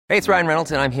Hey, it's Ryan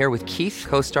Reynolds, and I'm here with Keith,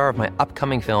 co-star of my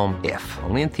upcoming film, If,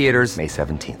 only in theaters May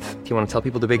 17th. Do you want to tell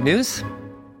people the big news?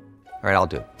 All right, I'll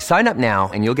do it. Sign up now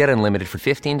and you'll get unlimited for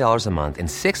 $15 a month and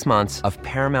 6 months of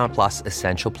Paramount Plus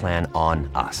Essential Plan on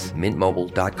us.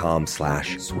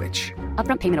 MintMobile.com/switch.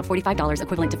 Upfront payment of $45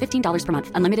 equivalent to $15 per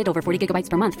month. Unlimited over 40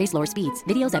 gigabytes per month. Face lower speeds.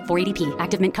 Videos at 480p.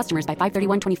 Active Mint customers by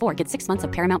 531.24 get 6 months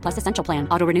of Paramount Plus Essential Plan.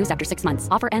 Auto renews after 6 months.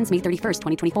 Offer ends May 31st,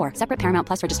 2024. Separate Paramount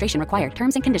Plus registration required.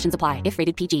 Terms and conditions apply if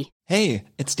rated PG. Hey,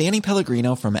 it's Danny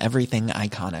Pellegrino from Everything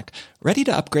Iconic. Ready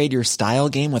to upgrade your style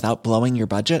game without blowing your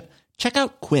budget? Check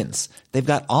out Quince. They've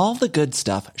got all the good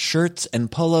stuff, shirts and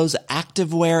polos,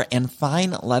 activewear, and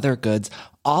fine leather goods,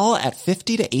 all at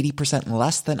 50 to 80%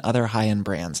 less than other high-end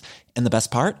brands. And the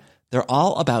best part? They're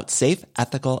all about safe,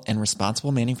 ethical, and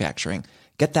responsible manufacturing.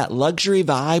 Get that luxury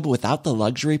vibe without the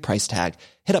luxury price tag.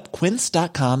 Hit up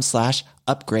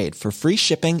quince.com/upgrade for free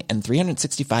shipping and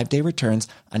 365-day returns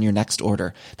on your next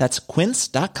order. That's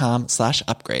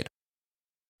quince.com/upgrade.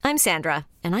 I'm Sandra,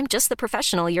 and I'm just the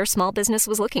professional your small business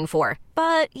was looking for.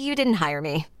 But you didn't hire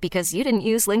me because you didn't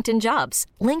use LinkedIn Jobs.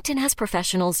 LinkedIn has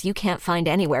professionals you can't find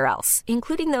anywhere else,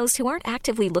 including those who aren't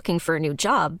actively looking for a new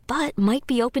job, but might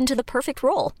be open to the perfect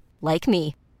role, like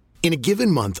me. In a given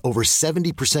month, over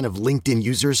 70% of LinkedIn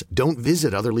users don't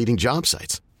visit other leading job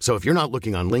sites. So if you're not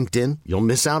looking on LinkedIn, you'll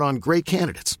miss out on great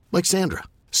candidates like Sandra.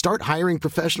 Start hiring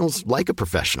professionals like a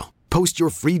professional. Post your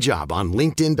free job on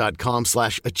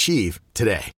linkedin.com/achieve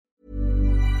today.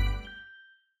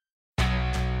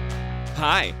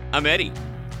 Hi, I'm Eddie.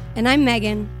 And I'm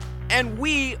Megan. And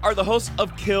we are the hosts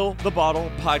of Kill the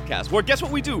Bottle podcast, where guess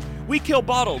what we do? We kill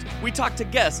bottles. We talk to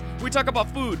guests. We talk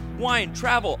about food, wine,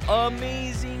 travel,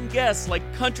 amazing guests like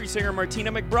country singer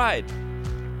Martina McBride.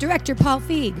 Director Paul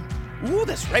Feig. Ooh,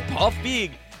 that's right, Paul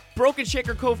Feig. Broken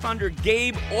Shaker co-founder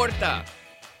Gabe Horta.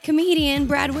 Comedian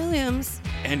Brad Williams.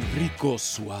 Enrico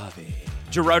Suave.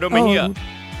 Gerardo Mejia. Oh,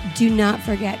 do not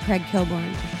forget Craig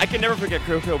Kilborn. I can never forget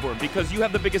Craig Kilborn because you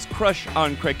have the biggest crush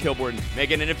on Craig Kilborn,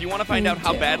 Megan. And if you want to find out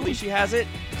how badly she has it,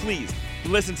 please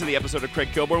listen to the episode of Craig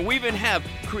Kilborn. We even have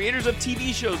creators of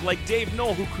TV shows like Dave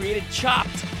Knoll, who created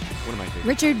Chopped. One of my favorites.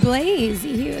 Richard Blaze.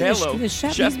 Hello, the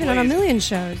chef. Chef He's been on a Blaze. million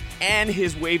shows. And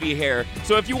his wavy hair.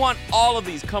 So if you want all of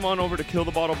these, come on over to Kill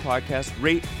the Bottle Podcast,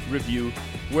 rate, review,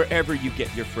 wherever you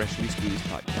get your freshly squeezed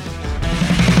podcast.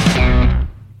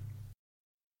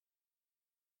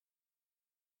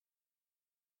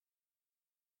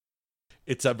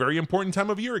 It's a very important time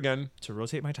of year again. To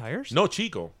rotate my tires? No,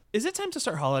 Chico. Is it time to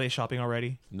start holiday shopping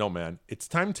already? No, man. It's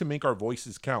time to make our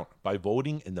voices count by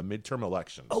voting in the midterm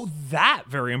elections. Oh, that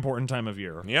very important time of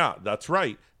year. Yeah, that's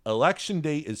right. Election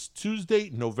Day is Tuesday,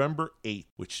 November 8th,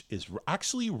 which is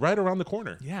actually right around the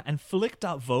corner. Yeah, and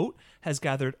Flick.vote has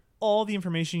gathered all the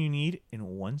information you need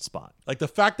in one spot. Like the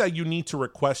fact that you need to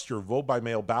request your vote by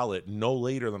mail ballot no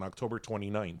later than October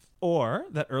 29th. Or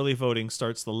that early voting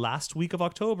starts the last week of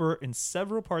October in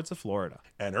several parts of Florida.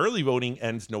 And early voting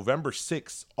ends November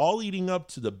 6th, all leading up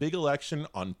to the big election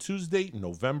on Tuesday,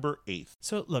 November 8th.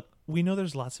 So look, we know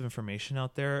there's lots of information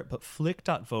out there, but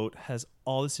Flick.vote has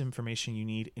all this information you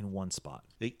need in one spot.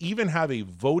 They even have a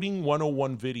Voting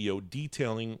 101 video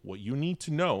detailing what you need to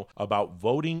know about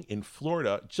voting in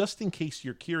Florida, just in case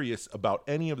you're curious about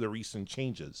any of the recent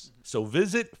changes. So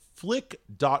visit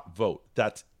flick.vote,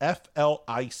 that's FLIC.vote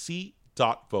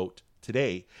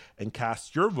today, and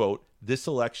cast your vote this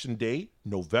election day,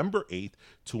 November 8th,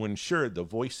 to ensure the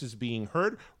voices being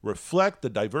heard reflect the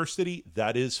diversity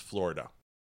that is Florida.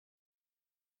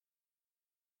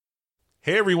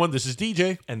 Hey everyone, this is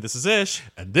DJ. And this is Ish.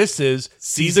 And this is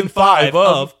Season 5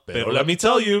 of Pero Let Me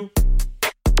Tell You.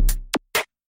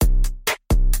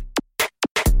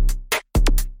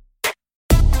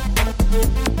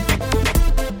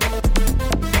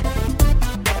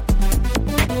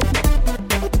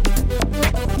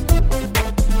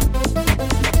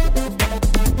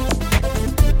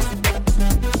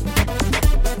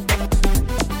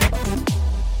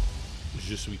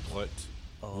 Je suis prête.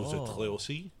 Vous êtes prêts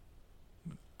aussi?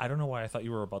 I don't know why I thought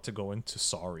you were about to go into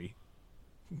Sorry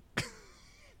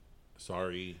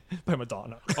Sorry. by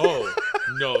Madonna. Oh,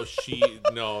 no,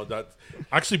 that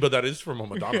actually, but that is from a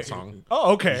Madonna song.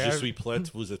 Oh, okay. Je suis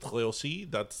prête, vous êtes prêts aussi?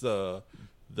 That's the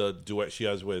duet she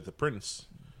has with Prince.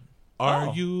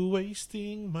 Are you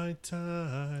wasting my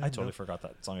time? I totally forgot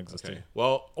that song existed. Okay.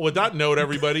 Well, with that note,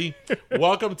 everybody,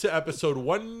 welcome to episode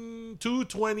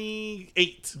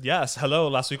 228. Yes, hello.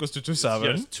 Last week was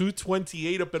 227. Yes,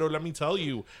 228. Pero let me tell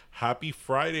you, happy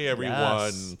Friday, everyone.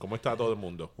 Yes. ¿Cómo está todo el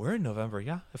mundo? We're in November,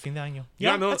 yeah. A fin de año.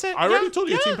 Yeah, no, that's it. I already Yeah, told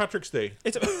you it's yeah. St. Patrick's Day.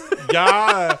 It's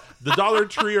Yeah, the Dollar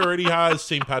Tree already has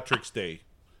St. Patrick's Day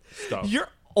stuff. You're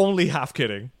only half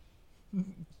kidding.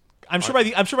 I'm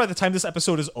sure by the time this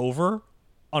episode is over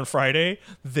on Friday,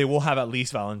 they will have at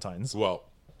least Valentine's. Well,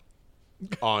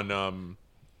 on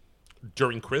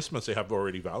during Christmas they have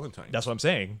already Valentine's. That's what I'm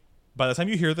saying. By the time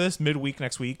you hear this, midweek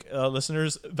next week,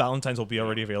 listeners, Valentine's will be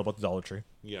already available at the Dollar Tree.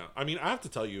 Yeah, I mean, I have to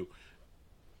tell you,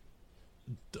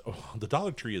 the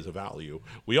Dollar Tree is a value.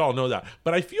 We all know that.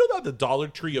 But I feel that the Dollar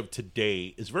Tree of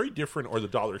today is very different, or the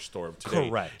dollar store of today.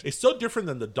 Correct. It's so different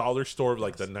than the dollar store of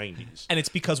like the 90s. And it's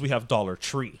because we have Dollar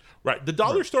Tree. Right. The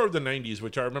dollar store of the 90s,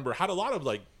 which I remember had a lot of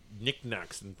like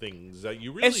knickknacks and things that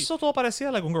you really... Eso todo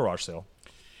parecía like un garage sale.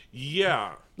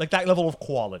 Yeah. Like that level of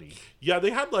quality. Yeah,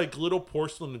 they had like little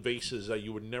porcelain vases that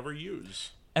you would never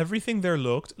use. Everything there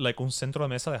looked like un centro de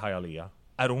mesa de Hialeah.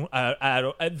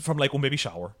 From like un baby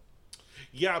shower.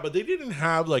 Yeah, but they didn't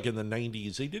have, like, in the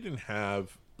 90s, they didn't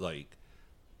have, like,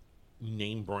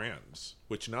 name brands,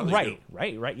 which now they do.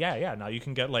 Right. Yeah. Now you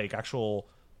can get, like, actual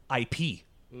IP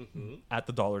at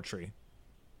the Dollar Tree.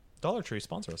 Dollar Tree,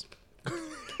 sponsor us.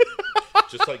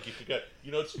 Just like you could get...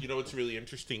 You know what's really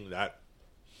interesting that,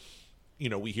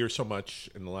 we hear so much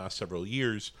in the last several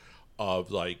years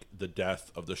of, like, the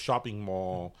death of the shopping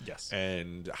mall. Yes.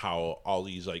 And how all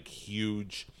these, like,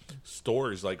 huge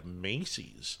stores like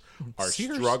Macy's are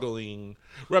Sears? struggling.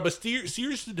 Right, but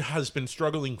Sears has been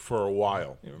struggling for a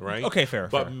while, right? Okay, fair.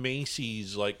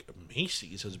 Macy's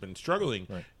has been struggling.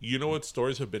 Right. You know what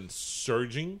stores have been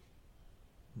surging?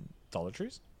 Dollar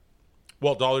Trees?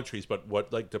 Well, Dollar Trees, but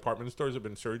what, like, department stores have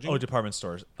been surging? Oh, department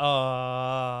stores.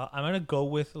 I'm going to go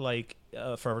with, like,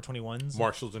 Forever 21's.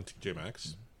 Marshalls and TJ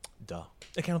Maxx. Duh.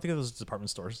 I can't think of those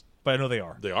department stores, but I know they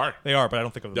are. They are. They are, but I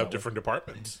don't think of them. They have that way. different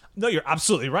departments. No, you're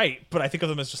absolutely right, but I think of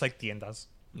them as just like tiendas.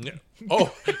 Yeah.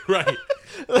 Oh, right.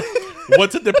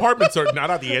 What's a department store?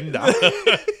 Not a tienda.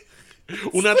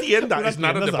 Una tienda is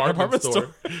not a department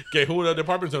store. Que es una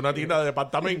department store, una tienda de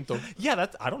departamento. Yeah,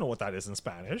 I don't know what that is in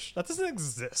Spanish. That doesn't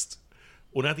exist.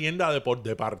 Una tienda de por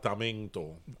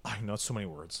departamento. I know, it's so many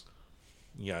words.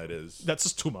 Yeah, it is. That's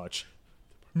just too much.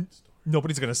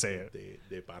 Nobody's going to say it.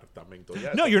 Departamento.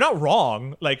 Yeah, no, you're not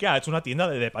wrong. Like, yeah, it's una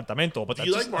tienda de departamento. But do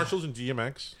you like Marshalls and TJ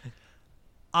Maxx?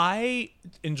 I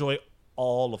enjoy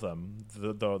all of them.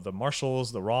 The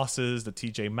Marshalls, the Rosses, the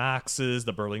TJ Maxxes,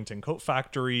 the Burlington Coat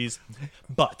Factories.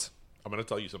 But I'm going to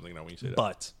tell you something now when you say that.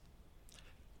 But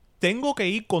tengo que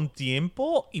ir con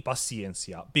tiempo y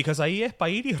paciencia. Because ahí es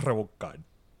para ir y rebuscar.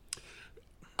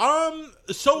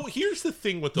 So here's the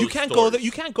thing with those you can't stores. go there.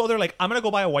 You can't go there like, I'm gonna go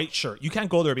buy a white shirt. You can't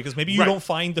go there because maybe you don't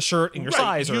find the shirt in your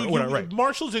size or whatever. Right.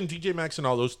 Marshalls and TJ Maxx and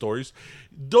all those stores,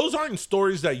 those aren't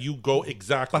stores that you go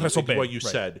exactly like what you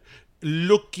said.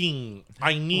 Looking,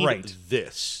 I need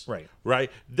this.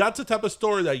 Right. That's the type of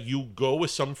store that you go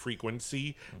with some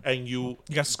frequency and you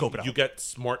got to scope it out. You get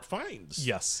smart finds.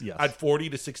 Yes. At 40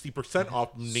 to 60%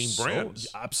 off name brands.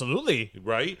 Absolutely.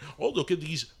 Right? Oh, look at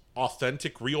these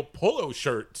authentic real polo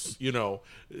shirts,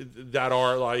 that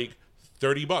are like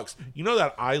 $30. You know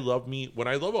that I love me when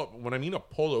I mean a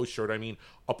polo shirt, I mean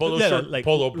a polo shirt, like,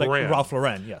 polo like brand. Ralph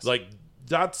Lauren, yes. Like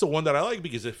that's the one that I like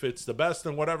because it fits the best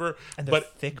and whatever. And they're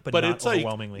thick, but not it's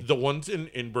overwhelmingly. Like the ones in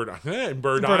Burdines.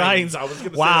 Burdines. I was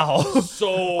gonna wow. say that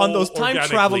so on those time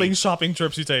traveling shopping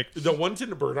trips you take. The ones in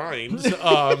the Burdines,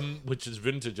 which is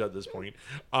vintage at this point,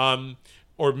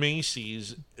 or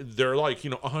Macy's, they're like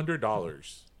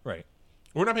 $100. Right.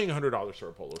 We're not paying $100 for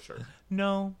a polo shirt.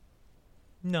 No.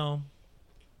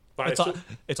 But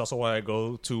it's also why I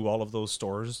go to all of those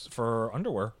stores for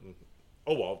underwear.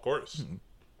 Oh, well, of course.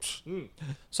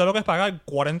 Solo que es pagar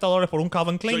 $40 por un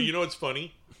Calvin Klein. So, you know what's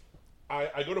funny?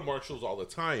 I go to Marshalls all the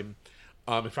time.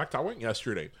 In fact, I went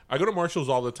yesterday. I go to Marshalls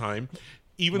all the time.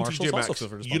 Even Marshalls TJ Maxx.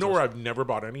 also You know where I've never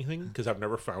bought anything? Because I've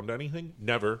never found anything?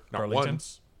 Never. Not Burlington?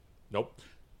 once. Nope.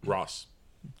 Ross.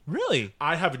 Really?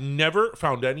 I have never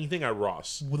found anything at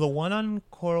Ross. The one on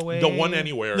Corway. The one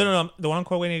anywhere. No. The one on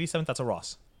Corway in 87th, that's a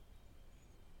Ross.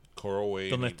 Corway.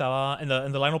 Donde estaba in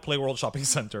the Lionel Play World Shopping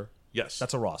Center. Yes.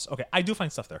 That's a Ross. Okay, I do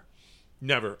find stuff there.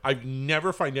 Never. I've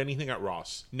never find anything at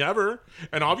Ross. Never.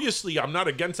 And obviously, I'm not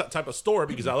against that type of store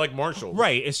because I like Marshalls.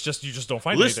 Right. It's just you just don't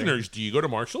find Listeners, anything. do you go to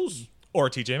Marshalls? Or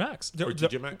TJ Maxx. Or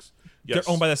TJ Maxx? Yes.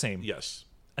 They're owned by the same. Yes.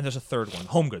 And there's a third one.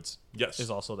 Home Goods. Yes. Is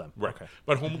also them. Right. Okay.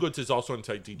 But Home Goods is also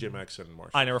inside TJ Maxx and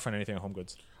Marshalls. I never find anything at Home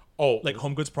Goods. Oh. Like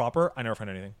Home Goods proper, I never find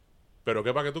anything. Pero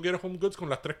que para que tú quieres Home Goods con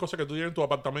las tres cosas que tú tienes en tu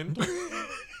apartamento.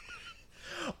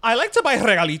 I like to buy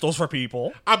regalitos for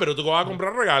people. Pero tú vas a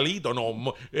comprar regalito.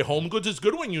 No, Home Goods is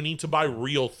good when you need to buy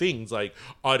real things like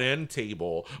an end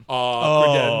table,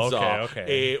 credenza,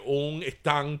 okay. Un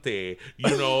estante,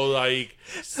 like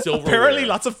silverware. Apparently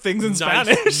lots of things in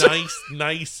Spanish.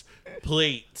 nice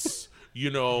plates,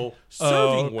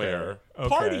 servingware,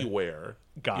 partyware.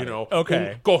 Got you it. know,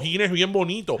 Okay. Un cojines bien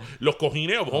bonito. Los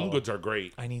cojines of Home Goods are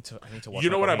great. I need to watch. You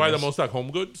know my what I buy the cojines. most at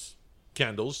Home Goods?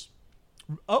 Candles.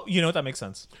 Oh, you know what? That makes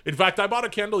sense. In fact, I bought a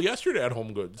candle yesterday at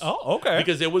Home Goods. Oh, okay.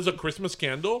 Because it was a Christmas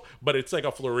candle, but it's like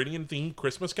a Floridian themed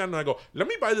Christmas candle. And I go, let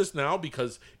me buy this now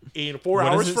because in 4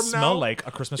 What hours does it from smell now, like?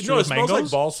 A Christmas tree No, it with smells like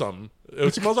mangoes? balsam.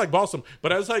 It smells like balsam,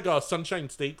 but it has like a Sunshine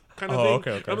State kind of Oh, thing.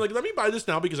 okay, okay. I'm like, let me buy this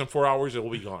now because in 4 hours it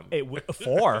will be gone.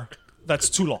 4. That's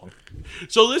too long.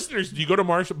 So, listeners, do you go to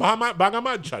Marshall?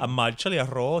 Bagamad A Marshall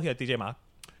arroz at TJ Maxx.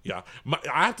 Yeah,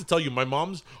 I have to tell you, my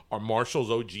mom's are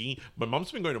Marshall's OG. My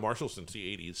mom's been going to Marshall's since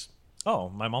the 80s. Oh,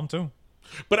 my mom too.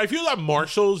 But I feel that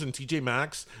Marshalls and TJ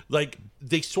Maxx, like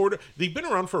they've been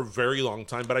around for a very long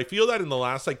time. But I feel that in the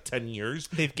last like 10 years,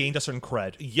 They've gained a certain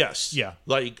cred. yes, Yeah.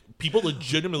 like people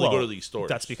legitimately go to these stores.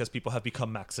 That's because people have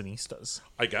become Maxinistas.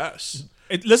 I guess.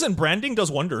 Listen, branding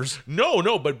does wonders.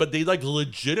 No, but they like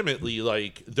legitimately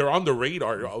like they're on the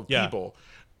radar of Yeah. people.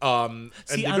 And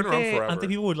they've been around forever. Ante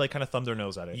people would like kind of thumb their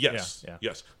nose at it. Yes, Yeah.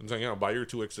 yes. I'm saying, buy your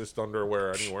 2XS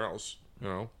underwear anywhere else. You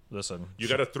know. Listen, You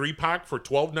got a 3-pack for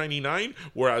 $12.99,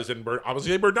 whereas in I was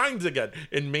saying Bernardines again.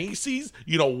 In Macy's,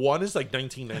 one is like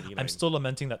 $19.99. I'm still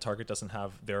lamenting that Target doesn't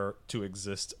have their to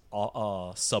exist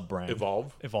sub brand.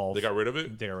 Evolve. Evolve. They got rid of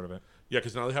it. They got rid of it. Yeah,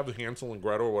 because now they have the Hansel and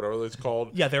Gretel or whatever it's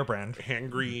called. Yeah, their brand.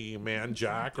 Hangry Man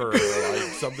Jack or like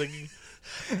something.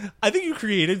 I think you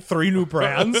created 3 new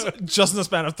brands just in the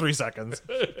span of 3 seconds,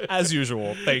 as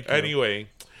usual. Thank you. Anyway,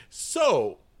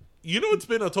 so it's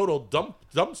been a total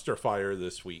dumpster fire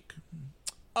this week.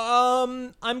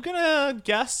 I'm gonna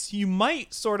guess you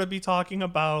might sort of be talking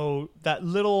about that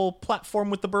little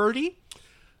platform with the birdie.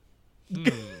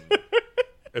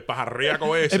 El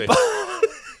pajarriaco ese.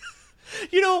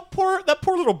 That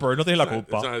poor little bird. No tiene la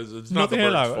culpa. It's not the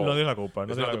bird's fault. No tiene la culpa.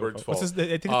 It's not the bird's fault. I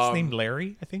think it's named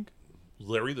Larry, I think.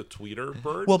 Larry the tweeter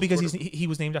bird? Well, because he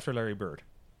was named after Larry Bird.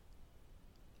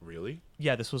 Really?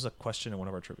 Yeah, this was a question in one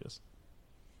of our trivias.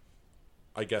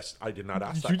 I guess I did not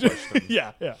ask that question.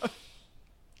 Yeah.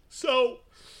 So,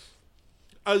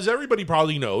 as everybody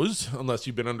probably knows, unless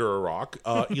you've been under a rock,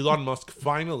 Elon Musk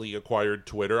finally acquired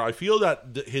Twitter. I feel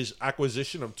that his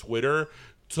acquisition of Twitter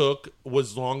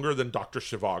was longer than Dr.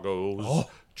 Zhivago's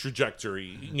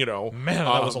trajectory. Man,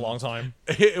 that was a long time.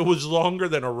 It was longer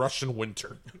than a Russian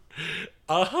winter.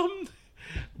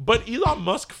 But Elon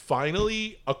Musk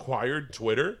finally acquired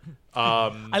Twitter.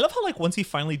 I love how once he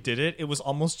finally did it, it was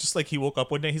almost just like he woke up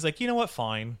one day. He's like, you know what?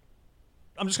 Fine.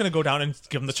 I'm just gonna go down and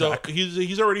give him the check.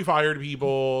 He's already fired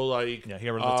people. Like Yeah, he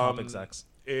got rid of the top execs.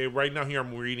 Right now, here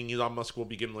I'm reading Elon Musk will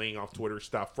begin laying off Twitter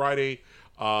staff Friday.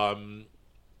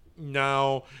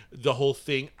 Now the whole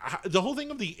thing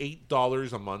of the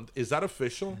 $8 a month, is that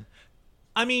official?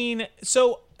 I mean,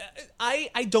 so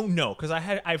I don't know because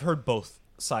I've heard both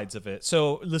sides of it.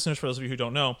 So listeners, for those of you who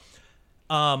don't know,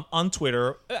 on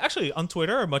Twitter,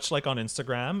 much like on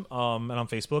Instagram and on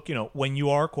Facebook, when you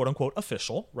are quote unquote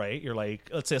official, right? You're like,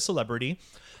 let's say a celebrity,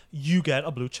 you get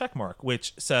a blue check mark,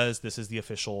 which says this is the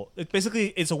official.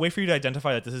 It's a way for you to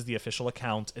identify that this is the official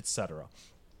account, etc.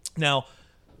 Now,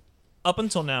 up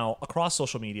until now, across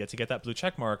social media, to get that blue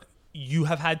check mark, you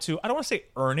have had to, I don't want to say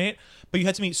earn it, but you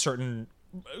had to meet certain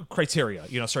criteria,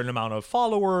 a certain amount of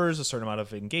followers, a certain amount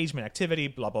of engagement, activity,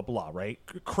 blah, blah, blah, right?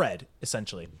 Cred,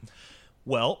 essentially.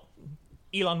 Well,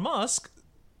 Elon Musk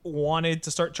wanted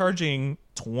to start charging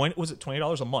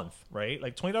 $20 a month, right?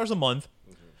 Like $20 a month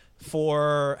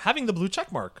for having the blue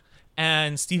check mark.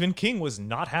 And Stephen King was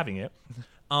not having it.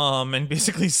 And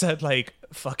basically said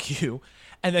fuck you.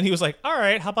 And then he was like, all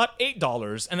right, how about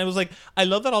 $8? And it was like, I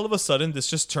love that all of a sudden this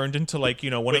just turned into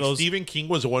one of those. Stephen King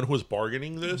was the one who was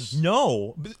bargaining this?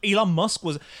 No, Elon Musk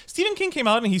was. Stephen King came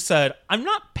out and he said, I'm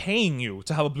not paying you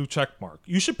to have a blue check mark.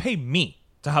 You should pay me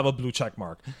to have a blue check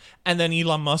mark. And then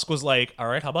Elon Musk was like, all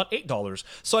right, how about $8?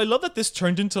 So I love that this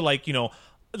turned into like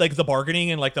the bargaining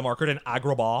and the market in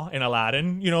Agrabah in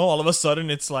Aladdin. All of a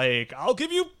sudden it's like, I'll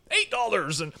give you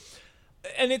 $8.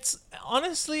 And it's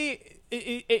honestly,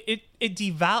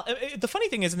 the funny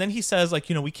thing is, and then he says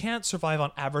we can't survive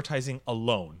on advertising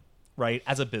alone, right?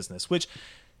 As a business, which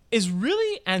is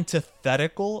really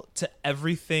antithetical to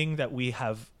everything that we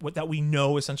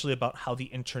know essentially about how the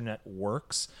internet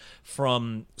works,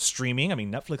 from streaming. I mean,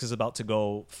 Netflix is about to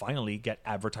go finally get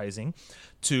advertising,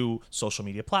 to social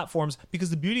media platforms, because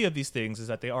the beauty of these things is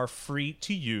that they are free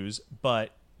to use,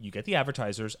 but you get the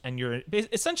advertisers and you're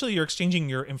exchanging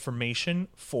your information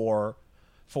for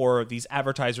these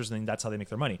advertisers, and that's how they make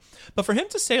their money. But for him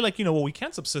to say we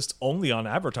can't subsist only on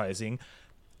advertising,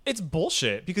 it's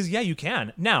bullshit, because yeah, you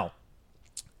can. Now,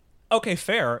 okay,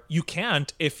 fair. You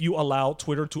can't if you allow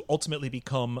Twitter to ultimately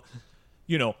become,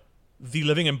 the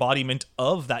living embodiment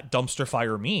of that dumpster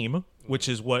fire meme, which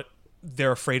is what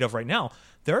they're afraid of right now.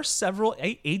 There are several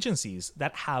agencies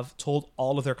that have told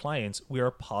all of their clients, we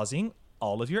are pausing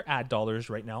all of your ad dollars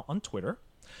right now on Twitter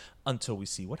until we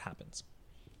see what happens.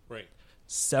 Right.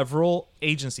 Several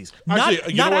agencies,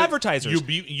 Actually, not advertisers. You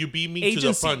beat me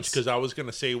agencies. to the punch, because I was going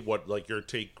to say what like your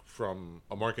take from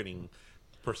a marketing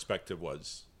perspective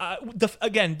was.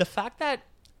 The fact that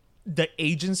the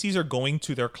agencies are going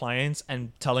to their clients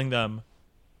and telling them,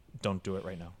 don't do it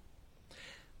right now.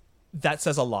 That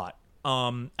says a lot.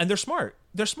 And they're smart.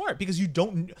 They're smart because you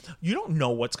don't know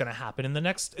what's going to happen in the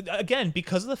next, again,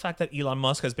 because of the fact that Elon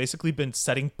Musk has basically been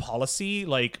setting policy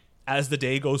like as the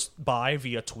day goes by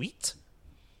via tweet.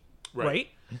 Right?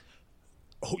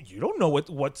 Oh, you don't know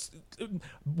what's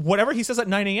whatever he says at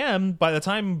 9 a.m. by the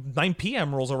time 9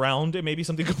 p.m. rolls around, it may be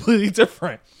something completely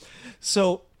different.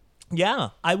 So, yeah,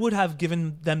 I would have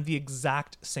given them the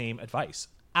exact same advice.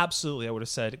 Absolutely, I would have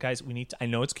said, guys, we need to. I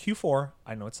know it's Q4.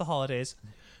 I know it's the holidays.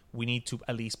 We need to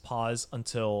at least pause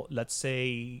until, let's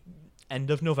say,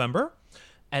 end of November,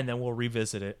 and then we'll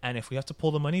revisit it. And if we have to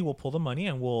pull the money, we'll pull the money,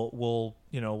 and we'll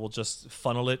just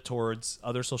funnel it towards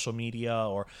other social media,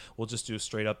 or we'll just do a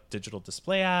straight up digital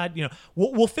display ad.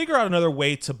 We'll figure out another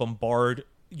way to bombard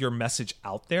your message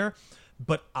out there.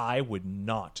 But I would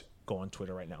not go on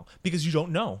Twitter right now because you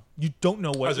don't know. You don't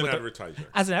know what. As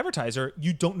an advertiser,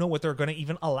 you don't know what they're going to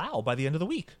even allow by the end of the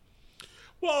week.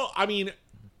 Well, I mean,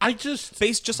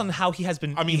 based just on how he has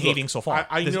been behaving so far.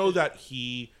 I know that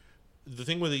the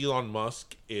thing with Elon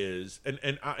Musk is,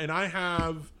 and I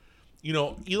have,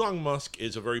 Elon Musk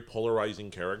is a very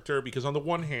polarizing character because on the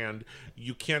one hand,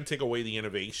 you can't take away the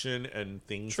innovation and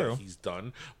things that he's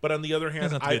done, but on the other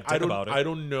hand, I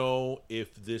don't know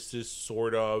if this is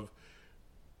sort of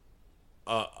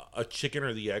a chicken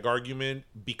or the egg argument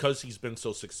because he's been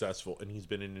so successful and he's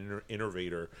been an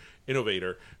innovator.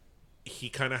 He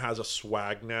kind of has a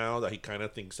swag now that he kind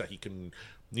of thinks that he can,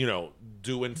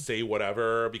 do and say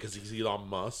whatever because he's Elon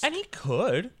Musk. And he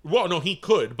could. Well, no, he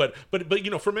could, but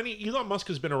for many, Elon Musk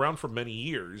has been around for many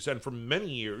years, and for many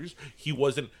years he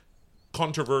wasn't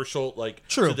controversial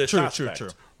to this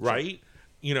aspect, right?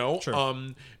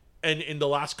 True. And in the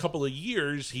last couple of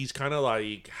years, he's kind of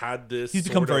had this. He's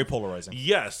become very polarizing.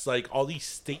 Yes, all these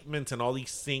statements and all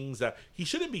these things that he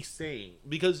shouldn't be saying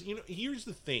because here's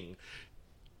the thing.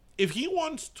 If he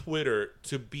wants Twitter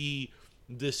to be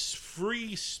this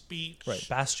free speech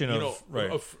bastion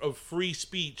of free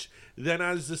speech, then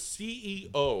as the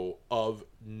CEO of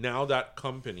now that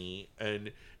company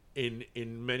and in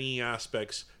many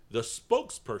aspects the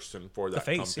spokesperson for that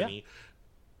company,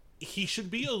 he should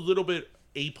be a little bit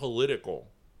apolitical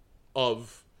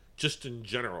of just in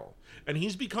general. And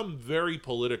he's become very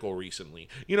political recently.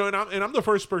 And I'm the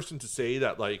first person to say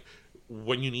that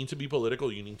when you need to be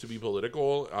political, you need to be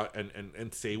political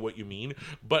and say what you mean.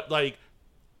 But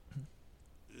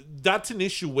that's an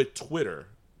issue with Twitter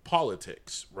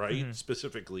politics, right? Mm-hmm.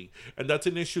 Specifically. And that's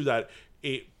an issue that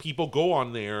people go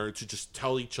on there to just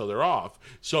tell each other off.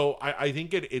 So I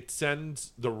think it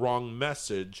sends the wrong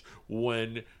message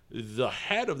when the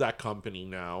head of that company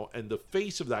now and the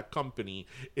face of that company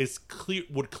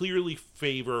would clearly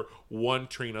favor one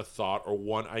train of thought or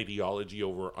one ideology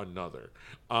over another.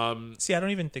 See, I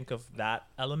don't even think of that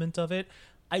element of it.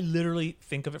 I literally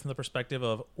think of it from the perspective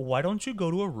of, why don't you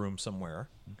go to a room somewhere,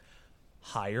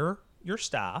 hire your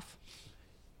staff,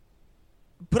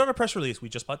 put out a press release. We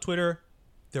just bought Twitter.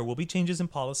 There will be changes in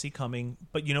policy coming,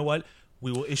 but you know what?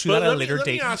 We will issue that at a later date.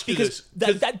 Let me ask you because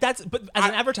this. But as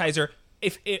an advertiser,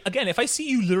 if I see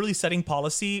you literally setting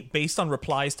policy based on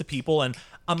replies to people, and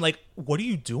I'm like, what are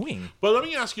you doing? But let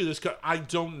me ask you this, 'cause I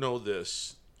don't know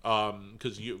this,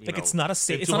 because it's not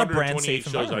it's not a brand safe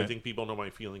environment. I think people know my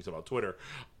feelings about Twitter.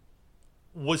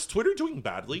 Was Twitter doing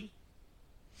badly?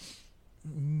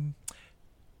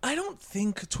 I don't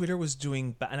think Twitter was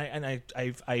doing bad, and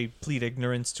I plead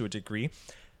ignorance to a degree.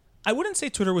 I wouldn't say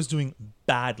Twitter was doing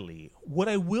badly. What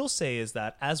I will say is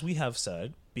that, as we have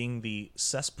said, being the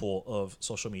cesspool of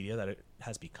social media that it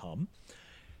has become,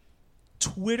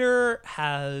 Twitter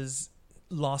has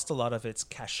lost a lot of its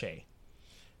cachet.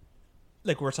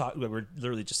 We're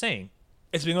literally just saying,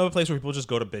 it's become a place where people just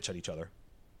go to bitch at each other.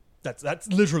 That's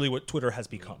literally what Twitter has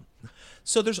become.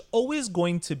 So there's always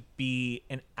going to be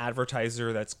an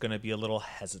advertiser that's going to be a little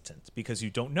hesitant because you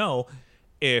don't know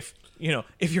if you're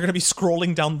going to be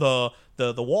scrolling down the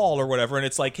wall or whatever, and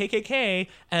it's like KKK,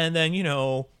 and then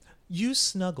you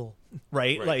snuggle,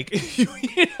 right?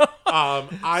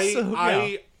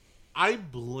 I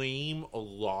blame a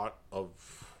lot of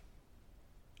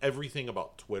everything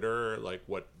about Twitter,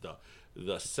 what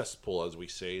the cesspool, as we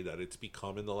say, that it's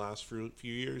become in the last few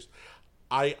years.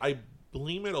 I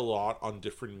blame it a lot on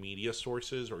different media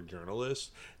sources or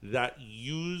journalists that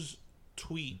use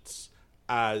tweets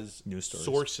as News stories.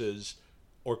 sources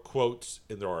or quotes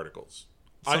in their articles.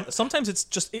 Sometimes it's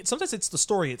sometimes it's the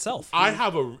story itself.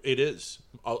 It is.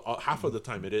 Half of the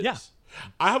time it is. Yeah.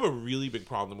 I have a really big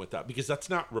problem with that because that's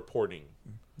not reporting.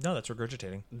 No, that's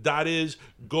regurgitating. That is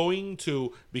going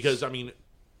to, because I mean,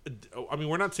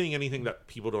 we're not saying anything that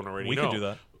people don't already know. We could do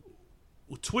that.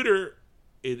 Twitter,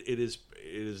 it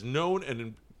is known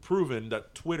and proven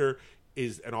that Twitter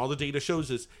is, and all the data shows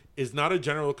this, is not a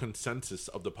general consensus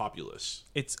of the populace.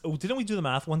 Didn't we do the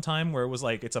math one time where it was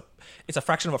like it's a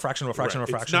fraction of a fraction of a fraction of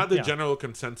a fraction? It's not the general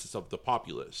consensus of the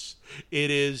populace.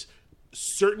 It is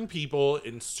certain people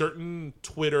in certain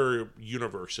Twitter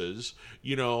universes,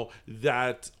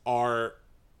 that are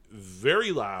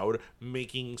very loud,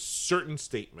 making certain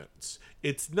statements.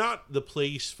 It's not the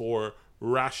place for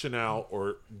rationale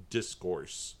or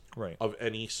discourse. Right. Of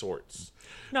any sorts.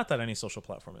 Not that any social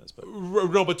platform is, but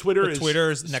no, but Twitter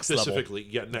is next level. Specifically,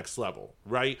 yeah, next level,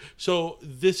 right? So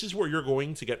this is where you're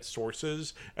going to get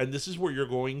sources, and this is where you're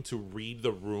going to read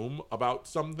the room about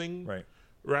something,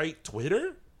 right?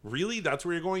 Twitter? Really? That's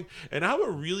where you're going? And I have a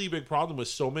really big problem with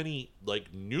so many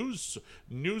like news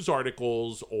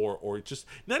articles or just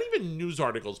not even news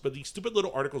articles, but these stupid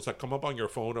little articles that come up on your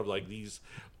phone of like these,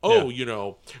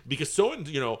 because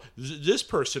this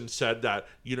person said that,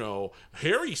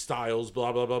 Harry Styles,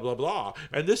 blah, blah, blah, blah, blah.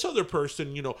 And this other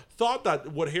person, thought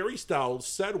that what Harry Styles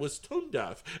said was tone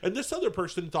deaf. And this other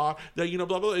person thought that,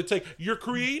 blah, blah. It's like you're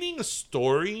creating a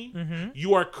story. Mm-hmm.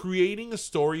 You are creating a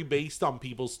story based on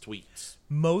people's tweets.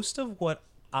 Most of what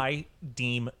I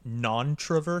deem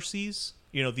non-traversies,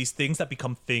 these things that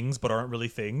become things but aren't really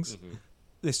things,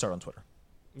 they start on Twitter.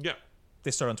 Yeah.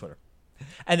 They start on Twitter.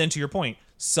 And then to your point,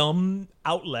 some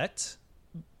outlet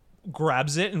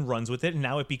grabs it and runs with it, and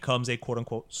now it becomes a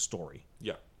quote-unquote story.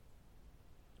 Yeah.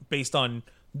 Based on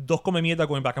dos come mierda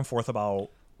going back and forth about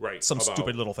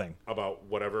stupid little thing. About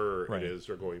whatever it is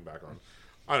they're going back on.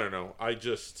 I don't know.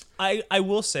 I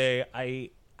will say,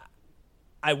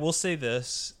 I will say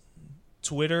this: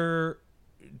 Twitter,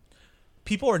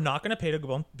 people are not going to pay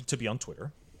to be on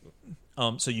Twitter.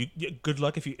 So good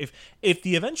luck if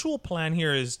the eventual plan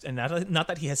here is, and not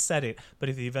that he has said it, but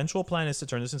if the eventual plan is to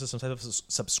turn this into some type of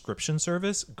subscription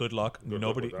service, good luck.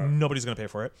 Nobody's going to pay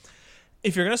for it.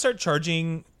 If you're going to start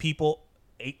charging people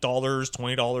 $8,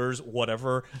 $20,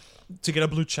 whatever, to get a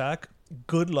blue check,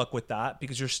 good luck with that,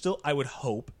 because you're still, I would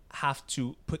hope, have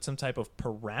to put some type of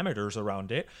parameters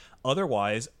around it.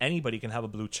 Otherwise, anybody can have a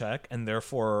blue check, and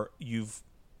therefore you've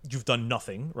done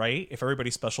nothing, right? If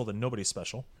everybody's special, then nobody's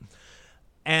special.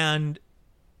 And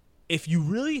if you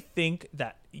really think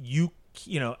that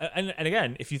and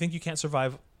again, if you think you can't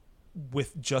survive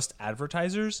with just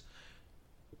advertisers,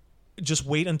 just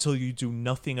wait until you do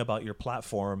nothing about your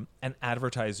platform and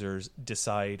advertisers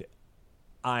decide,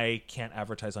 I can't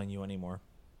advertise on you anymore.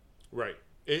 Right.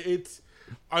 Because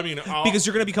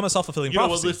you're going to become a self-fulfilling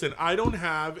prophecy. Well, listen, I don't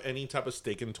have any type of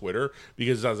stake in Twitter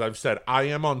because, as I've said, I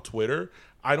am on Twitter.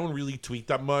 I don't really tweet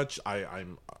that much.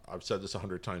 I've said this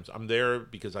 100 times. I'm there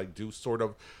because I do sort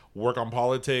of work on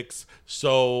politics.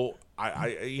 So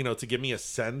I to give me a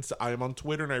sense, I am on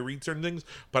Twitter and I read certain things,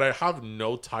 but I have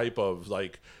no type of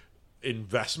like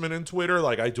investment in Twitter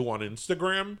like I do on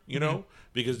Instagram,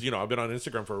 because I've been on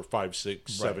Instagram for 5,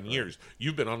 6, 7 years.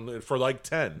 You've been on it for like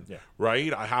 10,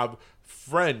 right? I have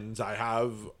friends. I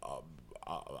have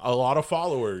a lot of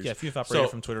followers. Yeah, if you evaporate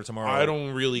from Twitter tomorrow, I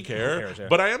don't really care.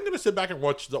 But I am going to sit back and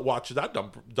watch that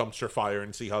dumpster fire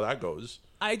and see how that goes.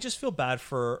 I just feel bad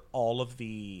for all of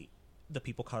the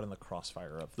people caught in the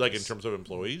crossfire of this. Like in terms of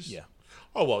employees? Yeah.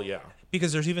 Oh, well, yeah.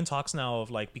 Because there's even talks now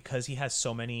of like, because he has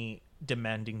so many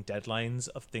demanding deadlines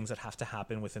of things that have to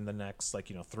happen within the next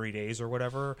 3 days or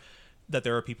whatever, that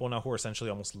there are people now who are essentially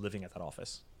almost living at that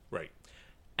office. Right.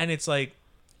 And it's like,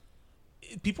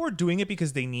 people are doing it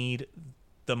because they need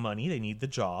the money, they need the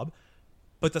job,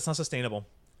 but that's not sustainable.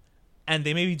 And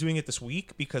they may be doing it this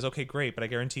week because, okay, great, but I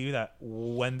guarantee you that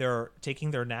when they're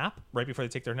taking their nap, right before they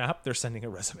take their nap, they're sending a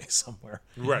resume somewhere.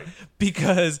 Right.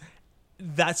 Because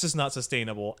that's just not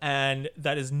sustainable, and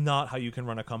that is not how you can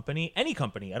run a company. Any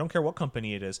company, I don't care what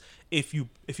company it is. If you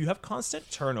have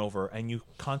constant turnover and you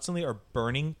constantly are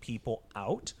burning people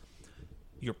out,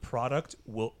 your product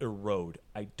will erode.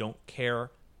 I don't care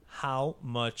how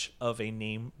much of a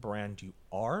name brand you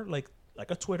are, like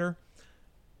a Twitter.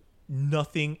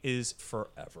 Nothing is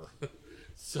forever.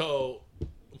 So,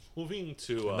 moving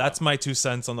to that's my 2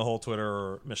 cents on the whole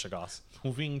Twitter mishegas.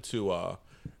 Moving to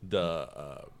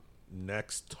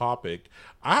next topic.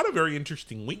 I had a very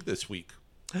interesting week this week.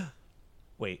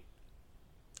 Wait,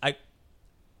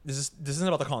 this isn't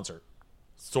about the concert.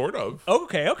 Sort of.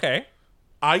 Okay.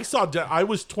 I saw. I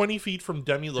was 20 feet from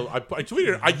Demi Lovato. I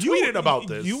tweeted about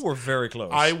this. You were very close.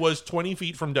 I was 20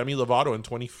 feet from Demi Lovato and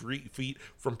 20 feet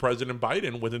from President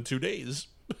Biden within 2 days.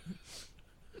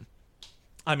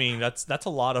 I mean, that's a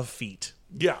lot of feet.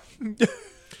 Yeah.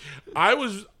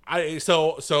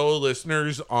 So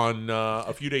listeners, on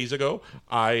a few days ago,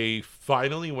 I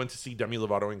finally went to see Demi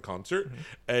Lovato in concert,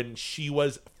 and she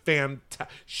was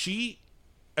fantastic.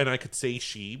 And I could say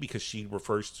she because she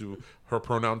refers to her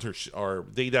pronouns are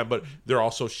they them, but they're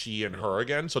also she and her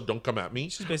again. So don't come at me.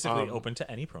 She's basically open to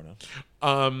any pronoun.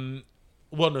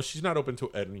 Well, no, she's not open to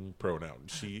any pronoun.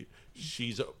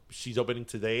 She's opening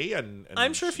today, and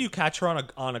I'm sure if you catch her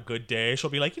on a good day, she'll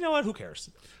be like, you know what, who cares?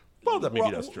 Well,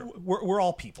 that's true. We're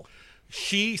all people.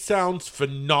 She sounds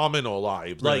phenomenal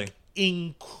live, Really? like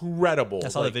incredible. I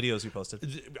saw the videos you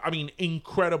posted. I mean,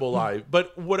 incredible live.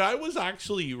 But what I was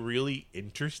actually really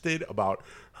interested about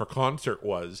her concert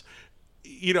was,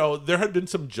 there had been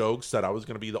some jokes that I was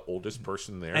going to be the oldest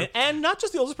person there. And not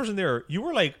just the oldest person there. You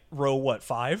were like row, what,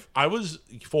 5? I was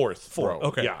fourth row.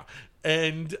 Okay. Yeah.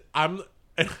 And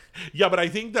yeah, but I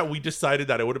think that we decided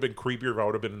that it would have been creepier if I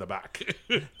would have been in the back.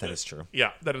 That is true.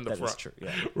 Yeah, than in the front. That is true,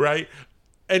 yeah. Right?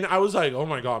 And I was like, oh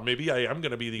my God, maybe I am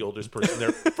going to be the oldest person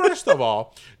there. First of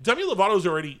all, Demi Lovato's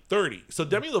already 30. So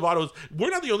Demi Lovato's, we're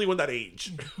not the only one that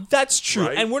age. That's true.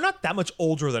 Right? And we're not that much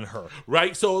older than her.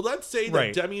 Right? So let's say that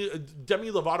Right.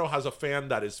 Demi Lovato has a fan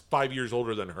that is 5 years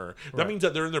older than her. That Right. means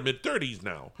that they're in their mid-30s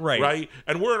now. Right. Right?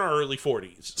 And we're in our early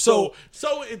 40s. So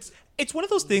It's one of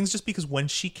those things just because when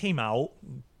she came out,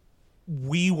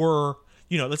 we were,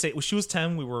 let's say she was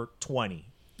 10, we were 20.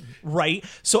 Right?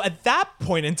 So at that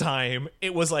point in time,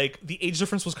 it was like the age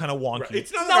difference was kind of wonky. Right.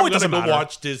 It's not Now like it I'm going doesn't to go matter.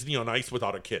 watch Disney on Ice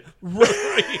without a kid.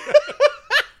 Right?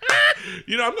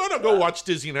 I'm going to go watch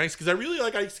Disney on Ice because I really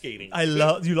like ice skating.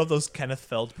 You love those Kenneth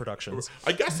Feld productions.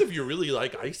 I guess if you really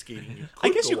like ice skating, you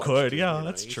could I guess go you watch could. Disney Yeah, on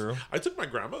that's Ice. true. I took my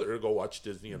grandmother to go watch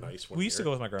Disney on Ice one We used to year.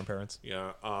 go with my grandparents.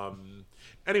 Yeah.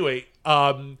 Anyway,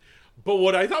 but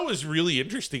what I thought was really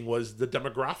interesting was the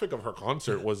demographic of her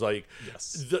concert was like,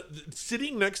 Yes.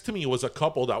 Sitting next to me was a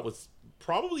couple that was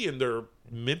probably in their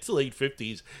mid to late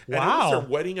 50s. And it Wow. was their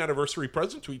wedding anniversary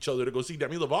present to each other to go see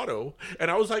Demi Lovato. And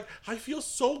I was like, I feel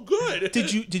so good.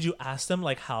 Did you ask them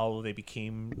like how they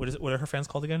became what are her fans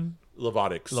called again?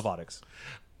 Lovotics.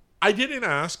 I didn't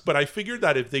ask, but I figured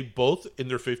that if they both in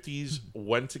their 50s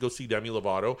went to go see Demi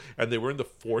Lovato and they were in the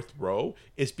fourth row,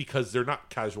 it's because they're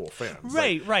not casual fans.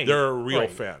 Right, right. They're real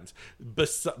right. fans.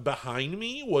 Behind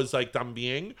me was like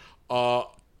también,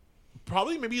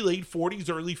 probably maybe late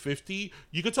 40s, early 50s.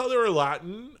 You could tell they were a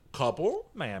Latin couple.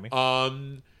 Miami.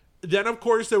 Then, of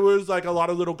course, there was like a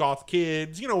lot of little goth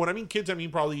kids. When I mean kids, I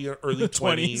mean probably early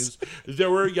 20s.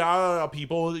 There were,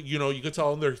 people, you could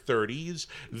tell in their 30s.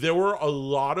 There were a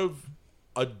lot of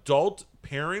adult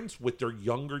parents with their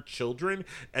younger children.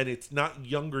 And it's not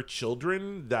younger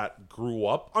children that grew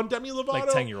up on Demi Lovato. Like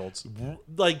 10-year-olds.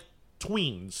 Like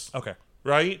tweens. Okay.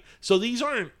 Right? So these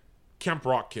aren't Camp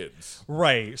Rock kids.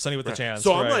 Right. Sonny with the Chance.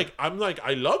 So right. I'm like,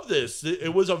 I love this.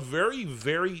 It was a very,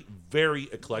 very, very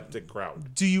eclectic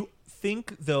crowd. Do you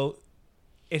think though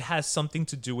it has something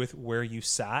to do with where you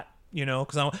sat?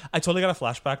 Because I totally got a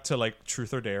flashback to like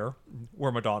Truth or Dare,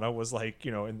 where Madonna was like,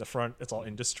 in the front, it's all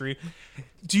industry.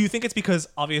 Do you think it's because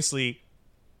obviously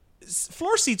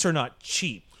floor seats are not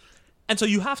cheap, and so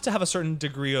you have to have a certain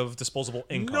degree of disposable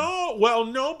income?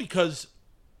 No, because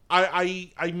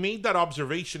I made that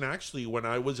observation actually when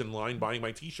I was in line buying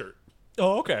my T-shirt.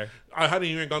 Oh, okay. I hadn't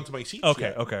even gone to my seats Okay,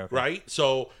 yet. okay. Right?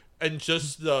 So, and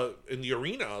just in the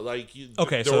arena, like,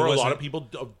 Okay, there so were it a lot wasn't- of people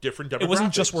of different demographics. It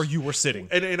wasn't just where you were sitting.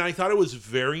 And I thought it was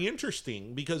very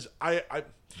interesting because I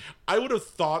would have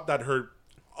thought that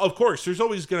of course, there's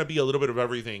always going to be a little bit of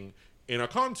everything in a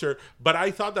concert, but I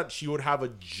thought that she would have a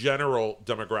general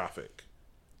demographic,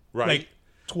 right? Like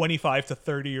 25 to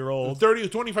 30-year-old.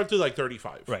 25 to like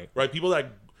 35. Right? People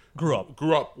that Grew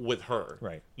up with her.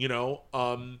 Right.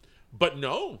 But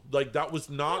no, like that was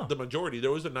not the majority.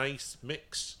 There was a nice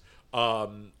mix.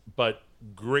 But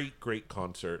great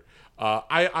concert.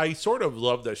 I sort of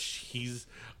love that she's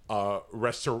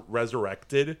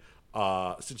resurrected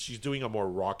since she's doing a more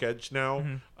rock edge now.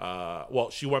 Well,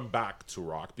 she went back to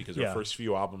rock because her first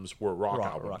few albums were rock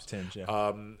albums. Rock tinge,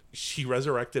 yeah. She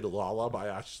resurrected Lala by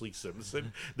Ashley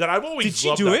Simpson. That I've always Did she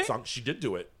loved do that it? song. She did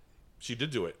do it.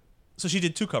 So she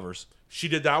did 2 covers. She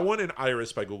did that one and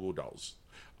Iris by Goo Goo Dolls.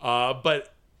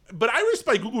 But But Iris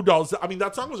by Goo Goo Dolls, I mean,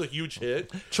 that song was a huge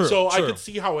hit. True, so I true. could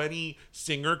see how any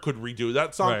singer could redo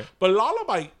that song. Right. But Lala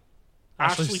by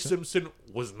Ashley Ashley Simpson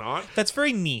was not. That's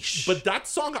very niche. But that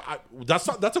song, that's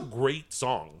a great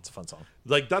song. it's a fun song.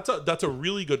 Like that's a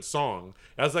really good song.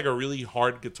 It has like a really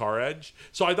hard guitar edge.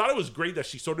 So I thought it was great that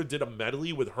she sort of did a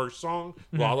medley with her song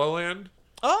La La Land.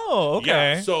 Oh, okay.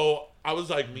 Yeah. So I was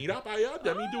like, mira pa allá,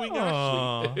 Demi doing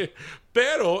Ashley.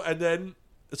 Pero and then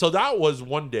so that was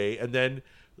one day, and then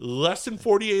less than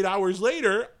 48 hours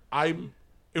later, I'm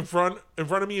in front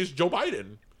of me is Joe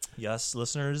Biden. Yes,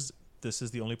 listeners, this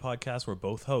is the only podcast where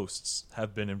both hosts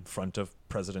have been in front of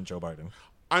President Joe Biden.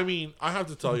 I mean, I have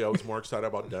to tell you, I was more excited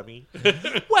about Demi.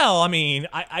 Well, I mean,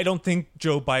 I don't think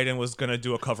Joe Biden was going to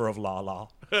do a cover of La La.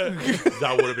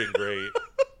 That would have been great.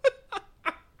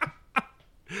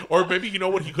 Or maybe, you know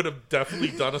what, he could have definitely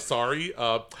done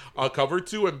a cover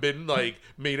to and been like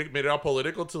made it all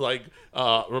political to like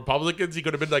Republicans. He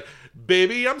could have been like,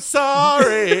 baby, I'm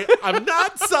sorry, I'm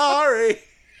not sorry.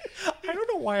 I don't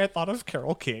know why I thought of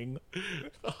Carole King.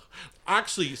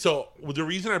 Actually, so the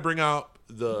reason I bring up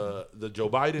the Joe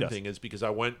Biden Yes. thing is because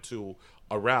I went to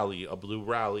a rally, a blue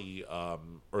rally,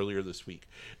 earlier this week,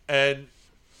 and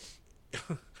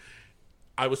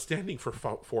I was standing for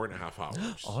 4.5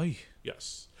 hours. Oy.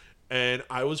 Yes, and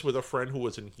I was with a friend who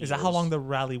was in heels. Is that how long the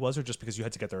rally was, or just because you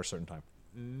had to get there a certain time?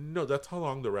 No, that's how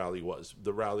long the rally was.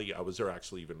 The rally, I was there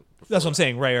actually even before. That's what I'm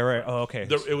saying. Right. Oh, okay.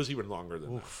 It was even longer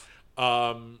than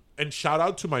that. And shout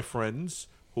out to my friends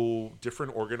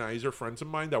different organizer friends of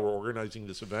mine that were organizing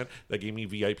this event that gave me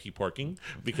VIP parking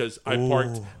because I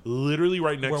parked literally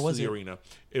right next Where to was the it? arena.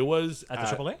 It was At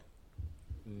the AAA?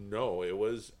 No, it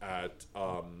was at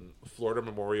Florida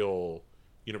Memorial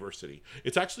University.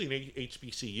 It's actually an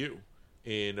HBCU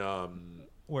in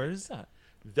Where is that?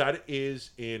 that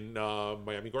is in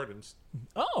Miami Gardens.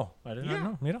 Oh, I did not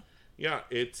know. You know? Yeah,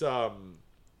 it's a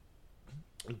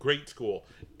great school,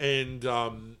 and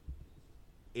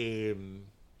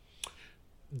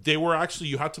they were actually,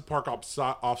 you had to park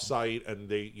off-site,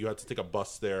 and you had to take a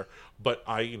bus there. But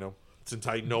since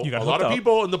I know You got a lot hooked of up.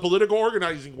 people in the political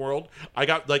organizing world, I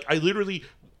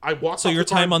walked. So off your the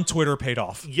car- time on Twitter paid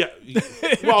off. Yeah.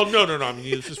 Well, no. I mean,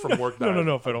 this is from work. That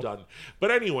No, I've Fiddle. done.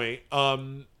 But anyway,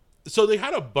 so they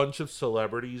had a bunch of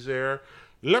celebrities there.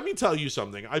 Let me tell you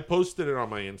something. I posted it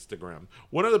on my Instagram.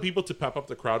 One of the people to pep up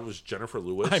the crowd was Jennifer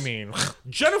Lewis. I mean,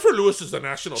 Jennifer Lewis is a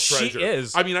national She treasure.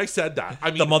 is. I mean, I said that. I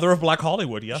mean, the mother of Black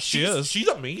Hollywood. Yes, she is. She's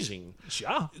amazing.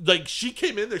 Yeah. Like, she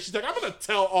came in there. She's like, I'm going to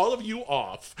tell all of you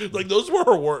off. Like, those were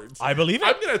her words. I believe it.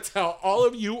 I'm going to tell all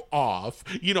of you off.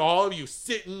 All of you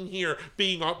sitting here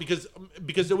being off because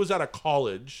it was at a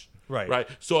college. Right.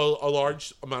 So a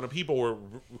large amount of people were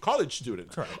college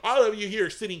students. Correct. All of you here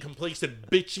sitting complacent,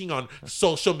 bitching on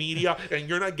social media, and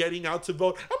you're not getting out to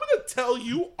vote. I'm going to tell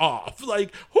you off.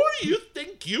 Like, who do you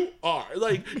think you are?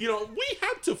 Like, we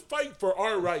had to fight for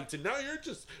our rights, and now you're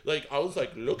just like, I was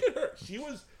like, look at her. She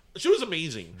was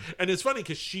amazing. And it's funny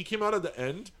because she came out at the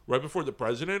end, right before the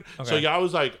president. Okay. So yeah, I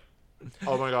was like,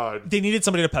 oh my God. They needed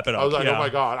somebody to pep it up. I was like, yeah. oh my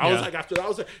God. I was Yeah. like, after that, I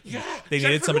was like, yeah. They needed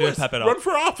Jennifer somebody to Lewis, pep it up. Run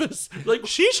for office. Like,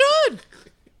 She should.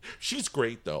 she's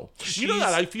great, though. She's You know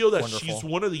that I feel that wonderful. she's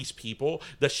one of these people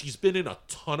that she's been in a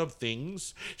ton of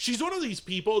things. She's one of these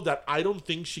people that I don't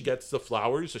think she gets the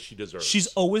flowers that she deserves. She's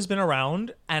always been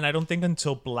around, and I don't think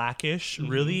until Blackish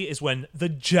really is when the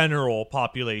general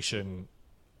population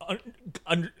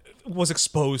was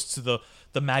exposed to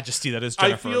the majesty that is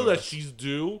Jennifer I feel Lewis. that she's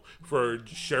due for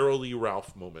Cheryl Lee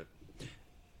Ralph moment.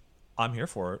 I'm here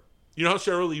for it. You know how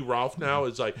Cheryl Lee Ralph now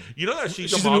is like, you know that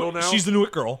she's a model now? She's the new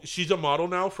it girl She's a model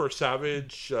now for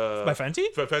Savage. by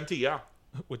Fenty For Fenty, yeah.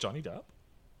 with Johnny Depp.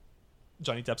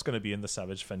 Johnny Depp's going to be in the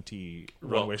Savage Fenty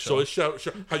Well, runway show. so it's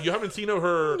you haven't seen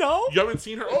her? No. You haven't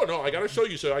seen her? Oh, no, I got to show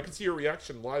you so I can see your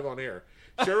reaction live on air.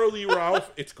 Cheryl Lee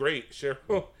Ralph, it's great.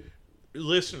 Cheryl,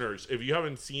 listeners, if you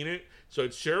haven't seen it, so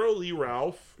it's Cheryl Lee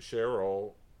Ralph,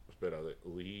 spit out it,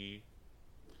 Lee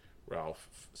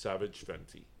Ralph, Savage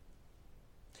Fenty.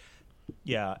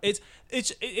 Yeah, it's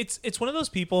one of those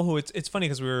people who it's funny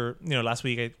because we were last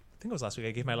week I think it was last week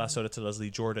I gave my last soda to Leslie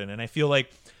Jordan, and I feel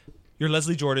like your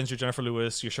Leslie Jordans, your Jennifer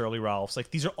Lewis, your Shirley Ralphs,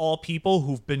 like these are all people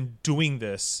who've been doing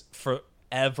this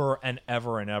forever and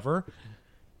ever and ever,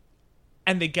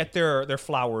 and they get their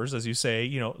flowers, as you say,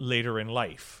 later in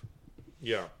life.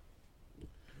 Yeah.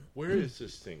 Where is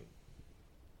this thing?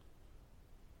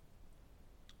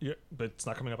 Yeah, but it's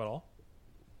not coming up at all.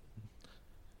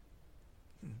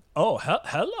 Oh,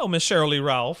 hello, Miss Shirley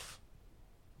Ralph.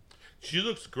 She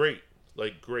looks great.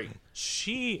 Like, great.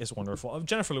 She is wonderful.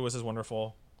 Jennifer Lewis is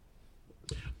wonderful.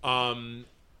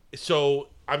 So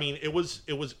I mean, it was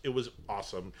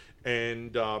awesome.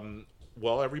 And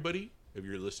well, everybody, if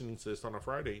you're listening to this on a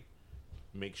Friday,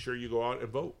 make sure you go out and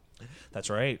vote. That's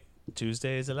right.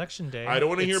 Tuesday is election day. I don't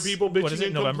want to hear people bitching what is it?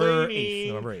 and November complaining 8th.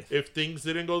 November 8th. if things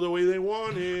didn't go the way they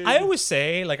wanted. I always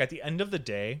say, like, at the end of the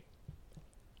day,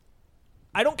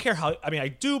 I don't care how. I mean, I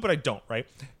do, but I don't. Right?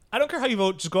 I don't care how you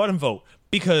vote. Just go out and vote.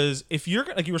 Because if you're,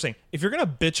 like you were saying, if you're gonna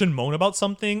bitch and moan about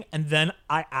something, and then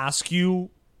I ask you,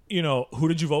 you know, who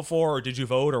did you vote for, or did you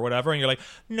vote, or whatever, and you're like,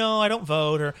 no, I don't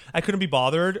vote, or I couldn't be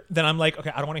bothered, then I'm like,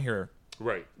 okay, I don't want to hear.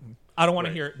 Right. I don't want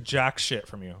to hear jack shit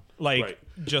from you. Like,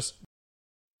 just.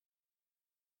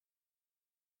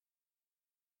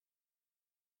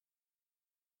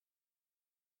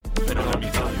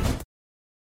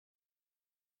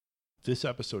 This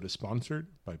episode is sponsored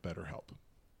by BetterHelp.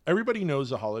 Everybody knows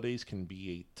the holidays can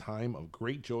be a time of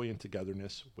great joy and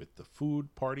togetherness with the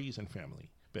food, parties, and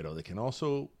family. But they can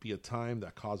also be a time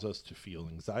that causes us to feel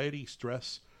anxiety,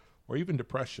 stress, or even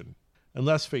depression. And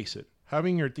let's face it,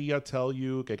 having your tia tell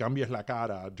you que cambies la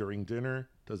cara during dinner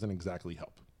doesn't exactly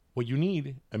help. What you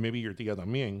need, and maybe your tia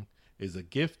también, is a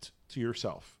gift to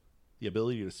yourself. The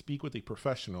ability to speak with a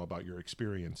professional about your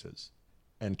experiences.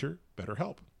 Enter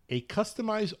BetterHelp. A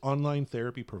customized online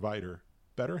therapy provider,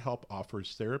 BetterHelp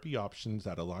offers therapy options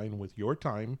that align with your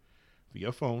time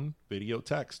via phone, video,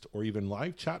 text, or even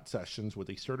live chat sessions with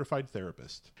a certified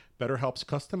therapist. BetterHelp's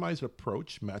customized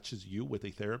approach matches you with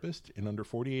a therapist in under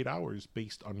 48 hours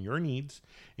based on your needs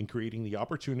and creating the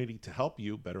opportunity to help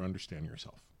you better understand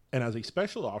yourself. And as a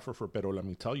special offer for Pero Let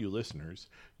Me Tell You listeners,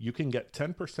 you can get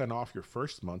 10% off your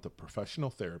first month of professional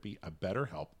therapy at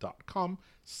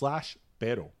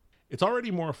betterhelp.com/pero. It's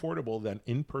already more affordable than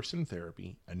in-person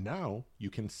therapy, and now you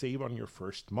can save on your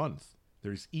first month.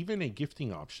 There's even a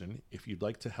gifting option if you'd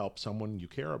like to help someone you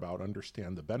care about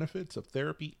understand the benefits of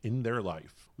therapy in their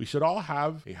life. We should all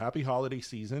have a happy holiday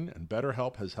season, and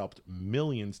BetterHelp has helped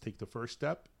millions take the first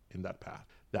step in that path.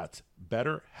 That's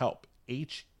BetterHelp,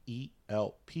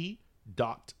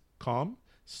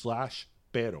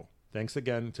 HELP.com/pero. Thanks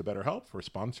again to BetterHelp for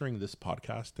sponsoring this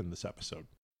podcast and this episode.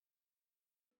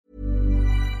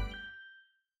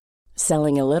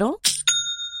 Selling a little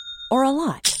or a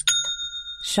lot?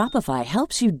 Shopify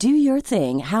helps you do your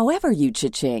thing however you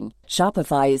cha-ching.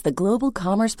 Shopify is the global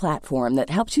commerce platform that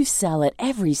helps you sell at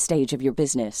every stage of your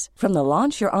business. From the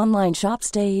launch your online shop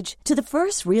stage to the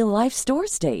first real-life store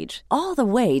stage, all the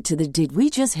way to the did we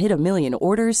just hit a million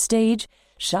orders stage.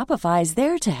 Shopify is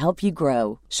there to help you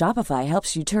grow. Shopify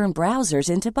helps you turn browsers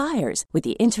into buyers with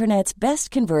the internet's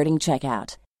best converting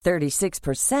checkout.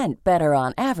 36% better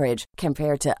on average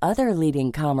compared to other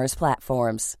leading commerce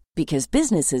platforms. Because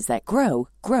businesses that grow,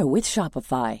 grow with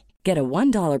Shopify. Get a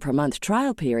 $1 per month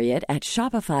trial period at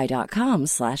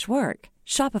shopify.com/work.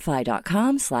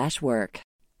 Shopify.com/work.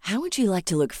 How would you like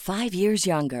to look 5 years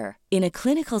younger? In a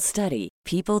clinical study,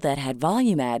 people that had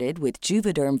volume added with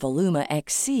Juvederm Voluma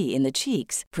XC in the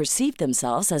cheeks perceived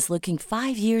themselves as looking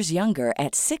 5 years younger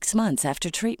at 6 months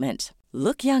after treatment.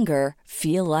 Look younger,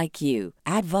 feel like you.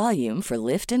 Add volume for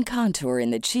lift and contour in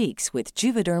the cheeks with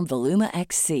Juvederm Voluma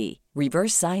XC.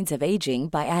 Reverse signs of aging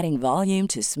by adding volume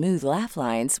to smooth laugh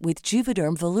lines with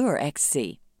Juvederm Volure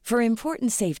XC. For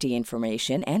important safety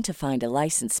information and to find a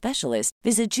licensed specialist,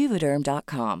 visit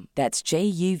Juvederm.com. That's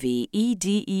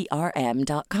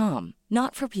JUVEDERM.com.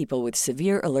 Not for people with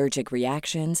severe allergic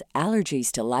reactions,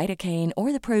 allergies to lidocaine,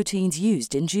 or the proteins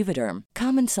used in Juvederm.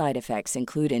 Common side effects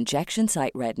include injection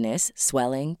site redness,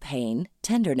 swelling, pain,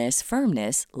 tenderness,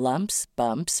 firmness, lumps,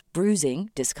 bumps, bruising,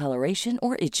 discoloration,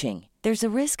 or itching. There's a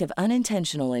risk of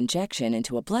unintentional injection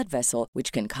into a blood vessel,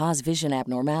 which can cause vision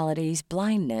abnormalities,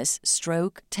 blindness,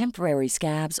 stroke, temporary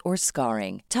scabs, or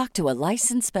scarring. Talk to a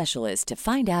licensed specialist to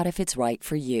find out if it's right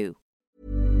for you.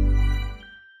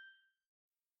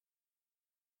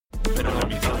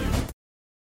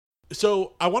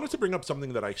 So I wanted to bring up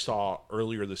something that I saw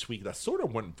earlier this week that sort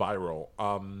of went viral.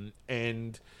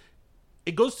 And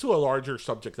it goes to a larger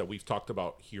subject that we've talked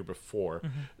about here before.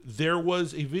 Mm-hmm. There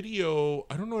was a video,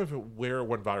 I don't know where it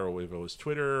went viral, if it was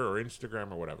Twitter or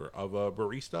Instagram or whatever, of a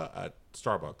barista at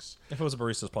Starbucks. If it was a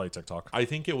barista, it's probably TikTok. I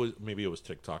think maybe it was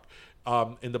TikTok,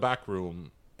 in the back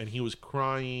room, and he was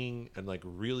crying and like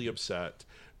really upset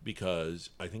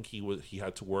because I think he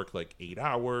had to work like 8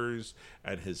 hours,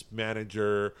 and his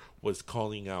manager was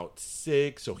calling out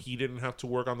sick, so he didn't have to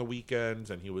work on the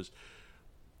weekends, and he was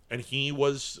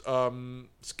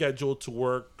scheduled to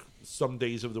work some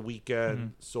days of the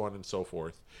weekend, so on and so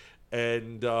forth.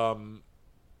 And,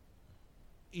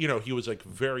 he was like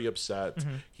very upset.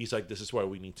 Mm-hmm. He's like, this is why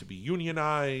we need to be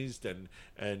unionized, and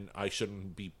I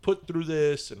shouldn't be put through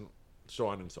this, and so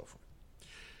on and so forth.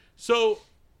 So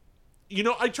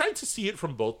I tried to see it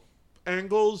from both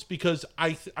angles because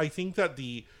I think that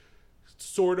the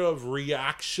sort of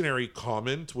reactionary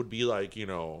comment would be like,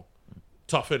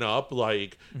 toughen up,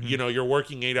 like, you're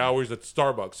working 8 hours at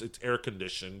Starbucks, it's air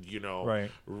conditioned, Right.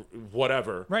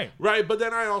 Whatever. Right. But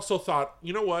then I also thought,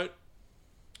 you know what?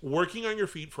 Working on your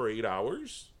feet for 8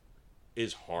 hours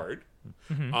is hard.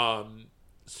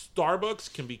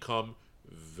 Starbucks can become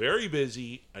very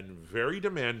busy and very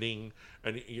demanding,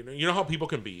 and you know how people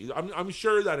can be. I'm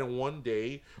sure that in one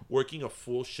day working a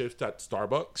full shift at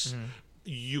Starbucks,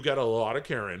 you get a lot of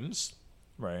Karens.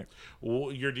 Right.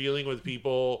 You're dealing with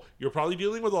people. You're probably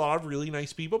dealing with a lot of really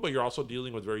nice people, but you're also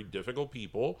dealing with very difficult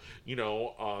people.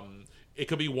 It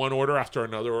could be one order after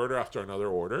another order after another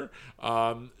order.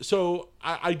 So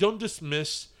I don't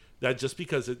dismiss that just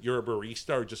because you're a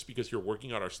barista or just because you're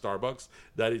working at our Starbucks,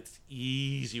 that it's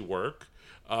easy work.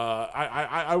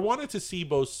 I wanted to see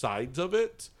both sides of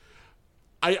it.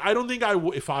 I don't think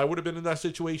if I would have been in that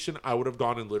situation, I would have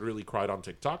gone and literally cried on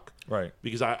TikTok. Right.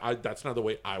 Because I that's not the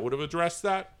way I would have addressed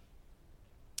that.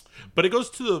 But it goes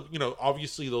to the,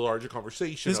 obviously the larger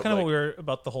conversation. This is kind of what we were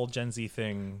about the whole Gen Z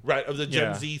thing. Right, of the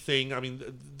Gen Z thing. I mean,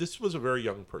 this was a very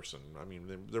young person. I mean,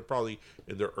 they're probably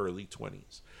in their early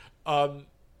 20s.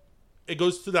 It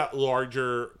goes to that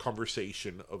larger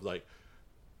conversation of like,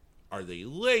 are they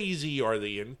lazy? Are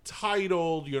they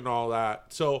entitled? All that.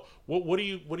 So, what do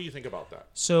you think about that?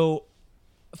 So,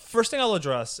 first thing I'll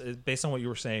address, is, based on what you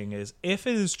were saying, is if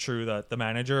it is true that the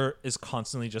manager is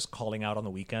constantly just calling out on the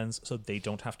weekends so they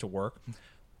don't have to work,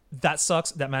 that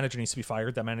sucks. That manager needs to be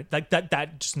fired.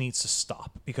 That just needs to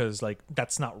stop, because like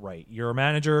that's not right. You're a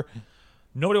manager.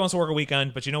 Nobody wants to work a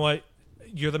weekend, but you know what?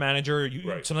 You're the manager.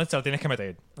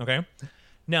 Okay.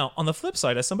 Now, on the flip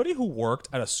side, as somebody who worked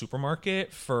at a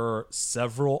supermarket for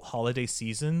several holiday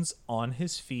seasons on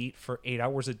his feet for 8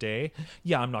 hours a day,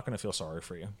 yeah, I'm not going to feel sorry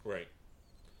for you. Right.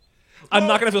 I'm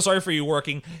not going to feel sorry for you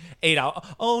working 8 hours.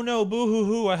 Oh, no,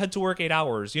 boo-hoo-hoo, I had to work 8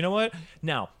 hours. You know what?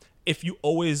 Now, if you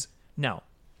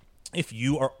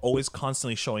are always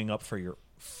constantly showing up for your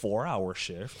 4-hour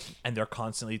shift and they're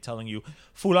constantly telling you,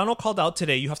 Fulano called out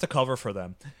today, you have to cover for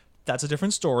them, that's a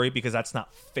different story, because that's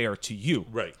not fair to you.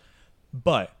 Right.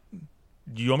 But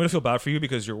do you want me to feel bad for you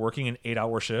because you're working an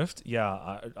 8-hour shift?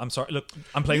 Yeah, I'm sorry. Look,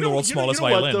 I'm playing the world's smallest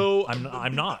violin. Though?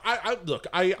 I'm not.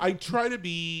 I try to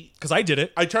be, because I did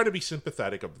it. I try to be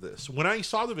sympathetic of this. When I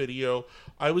saw the video,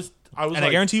 I was, and I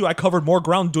guarantee you, I covered more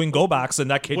ground doing go backs than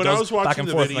that kid when does I was watching back and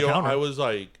the forth video, the counter. I was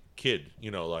like, kid,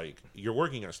 like you're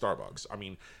working at Starbucks. I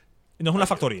mean, no, una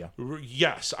factoría.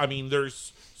 Yes, I mean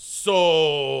there's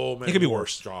so many it could be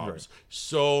worse jobs. Right.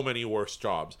 So many worse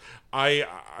jobs. I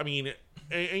mean.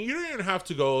 And you don't even have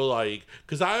to go like,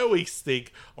 because I always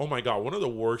think, oh my God, one of the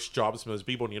worst jobs must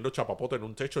be poniendo chapapote en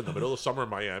un techo in the middle of summer in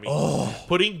Miami.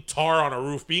 Putting tar on a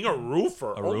roof, being a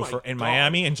roofer. A roofer in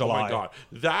Miami in July. Oh my God.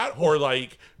 That, or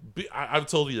like, I've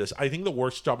told you this, I think the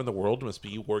worst job in the world must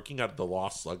be working at the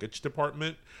lost luggage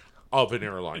department of an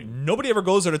airline. Nobody ever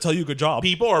goes there to tell you good job.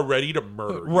 People are ready to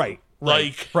murder you.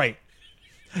 Right.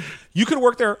 You could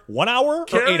work there 1 hour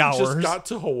Karen or 8 hours. Just got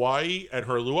to Hawaii and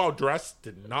her luau dress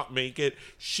did not make it.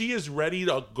 She is ready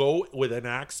to go with an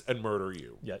axe and murder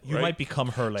you. Yeah, you might become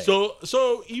her leg.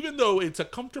 So even though it's a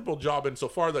comfortable job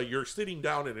insofar that you're sitting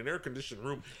down in an air conditioned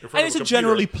room in front and of a it's a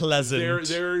generally computer, pleasant.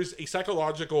 There's a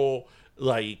psychological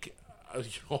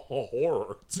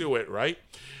horror to it, right?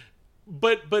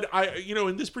 But I,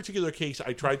 in this particular case,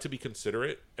 I tried to be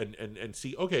considerate and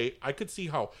see, okay, I could see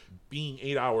how being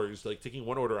 8 hours, like taking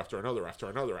one order after another,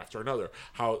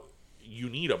 how you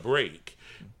need a break.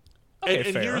 Okay,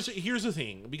 and fair. here's the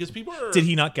thing, because people are... Did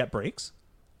he not get breaks?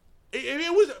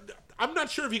 It was... I'm not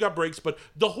sure if he got breaks, but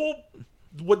the whole...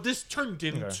 What this turned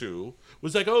into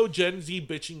was like, oh, Gen Z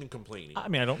bitching and complaining. I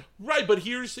mean, I don't... Right, but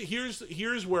here's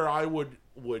where I would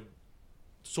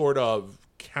sort of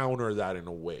counter that in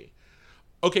a way.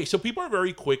 Okay, so people are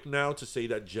very quick now to say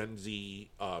that Gen Z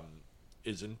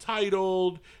is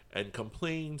entitled and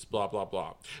complains, blah, blah,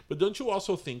 blah. But don't you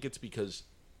also think it's because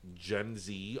Gen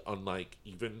Z, unlike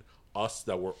even us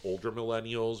that were older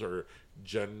millennials or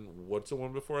what's the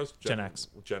one before us? Gen X.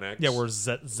 Gen X. Yeah, we're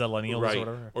Zillennials right, or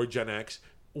whatever. Or Gen X.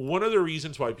 One of the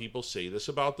reasons why people say this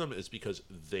about them is because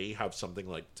they have something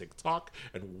like TikTok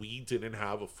and we didn't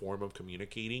have a form of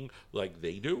communicating like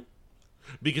they do.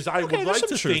 Because I would like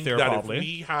to think that probably.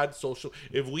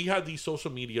 if we had these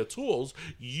social media tools,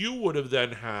 you would have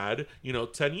then had,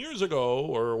 10 years ago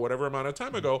or whatever amount of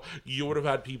time ago, you would have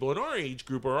had people in our age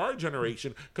group or our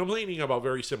generation complaining about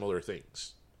very similar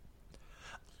things.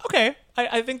 Okay,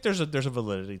 I think there's a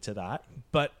validity to that,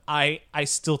 but I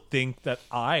still think that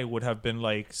I would have been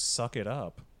like, suck it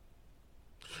up.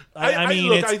 I mean,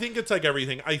 look, I think it's like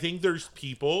everything. I think there's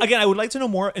people. Again, I would like to know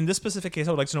more. In this specific case,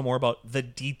 I would like to know more about the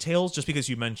details, just because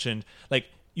you mentioned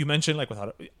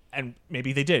without and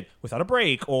maybe they did without a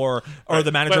break or the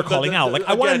manager calling out. Like,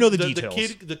 I want to know the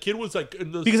details. The kid was like,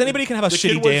 because anybody can have a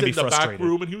shitty day and be frustrated. The back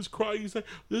room, and he was crying. He's like,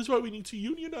 "This is why we need to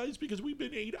unionize, because we've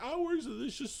been 8 hours and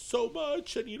there's just so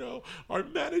much, and our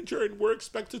manager, and we're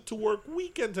expected to work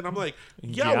weekends." And I'm like,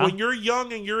 yeah, when you're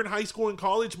young and you're in high school and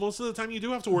college, most of the time you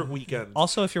do have to work weekends.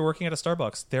 Also, if you're working at a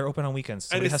Starbucks, they're open on weekends.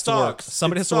 Somebody has to work.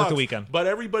 Somebody has to work the weekend. But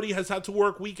everybody has had to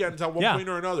work weekends at one point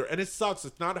or another, and it sucks.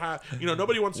 It's not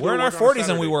nobody wants to. We're in our 40s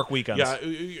and we work weekends. Yeah.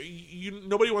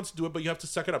 Nobody wants to do it, but you have to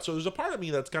suck it up. So there's a part of me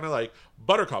that's kind of like,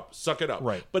 Buttercup, suck it up.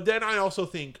 Right. But then I also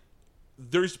think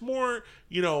there's more,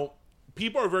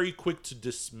 people are very quick to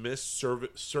dismiss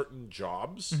certain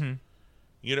jobs,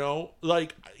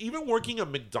 like even working at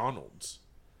McDonald's.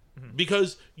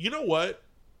 Because you know what?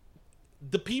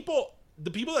 The people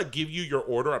that give you your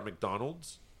order at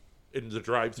McDonald's, in the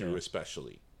drive-thru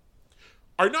especially,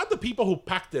 are not the people who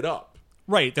packed it up.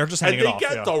 Right. They're just handing it off.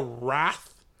 And they get the wrath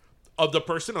of the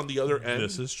person on the other end.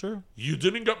 This is true. You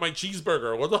didn't get my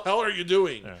cheesemburger. What the hell are you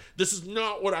doing? Yeah. This is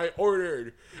not what I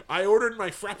ordered. I ordered my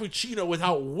Frappuccino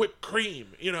without whipped cream.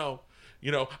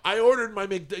 I ordered my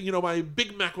my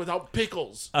Big Mac without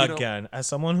pickles. Again, as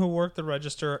someone who worked the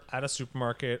register at a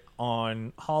supermarket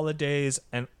on holidays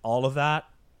and all of that,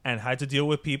 and had to deal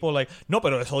with people like, no,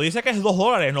 pero eso dice que es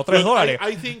 $2, no $3.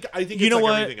 I think you know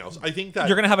what? Everything else. I think that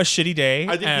you're gonna have a shitty day.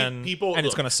 I think people, and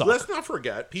it's gonna suck. Let's not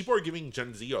forget, people are giving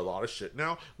Gen Z a lot of shit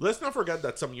now. Let's not forget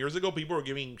that some years ago, people were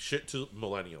giving shit to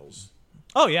millennials.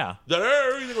 Oh yeah, that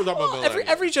everything was about millennials.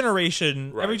 Every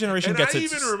generation, right. Every generation and gets. I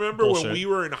its even remember bullshit. when we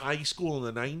were in high school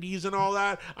in the 90s and all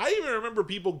that. I even remember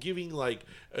people giving like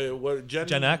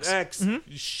Gen X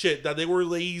shit, that they were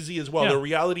lazy as well. The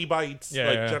Reality Bites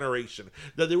generation,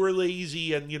 that they were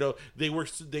lazy, and they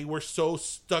were so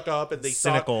stuck up, and they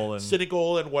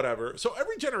cynical and whatever. So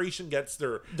every generation gets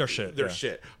their shit.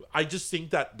 Shit. I just think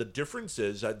that the difference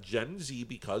is that Gen Z,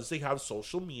 because they have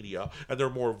social media and they're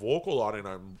more vocal on it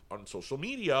on social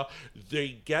media,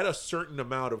 they get a certain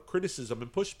amount of criticism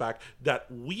and pushback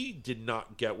that we did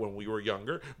not get when we were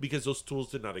younger, because those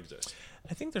tools did not exist.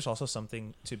 I think there's also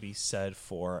something to be said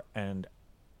for, and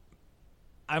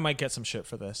I might get some shit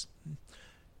for this,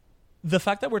 the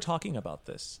fact that we're talking about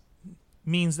this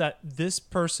means that this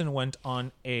person went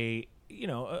on a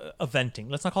venting.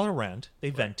 Let's not call it a rant. They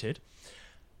vented.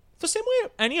 The same way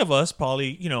any of us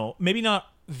probably, maybe not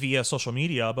via social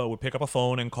media, but would pick up a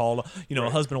phone and call, a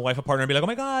husband, a wife, a partner, and be like, oh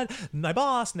my God, my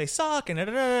boss, and they suck,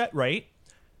 and right?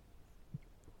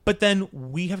 But then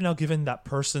we have now given that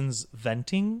person's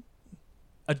venting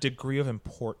a degree of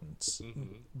importance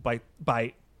by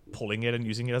pulling it and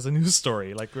using it as a news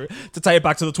story, like to tie it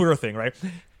back to the Twitter thing, right?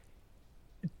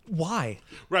 Why?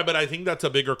 Right, but I think that's a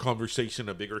bigger conversation,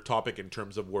 a bigger topic in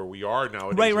terms of where we are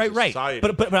nowadays. Right. Society,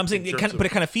 but I'm saying it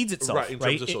kind of feeds itself. Right, in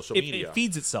terms of social media. It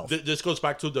feeds itself. This goes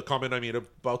back to the comment I made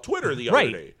about Twitter the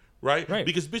other day. Right?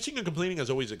 Because bitching and complaining has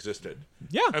always existed.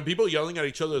 Yeah. And people yelling at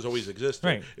each other has always existed.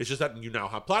 Right. It's just that you now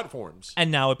have platforms. And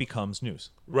now it becomes news.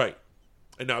 Right.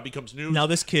 And now it becomes news. Now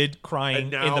this kid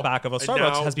crying in the back of a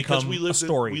Starbucks has become a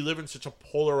story. We live in such a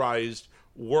polarized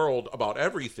world about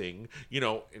everything,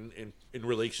 in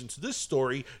relation to this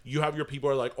story. You have your people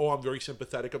are like, oh, I'm very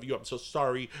sympathetic of you, I'm so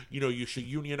sorry, you should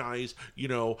unionize,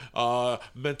 mental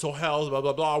health, blah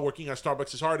blah blah, working at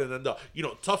Starbucks is hard, and then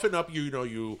toughen up,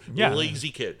 you lazy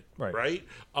kid, right?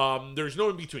 There's no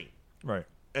in between, right?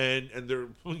 And there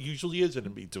usually is an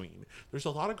in between. There's a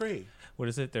lot of gray. What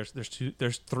is it?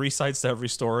 There's three sides to every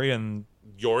story, and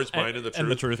yours, mine, and the truth.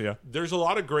 And the truth, yeah. There's a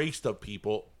lot of gray stuff,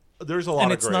 people. There's a lot of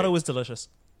gray. And it's not always delicious.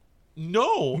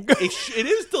 No, it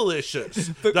is delicious.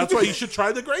 That's why you should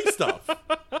try the gray stuff.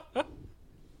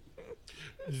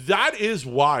 That is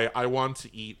why I want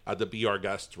to eat at the Be Our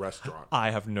Guest restaurant. I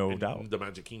have no doubt. In the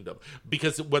Magic Kingdom.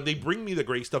 Because when they bring me the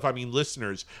gray stuff, I mean,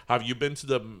 listeners, have you been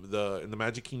to in the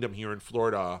Magic Kingdom here in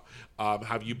Florida?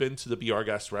 Have you been to the Be Our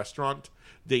Guest restaurant?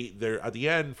 They're at the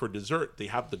end for dessert, they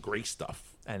have the gray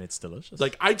stuff. And it's delicious.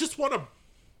 Like, I just want to...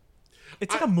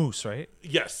 It's like a mousse, right?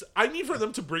 Yes. I need for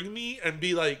them to bring me and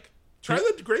be like, try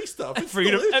the gray stuff. It's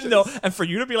delicious. And for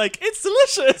you to be like, it's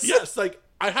delicious. Yes, like,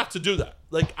 I have to do that.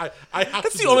 Like, I have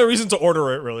That's to the only reason to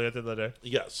order it, really, at the end of the day.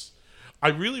 Yes. I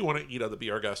really want to eat at the Be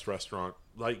Our Guest restaurant.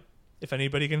 Like, if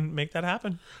anybody can make that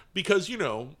happen. Because, I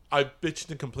bitched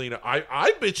and complained.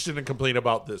 I bitched and complained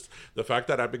about this. The fact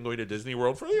that I've been going to Disney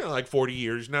World for, like 40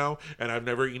 years now, and I've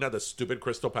never eaten at the stupid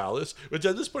Crystal Palace, which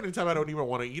at this point in time, I don't even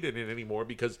want to eat it anymore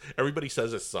because everybody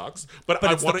says it sucks. But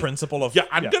it's the principle of... Yeah,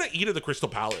 I'm going to eat at the Crystal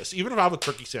Palace, even if I have a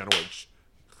turkey sandwich.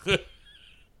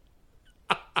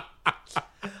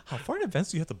 How far in advance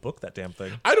do you have to book that damn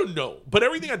thing? I don't know, but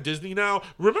everything at Disney now.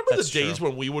 Remember That's the days true.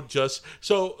 when we would just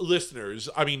listeners.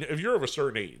 I mean, if you're of a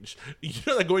certain age, you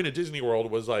know that going to Disney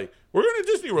World was like, we're going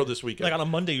to Disney World this weekend. Like on a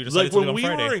Monday, you decided Like to leave when on we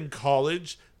Friday. were in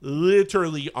college,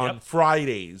 literally on Yep.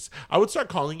 Fridays, I would start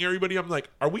calling everybody. I'm like,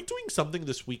 are we doing something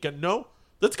this weekend? No,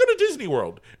 let's go to Disney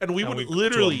World, and we And would we'd go to a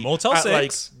literally Motel at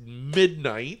 6. like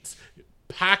midnight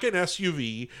pack an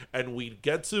SUV, and we'd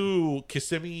get to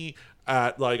Kissimmee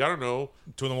at like, I don't know,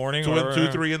 2 in the morning,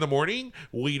 3 in the morning.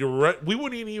 We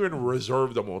wouldn't even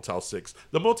reserve the Motel 6.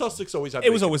 The Motel 6 always had.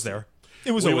 It was vacancy. always there.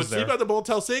 It was we always would sleep there. at the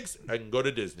Motel 6 and go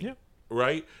to Disney. Yeah.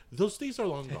 Right. Those days are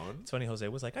long gone. It's funny. Jose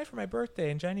was like, "For my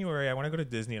birthday in January, I want to go to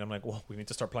Disney," and I'm like, "Well, we need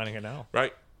to start planning it now."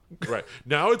 Right. Right.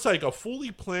 Now it's like a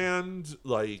fully planned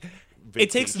like. It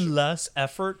takes vacation. less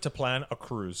effort to plan a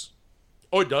cruise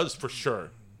Oh, it does for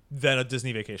sure. than a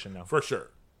Disney vacation now. For sure.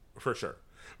 For sure.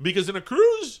 Because in a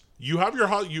cruise, you have your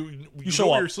you show know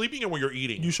where up. you're sleeping and where you're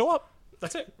eating. You show up.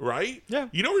 That's it. right? Yeah.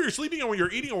 You know where you're sleeping and where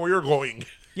you're eating and where you're going.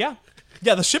 Yeah.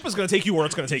 Yeah, the ship is going to take you where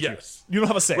it's going to take Yes. you. You don't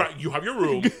have a say. Right. You have your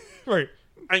room Right.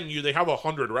 and they have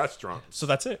 100 restaurants. So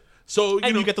that's it. So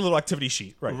And you get the little activity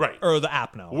sheet. Right. Right. Or the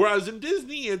app now. Whereas in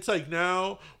Disney, it's like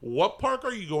now, what park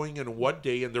are you going and what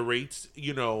day, and the rates,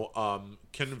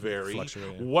 can vary.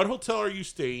 Fluctuate, yeah. What hotel are you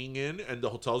staying in? And the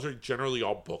hotels are generally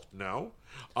all booked now.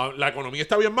 La economía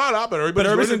está bien mala, but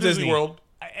everybody's everybody's going in to Disney Disney. World.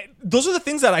 Those are the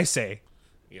things that I say.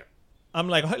 Yeah. I'm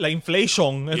like, la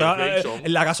inflation.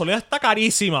 inflation. La gasolina está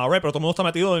carísima, right? Pero todo el mundo está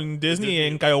metido en Disney,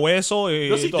 en Cayo Hueso.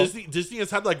 No, see, todo. Disney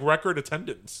has had like record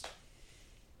attendance.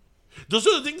 Those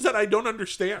are the things that I don't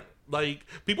understand. Like,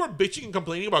 people are bitching and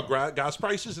complaining about gas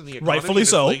prices and the economy Rightfully and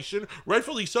so. inflation.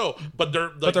 Rightfully so. But they're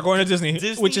going to Disney,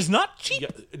 which is not cheap.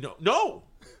 Yeah, no.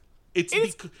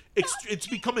 It's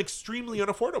become extremely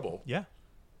unaffordable. Yeah.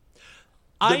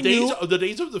 The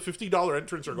days of the $50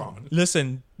 entrance are gone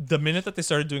Listen, the minute that they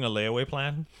started doing a layaway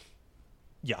plan,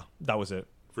 yeah, that was it.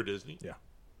 for Disney. Yeah.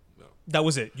 No. That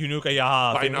was it. You knew que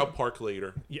ya. Buy now, park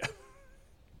later. Yeah.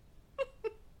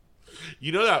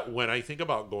 You know that when I think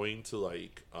about going to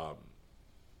like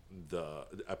the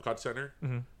Epcot Center,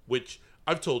 Mm-hmm. which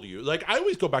I've told you, like I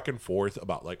always go back and forth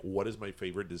about like what is my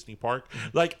favorite Disney park.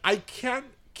 Like I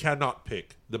cannot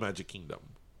pick the Magic Kingdom,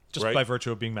 Just right? by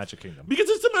virtue of being Magic Kingdom. Because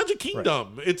it's the Magic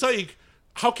Kingdom. It's like,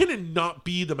 how can it not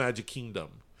be the Magic Kingdom?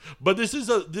 But this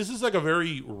is like a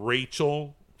very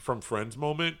Rachel from Friends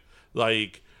moment.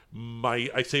 Like my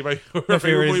favorite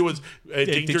favorite movie is was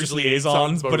Dangerous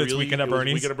Liaisons, but it's really, Weekend at it was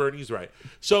Bernie's. Weekend at Bernie's, right?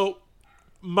 So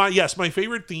my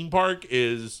favorite theme park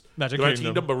is Magic the Magic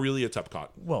Kingdom. Kingdom, but really it's Epcot.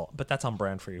 Well, but that's on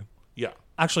brand for you. Yeah,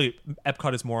 Actually,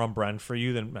 Epcot is more on brand for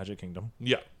you than Magic Kingdom.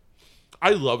 yeah.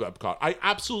 I love Epcot. I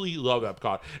absolutely love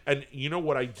Epcot. And you know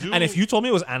what I do? And if you told me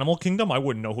it was Animal Kingdom, I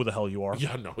wouldn't know who the hell you are.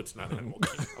 Yeah, no, it's not Animal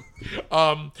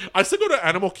Kingdom. I still go to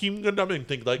Animal Kingdom and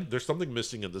think like there's something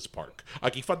missing in this park.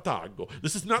 Aquí falta algo.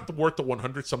 This is not worth the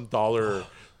 $100-some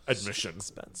admission.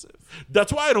 Expensive.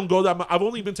 That's why I don't go that much. I've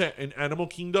only been to an Animal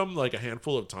Kingdom like a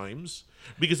handful of times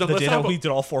because The unless day I that have we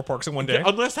did all 4 parks in one day.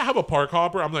 unless I have a park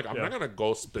hopper, I'm like I'm Yeah. not gonna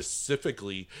go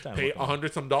specifically Animal pay Kingdom.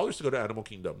 $100-some to go to Animal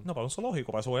Kingdom. No, para un zoológico,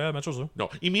 para eso voy a Metro Zoo.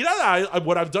 No, y mira,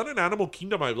 what I've done in Animal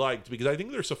Kingdom I've liked because I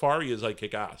think their safari is like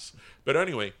kick ass. But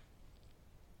anyway,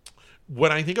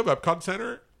 when I think of Epcot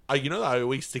Center, I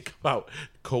always think about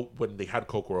Coke when they had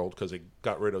Coke World because they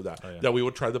got rid of that. yeah. That we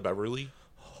would try the Beverly.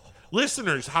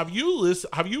 Listeners, have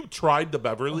you tried the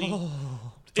Beverly?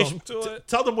 Don't do it.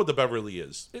 Tell them what the Beverly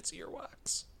is. It's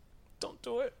earwax. Don't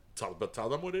do it. Tell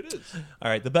them what it is. All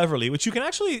right, the Beverly, which you can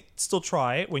actually still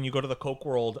try when you go to the Coke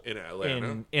World In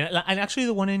Atlanta. and actually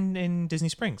the one in Disney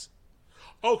Springs.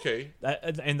 Okay,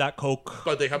 And that Coke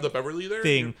but they have the Beverly there.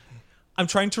 thing. I'm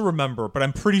trying to remember, but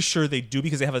I'm pretty sure they do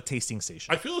because they have a tasting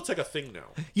station. I feel it's like a thing now.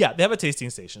 Yeah, they have a tasting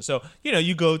station. So,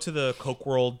 you go to the Coke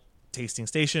World tasting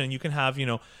station and you can have,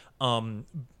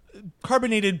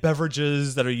 carbonated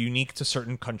beverages that are unique to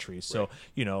certain countries. So,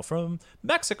 from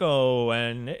Mexico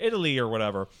and Italy or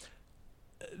whatever.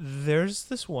 There's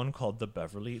this one called the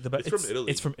Beverly. It's from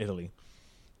Italy. It's from Italy.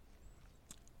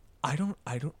 I don't.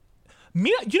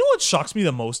 You know what shocks me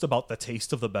the most about the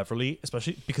taste of the Beverly,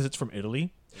 especially because it's from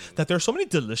Italy, that there are so many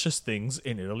delicious things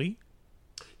in Italy.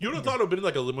 You would have thought it would have been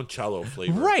like a limoncello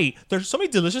flavor. Right. There's so many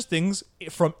delicious things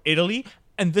from Italy,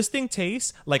 and this thing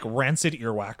tastes like rancid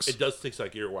earwax. It does taste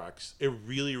like earwax. It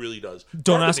really, really does.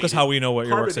 Don't ask us how we know what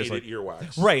earwax tastes like.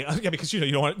 Carbonated earwax. Right. Yeah, because you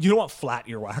don't want flat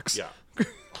earwax. Yeah.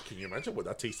 Can you imagine what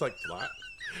that tastes like flat?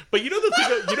 But you know the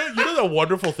thing. You know the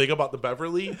wonderful thing about the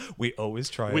Beverly. We always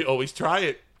try it. We always try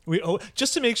it.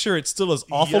 Just to make sure it's still as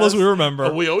awful as we remember.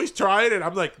 And we always try it, and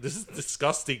I'm like, this is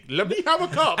disgusting. Let me have a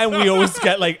cup. And we always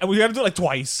get we got to do it like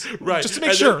twice. Right. Just to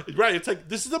make sure. Right. It's like,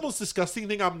 this is the most disgusting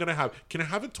thing I'm going to have. Can I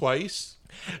have it twice?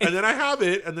 And then I have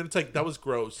it, and then it's like, that was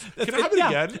gross. Can I have it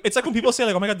again? It's like when people say,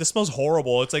 like, oh my God, this smells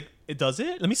horrible. It's like, it does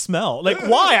it? Let me smell. Like,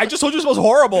 why? I just told you it smells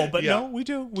horrible. But no, we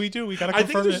do. We got to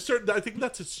confirm it. I think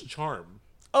that's its charm.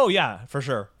 Oh, yeah, for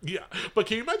sure. Yeah. But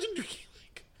can you imagine drinking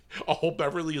a whole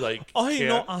Beverly Ay,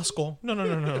 no, asco.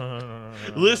 No.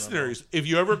 Listeners, if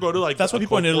you ever go to that's why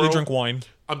people in Italy drink wine.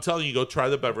 I'm telling you, go try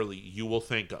the Beverly. You will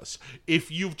thank us.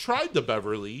 If you've tried the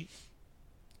Beverly,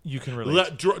 you can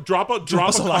relate. Drop a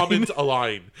comment, a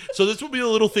line. So this will be a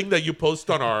little thing that you post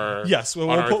on our yes.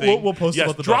 We'll post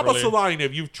about the drop Beverly. us a line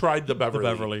if you've tried the Beverly.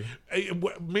 The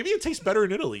Beverly. Maybe it tastes better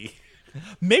in Italy.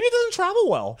 Maybe it doesn't travel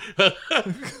well.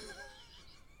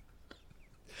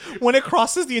 When it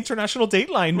crosses the international date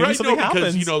line, maybe something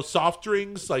happens. Because, soft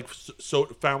drinks, like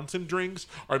fountain drinks,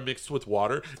 are mixed with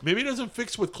water. Maybe it doesn't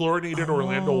fix with chlorinated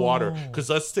Orlando water. Because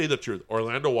let's say the truth,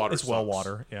 Orlando water it's sucks. well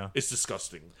water, yeah. It's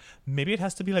disgusting. Maybe it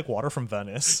has to be like water from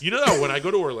Venice. You know that when I go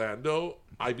to Orlando,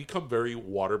 I become very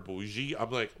water bougie.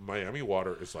 I'm like, Miami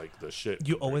water is like the shit.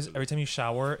 You always, every time you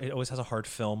shower, it always has a hard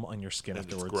film on your skin and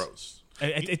afterwards.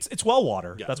 It's gross. It's well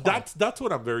water. Yeah, that's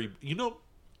what I'm very.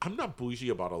 I'm not bougie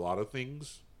about a lot of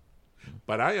things.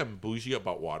 But I am bougie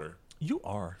about water. You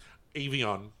are.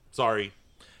 Evian. Sorry.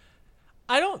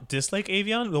 I don't dislike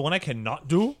Evian. The one I cannot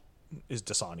do is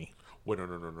Dasani. Wait,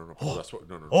 no. Oh, that's what.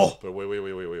 No. Oh. But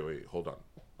wait. Hold on.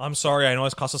 I'm sorry. I know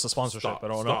it's cost us a sponsorship.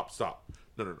 Stop.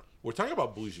 No. We're talking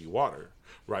about bougie water,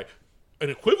 right?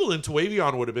 An equivalent to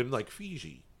Evian would have been like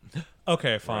Fiji.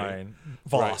 Okay, fine.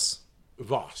 Right?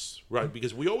 Voss, right?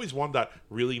 Because we always want that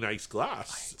really nice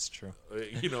glass. It's true.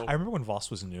 I remember when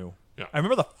Voss was new. Yeah. I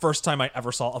remember the first time I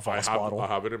ever saw a Voss bottle. I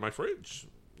have it in my fridge.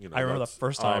 I remember the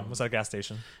first time. Was at a gas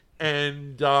station.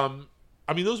 And,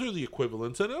 those are the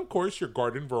equivalents. And, of course, your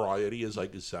garden variety is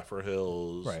like Zephyr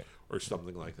Hills or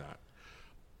something like that.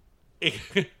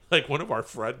 Like one of our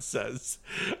friends says,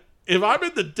 if I'm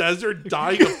in the desert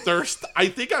dying of thirst, I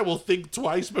think I will think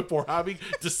twice before having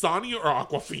Dasani or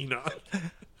Aquafina.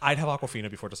 I'd have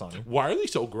Aquafina before Dasani. Why are they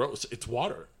so gross? It's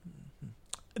water.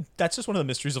 That's just one of the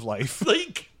mysteries of life.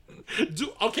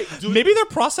 Maybe they're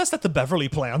processed at the Beverly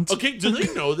plant. Okay, do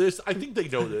they know this? I think they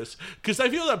know this because I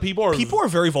feel that people are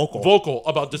very vocal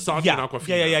about Dasani and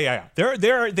Aquafina. Yeah.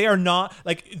 They are not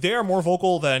they are more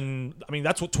vocal than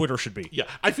that's what Twitter should be. Yeah,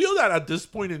 I feel that at this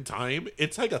point in time,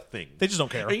 it's like a thing. They just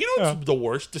don't care. And what's the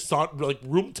worst? Dasani,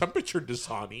 room temperature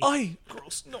Dasani. Ay,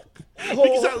 gross. No,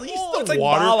 because at least the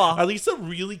water, baba. at least a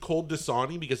really cold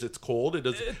Dasani, because it's cold, it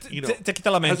does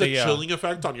has a chilling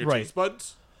effect on your taste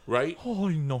buds. Right? Oh,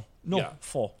 no. Yeah.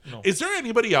 No. Is there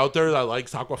anybody out there that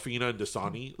likes Aquafina and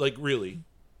Dasani? Like, really?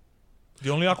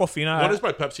 The only Aquafina... One is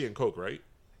by Pepsi and Coke, right?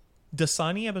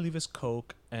 Dasani, I believe, is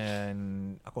Coke,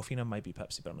 and Aquafina might be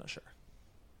Pepsi, but I'm not sure.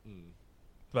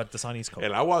 But Dasani's Coke.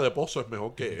 El agua de pozo es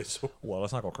mejor que eso. Well,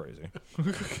 let's not go crazy.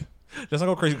 Let's not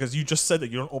go crazy, because you just said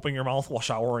that you don't open your mouth while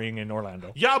showering in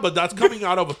Orlando. Yeah, but that's coming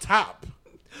out of a tap.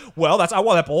 Well, that's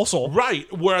agua de pozo. Right.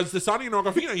 Whereas Dasani and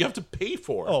Aquafina, you have to pay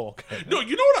for. Oh, okay. No,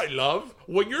 you know what I love?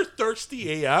 When you're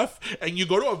thirsty AF and you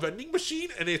go to a vending machine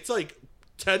and it's like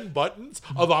 10 buttons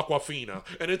of Aquafina.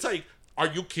 And it's like, are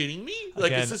you kidding me?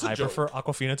 Like, Again, is this a I joke? prefer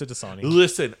Aquafina to Dasani.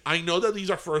 Listen, I know that these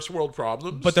are first world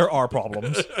problems. But there are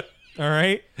problems. All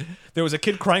right? There was a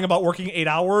kid crying about working 8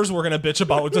 hours. We're going to bitch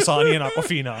about Dasani and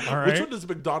Aquafina. All right? Which one does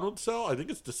McDonald's sell? I think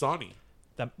it's Dasani.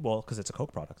 Because it's a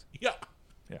Coke product. Yeah.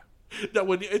 That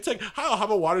when it's like, I'll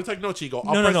have a water. It's like, no, Chico.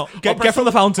 No. Get from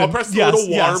the fountain. I'll press the little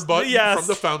water button from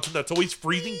the fountain that's always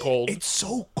freezing cold. It's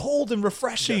so cold and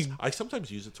refreshing. Yes. I sometimes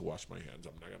use it to wash my hands.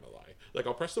 I'm not going to lie. Like,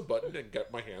 I'll press the button and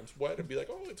get my hands wet and be like,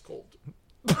 oh, it's cold.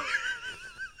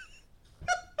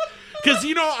 Because,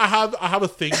 I have a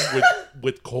thing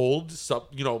with cold.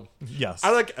 Yes.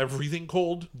 I like everything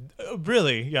cold.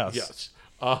 Really? Yes. Yes.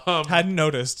 Hadn't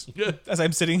noticed. As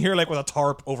I'm sitting here, with a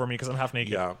tarp over me because I'm half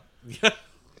naked. Yeah.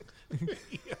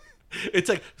 It's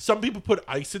like some people put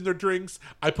ice in their drinks.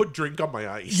 I put drink on my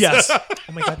ice. Yes.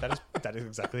 Oh my God, that is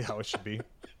exactly how it should be.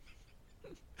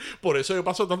 Por eso yo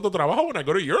paso tanto trabajo when I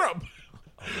go to Europe.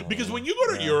 Because when you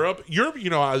go to Europe,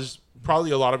 as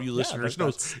probably a lot of you listeners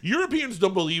know, Europeans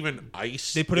don't believe in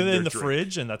ice. They put it in the drink,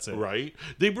 fridge and that's it. Right?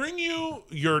 They bring you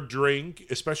your drink,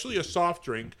 especially a soft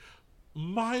drink,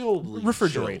 mildly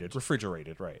refrigerated,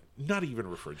 right? Not even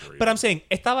refrigerated. But I'm saying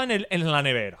estaba en la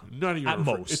nevera. Not even at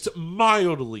most. It's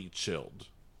mildly chilled,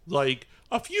 like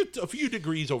a few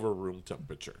degrees over room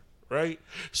temperature, right?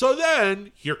 So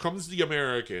then here comes the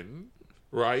American,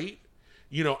 right?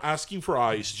 asking for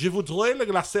ice. Je voudrais le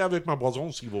glacé avec ma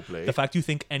boisson, s'il vous plaît. The fact you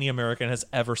think any American has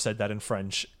ever said that in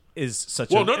French is such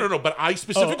Well, no, but I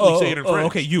specifically say it in French.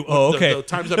 Okay, you. The Okay.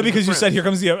 times No, I've been because to you said France. here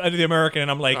comes the American,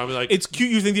 and I'm like, it's cute.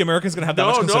 You think the American's gonna have that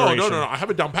much consideration? No. I have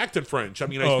it down packed in French. I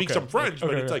mean, I speak okay. some French,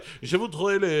 but Okay, it's okay. like, je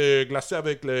voudrais le glacé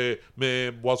avec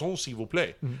mes boissons, s'il vous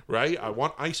plaît. Right? I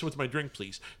want ice with my drink,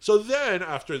 please. So then,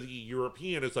 after the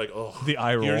European, it's like, oh, The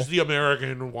eye roll. here's the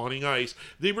American wanting ice.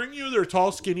 They bring you their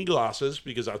tall, skinny glasses,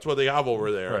 because that's what they have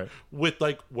over there, Right. with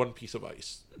like one piece of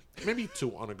ice. Maybe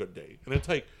two on a good day. And it's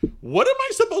like, what am I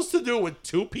supposed to do with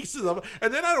two pieces of...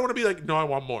 And then I don't want to be like, no, I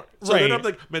want more. So then Right. I'm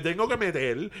like, me tengo que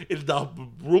meter the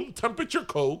room temperature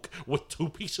Coke with two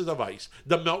pieces of ice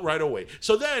that melt right away.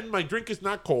 So then my drink is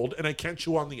not cold and I can't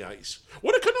chew on the ice.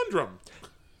 What a conundrum.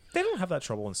 They don't have that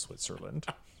trouble in Switzerland.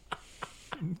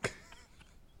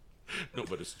 No,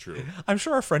 but it's true. I'm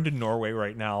sure our friend in Norway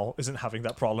right now isn't having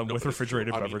that problem with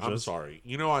refrigerated I mean, beverages. I'm sorry.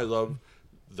 I love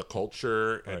the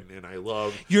culture and I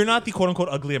love... You're not the quote unquote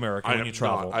ugly American I when am you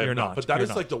travel. I am You're not. But that You're is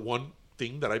not. like the one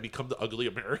thing that I become the ugly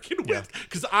American with.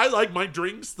 Because I like my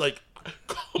drinks like,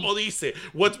 como dice,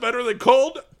 what's better than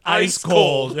cold? ice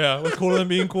cold. Yeah, what's cooler than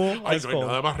being cool? I Ice know cold.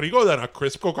 nada más rico than a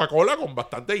crisp Coca-Cola con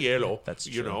bastante hielo. That's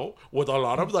You true. know, with a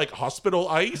lot of like hospital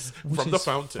ice Which from the is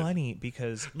fountain. funny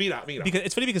because Mira. because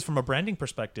it's funny because from a branding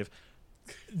perspective,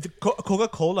 the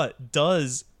Coca-Cola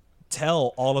does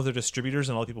tell all of their distributors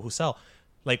and all the people who sell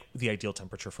like the ideal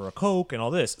temperature for a Coke and all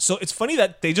this. So it's funny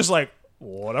that they just like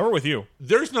whatever with you.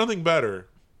 There's nothing better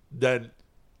than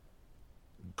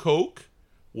Coke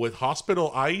with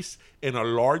hospital ice in a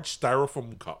large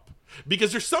styrofoam cup.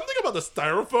 Because there's something about the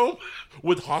styrofoam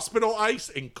with hospital ice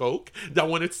and Coke that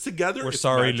when it's together, We're it's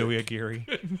sorry, magic. Louis Aguirre.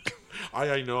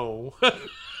 I know.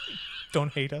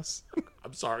 Don't hate us.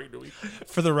 I'm sorry, Louis.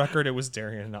 For the record, it was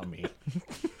Darian, not me.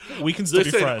 We can still be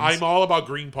Listen, friends. I'm all about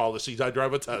green policies. I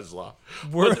drive a Tesla.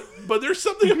 We're- But there's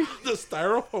something about the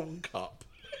styrofoam cup.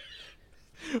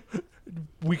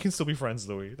 We can still be friends,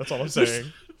 Louis. That's all I'm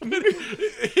saying.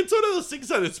 It's one of those things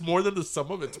that it's more than the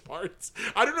sum of its parts.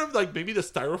 I don't know if like maybe the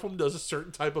styrofoam does a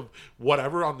certain type of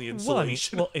whatever on the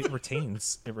insulation. It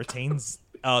retains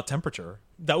temperature.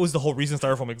 That was the whole reason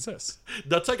styrofoam exists.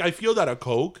 That's like I feel that a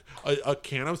Coke, a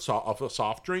can of a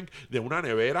soft drink de una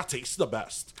nevera tastes the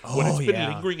best when it's been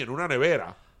lingering in una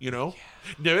nevera. You know,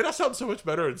 nevera sounds so much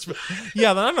better in Spanish.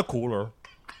 Yeah, than a cooler.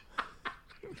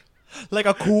 Like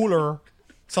a cooler.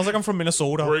 Sounds like I'm from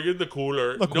Minnesota. Bring in the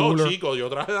cooler. The cooler. No, chico, yo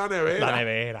traje la nevera. La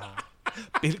nevera.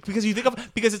 Because you think of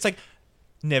because it's like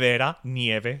nevera,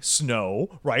 nieve,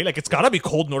 snow, right? Like it's gotta be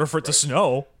cold in order for it to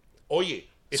snow. Oye,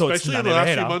 So it's especially la in the last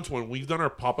few nevera. months when we've done our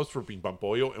pop-ups for Pimpan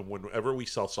Pollo and whenever we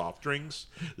sell soft drinks,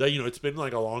 that it's been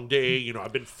like a long day.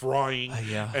 I've been frying,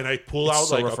 yeah. and I pull It's out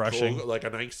so like refreshing. a Coke, like a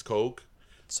nice Coke.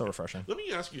 So refreshing. Let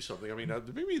me ask you something. I mean,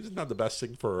 maybe it's not the best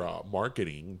thing for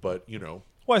marketing, but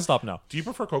Why stop now? do you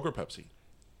prefer Coke or Pepsi?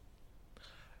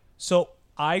 So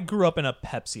I grew up in a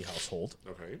Pepsi household.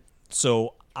 Okay.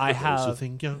 So I For those who have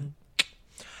think young.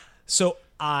 So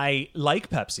I like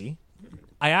Pepsi.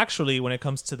 I actually, when it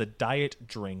comes to the diet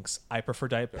drinks, I prefer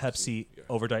Diet Pepsi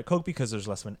over Diet Coke because there's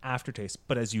less of an aftertaste.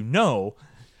 But as you know,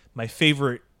 my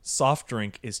favorite soft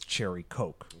drink is Cherry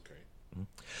Coke. Okay.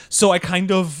 So I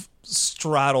kind of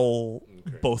straddle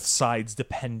both sides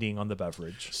depending on the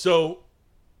beverage. So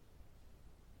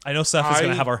I know Seth is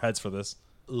going I- to have our heads for this.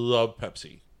 love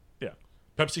Pepsi. Yeah.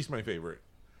 Pepsi's my favorite,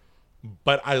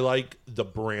 but I like the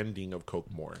branding of Coke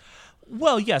more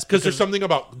Well, yes, because there's something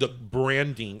about the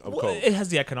branding of Coke it has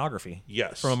the iconography.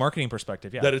 Yes. From a marketing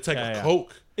perspective, yeah. that it's like Yeah, a yeah.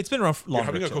 Coke. It's been around You're longer.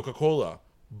 having a too. Coca-Cola,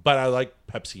 but I like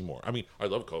Pepsi more. I mean, I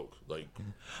love Coke. Like,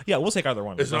 Yeah, we'll take either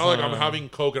one. it's not like I'm having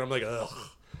Coke and I'm like, ugh.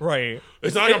 Right.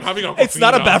 It's not like I'm having a It's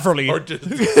not a Aquafina Beverly. or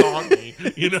Dasani,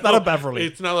 It's not a Beverly.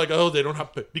 It's not like, oh, they don't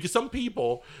have because some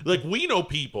people, like we know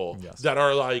people Yes. that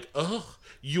are like, ugh,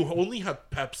 you only have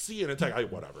Pepsi, and it's like, I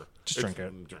Just drink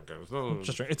it. Drink it. No.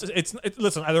 Just drink. It's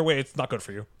listen. Either way, it's not good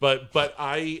for you. But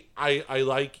I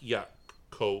like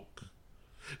Coke.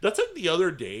 That's like the other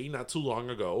day, not too long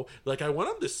ago. Like I went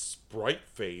on this Sprite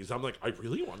phase. I'm like, I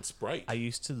really want Sprite. I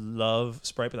used to love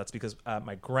Sprite, but that's because at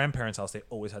my grandparents' house they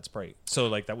always had Sprite. So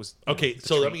like that was Okay,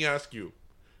 so let me ask you,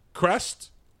 Crest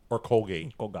or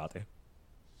Colgate? Colgate.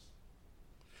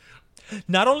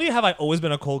 Not only have I always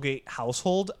been a Colgate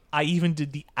household, I even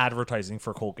did the advertising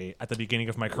for Colgate at the beginning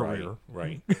of my career.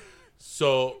 Right.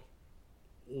 So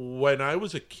when I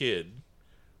was a kid,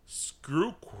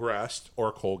 screw Crest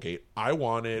or Colgate. I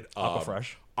wanted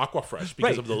Aquafresh. Aquafresh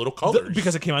because of the little colors.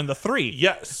 Because it came on the 3.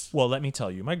 Yes. Well, let me tell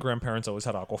you, my grandparents always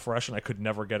had Aquafresh, and I could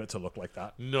never get it to look like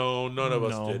that. No, none of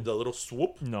us did. The little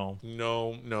swoop? No.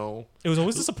 No. It was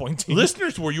always disappointing.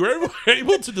 Listeners, were you ever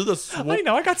able to do the swoop? I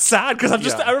know, I got sad because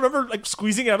I remember like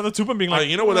squeezing it out of the tube and being like,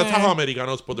 you know what? That's how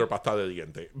Americanos put their pasta de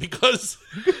diente. Because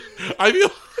I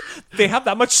feel they have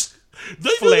that much they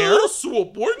do flair. a little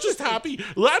swoop. We're just happy.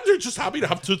 Lads are just happy to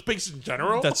have toothpaste in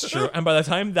general. That's true. And by the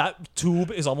time that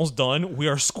tube is almost done, we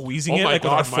are squeezing it my like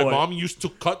God, with our my foot. mom used to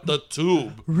cut the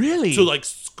tube. Really? To like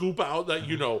scoop out that,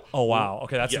 Oh, wow.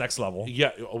 Okay, that's next level.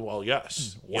 Yeah. Well,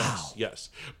 yes. Wow.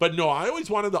 Yes. But no, I always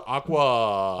wanted the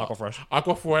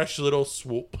Aquafresh little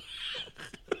swoop.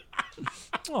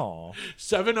 Oh.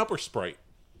 7-Up or Sprite?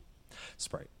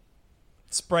 Sprite,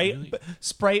 Really?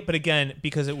 Sprite, but again,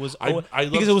 because it was I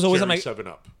because it was always Cherry on my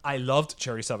 7-Up. I loved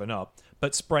Cherry 7-Up,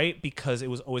 but Sprite because it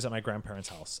was always at my grandparents'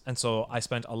 house, and so I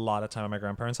spent a lot of time at my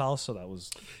grandparents' house. So that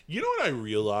was. You know what I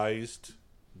realized?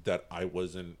 That I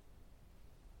wasn't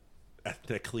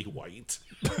ethnically white.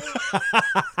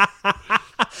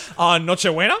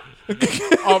 Nochebuena?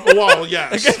 Well,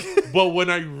 yes. But when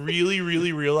I really,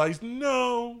 really realized,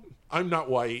 no, I'm not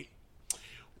white.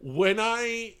 When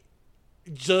I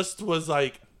just was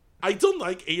like, I don't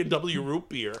like A&W root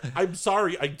beer. I'm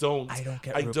sorry, I don't. I don't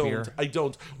get root beer. I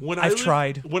don't. I've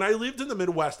tried. When I lived in the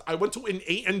Midwest, I went to an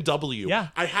A&W. Yeah.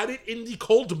 I had it in the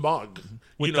cold mug.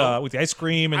 With the ice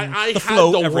cream and I the had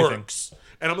float, the everything. works.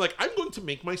 And I'm like, I'm going to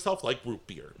make myself like root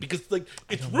beer because like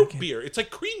it's root beer. It's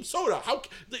like cream soda. How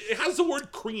it has the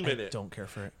word cream in it. Don't care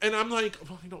for it. And I'm like,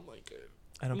 well, I don't like it.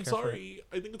 I'm care sorry.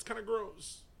 I think it's kind of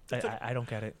gross. I don't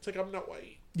get it. It's like I'm not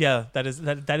white. Yeah, that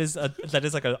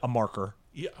is like a marker.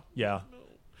 Yeah. Yeah. No.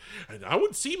 And I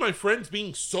would see my friends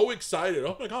being so excited.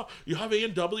 Oh my God, you have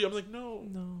A&W? I'm like, no.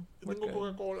 we're good.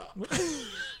 Coca-Cola.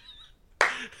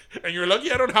 And you're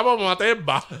lucky I don't have a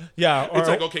Mateba. Yeah. It's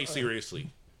like, okay,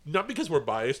 seriously. Not because we're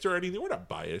biased or anything. We're not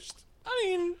biased. I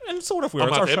mean, and sort of we are.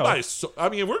 It's our show. Mateba is so, I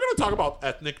mean, if we're going to talk about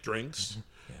ethnic drinks,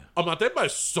 a Mateba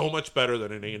is so much better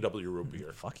than an A&W root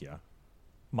beer. Fuck yeah.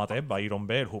 Mateba,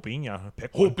 Irombe, Jupiña.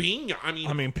 Pick one. Jupiña.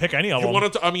 I mean, pick any of them.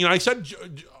 I said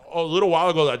a little while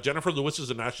ago that Jennifer Lewis is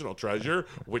a national treasure,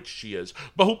 which she is.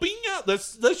 But Jupiña,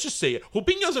 let's just say it.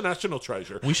 Jupiña is a national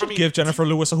treasure. We should give Jennifer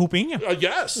Lewis a Jupiña.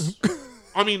 Yes.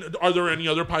 I mean, are there any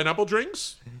other pineapple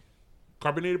drinks?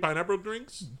 Carbonated pineapple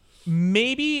drinks?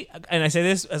 Maybe, and I say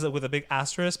this with a big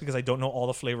asterisk because I don't know all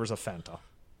the flavors of Fanta.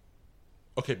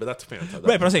 Okay, but that's Fanta.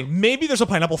 Right, but I'm saying maybe there's a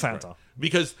pineapple Fanta. Right.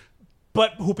 Because...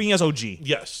 But Jupiña's OG.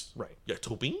 Yes. Right. Yeah, it's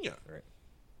Jupiña. Right.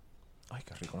 Ay,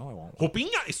 qué rico, no, I want one.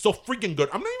 Jupiña is so freaking good.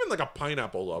 I'm not even like a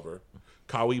pineapple lover.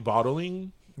 Kawi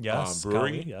Bottling. Yes.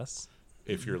 Brewery. Kawi, yes.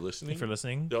 If you're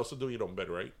listening. They also do it on bed,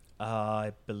 right?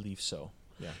 I believe so.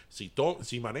 Yeah. Si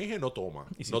maneje, no toma.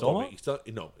 ¿Y si no toma? Tome.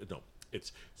 No.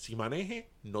 It's si maneje,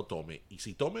 no tome. Y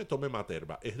si tome, tome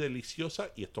Materva. Es deliciosa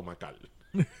y estomacal.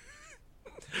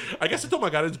 I guess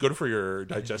estomacal is good for your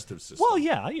digestive system. Well,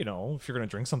 yeah, if you're going to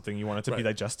drink something, you want it to be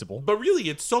digestible. But really,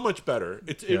 it's so much better.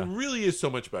 It really is so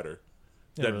much better.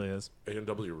 It really is.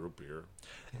 A&W root beer.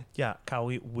 Yeah,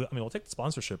 Kawi, we'll take the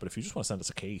sponsorship, but if you just want to send us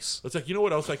a case. It's like, you know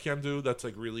what else I can do that's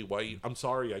like really white? I'm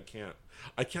sorry, I can't.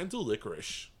 I can't do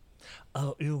licorice.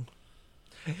 Oh, ew.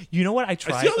 You know what? I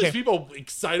tried. I see all these people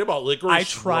excited about licorice. I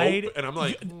tried. And I'm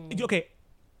like... Okay,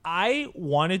 I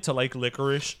wanted to like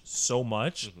licorice so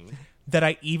much that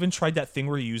I even tried that thing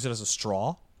where you use it as a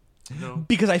straw. No.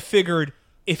 Because I figured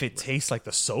if it tastes like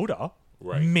the soda,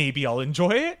 maybe I'll enjoy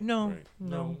it. No. Right.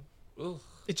 No. Ugh.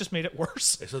 It just made it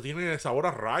worse. Eso tiene sabor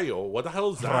a rayo. What the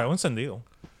hell is that? Rayo encendido.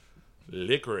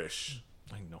 Licorice.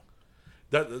 I know.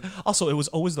 Also, it was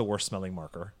always the worst smelling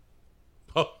marker.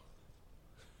 Oh.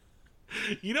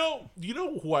 You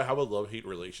know who I have a love-hate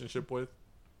relationship with?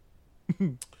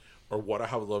 Or what I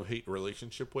have a love-hate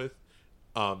relationship with?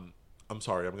 I'm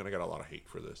sorry, I'm going to get a lot of hate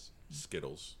for this.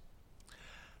 Skittles.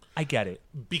 I get it.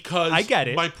 Because I get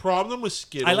it. My problem with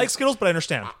Skittles... I like Skittles, but I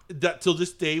understand. That till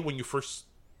this day, when you first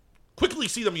quickly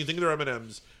see them, you think they're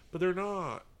M&Ms. But they're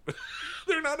not.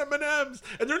 They're not M&Ms.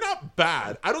 And they're not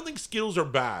bad. I don't think Skittles are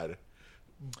bad.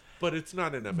 But it's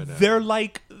not an M&M. They're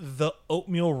like the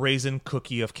oatmeal raisin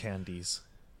cookie of candies.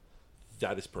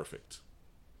 That is perfect.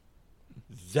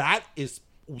 That is...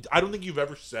 I don't think you've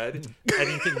ever said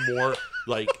anything more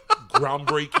like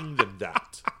groundbreaking than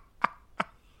that.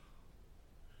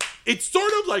 It's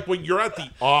sort of like when you're at the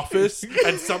office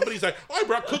and somebody's like, oh, I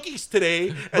brought cookies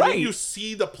today. And then you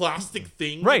see the plastic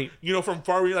thing, from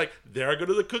far away. You're like, there go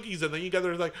to the cookies. And then you get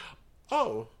there, like,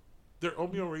 oh, they're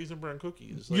oatmeal raisin bran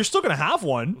cookies. Like, you're still going to have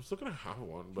one. I'm still going to have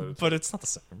one. But it's not the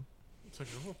same. It's like,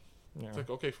 oh. Yeah. It's like,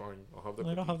 okay, fine. I'll have the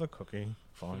Like, cookie. I'll have the cookie.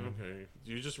 Fine. Okay.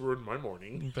 You just ruined my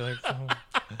morning. But like,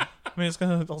 I mean,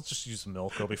 I'll just use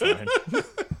milk. It'll be fine.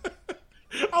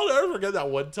 I'll never forget that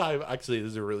one time. Actually,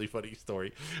 this is a really funny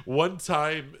story. One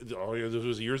time, this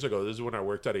was years ago. This is when I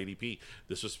worked at ADP.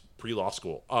 This was pre-law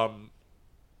school.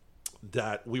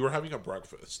 That we were having a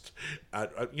breakfast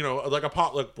at like a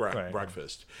potluck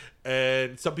breakfast,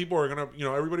 and some people were gonna,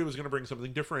 everybody was gonna bring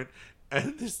something different.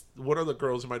 And one of the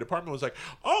girls in my department was like,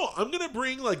 "Oh, I'm gonna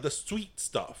bring like the sweet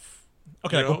stuff."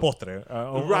 Okay, like a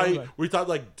postre. Right? Like We thought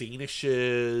like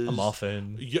danishes, a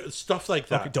muffin. yeah, stuff like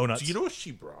that. Okay, donuts. Do you know what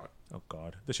she brought? Oh,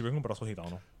 God. Did she bring un brazo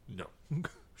gitano? No.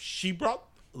 She brought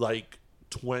like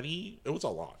 20, it was a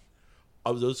lot,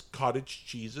 of those cottage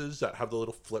cheeses that have the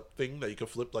little flip thing that you can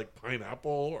flip like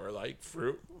pineapple or like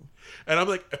fruit. And I'm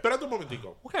like, espérate un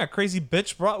momentico. What kind of crazy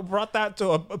bitch brought that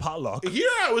to a potluck? Here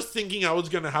I was thinking I was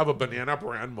going to have a banana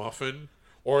bran muffin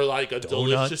or like a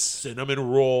delicious cinnamon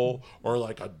roll or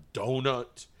like a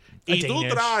donut. A Y tú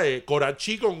Danish. trae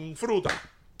corachi con fruta.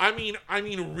 I mean,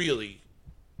 really.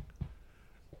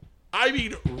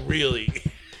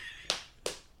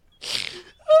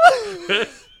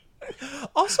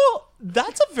 Also,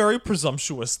 that's a very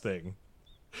presumptuous thing.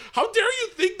 How dare you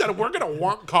think that we're gonna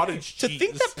want cottage To cheese?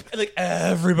 think that like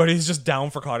everybody's just down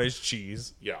for cottage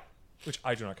cheese, yeah. which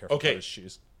I do not care for Okay. cottage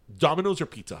cheese. Domino's or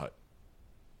Pizza Hut?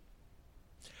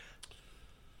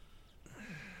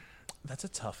 That's a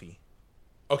toughie.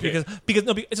 Okay. Because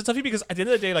it's a toughie because at the end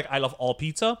of the day, like I love all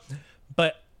pizza,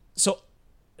 but so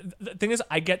the thing is,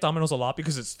 I get Domino's a lot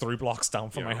because it's 3 blocks down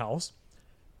from my house.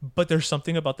 But there's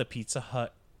something about the Pizza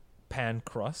Hut pan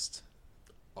crust.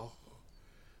 Oh,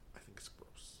 I think it's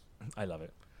gross. I love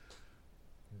it.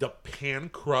 The pan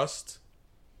crust,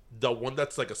 the one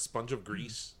that's like a sponge of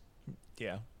grease.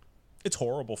 Yeah, it's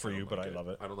horrible for you, but I love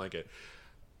it. I don't like it.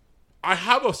 I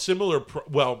have a similar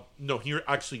no,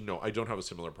 I don't have a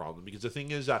similar problem because the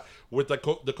thing is that with the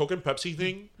Coke and Pepsi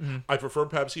thing, I prefer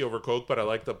Pepsi over Coke, but I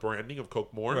like the branding of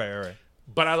Coke more. Right.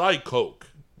 But I like Coke.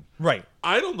 Right.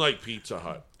 I don't like Pizza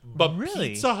Hut. But Really?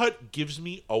 Pizza Hut gives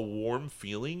me a warm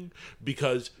feeling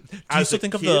because Do you still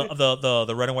think of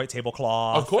the red and white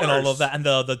tablecloth, Of course. and all of that, and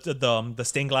the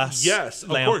stained glass? Yes,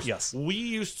 lamp? of course. Yes. We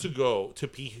used to go to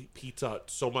Pizza Hut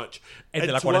so much. El de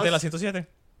And la to 40 y la us, 107.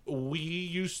 we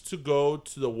used to go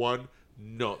to the one.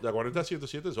 No, the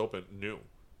 40-107 is open. New.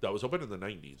 That was open in the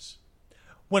 90s.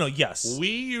 Bueno, yes. We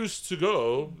used to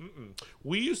go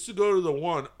to the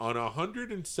one on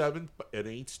 107th and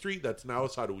 8th Street. That's now a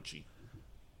Sarucci.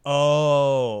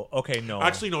 Oh, okay, no.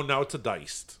 Actually, no. Now it's a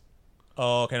Diced.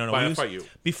 Oh, okay, no. By We used- FIU.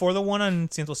 before the one on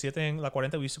 107 in La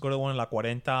 40, we used to go to the one in La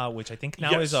 40, which I think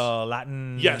now Yes. is a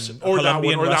Latin, Yes, a or that one,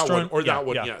 Colombian or that one, restaurant. or that Yeah,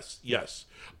 one. yeah. Yes.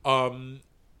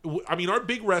 I mean, our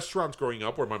big restaurants growing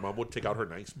up, where my mom would take out her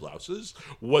nice blouses,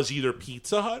 was either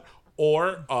Pizza Hut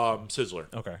or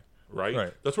Sizzler. Okay.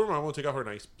 Right? That's where my mom would take out her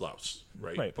nice blouse.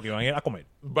 Right. Right, porque iban a ir a comer.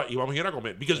 But íbamos a ir a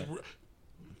comer because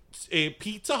a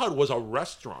Pizza Hut was a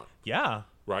restaurant. Yeah.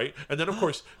 Right, and then of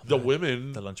course the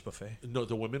women, The lunch buffet. no,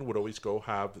 the women would always go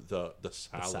have the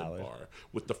salad bar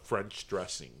with the French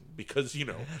dressing because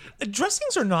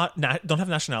Dressings are don't have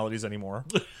nationalities anymore.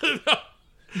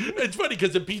 It's funny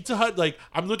because in Pizza Hut, like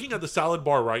I'm looking at the salad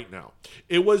bar right now.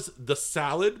 It was the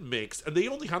salad mix, and they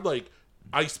only had like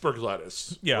iceberg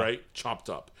lettuce, Yeah. right, chopped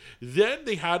up. Then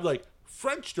they had like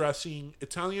French dressing,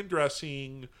 Italian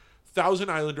dressing, Thousand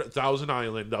Island. That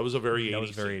was a very 80s. That was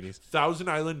very 80s. Thousand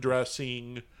Island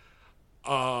dressing.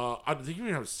 I think you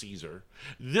even have Caesar.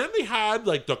 Then they had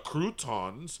like the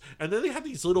croutons, and then they had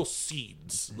these little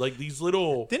seeds, like these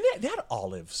little. Then they had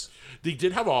olives. They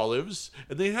did have olives,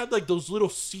 and they had like those little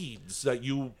seeds that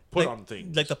you put on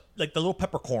things, Like the little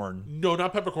peppercorn. No,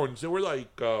 not peppercorns. They were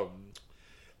like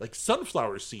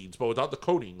sunflower seeds, but without the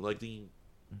coating, like the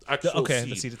actual seed.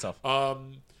 The seed itself.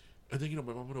 And then my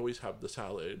mom would always have the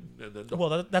salad, and then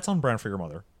Well, that's on brand for your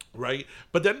mother. right.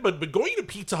 But going to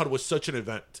Pizza Hut was such an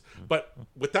event. But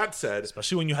with that said,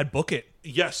 Especially when you had Book It.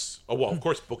 yes. Oh well, of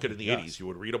course, book it in the Yes. 80s. You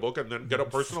would read a book and then get a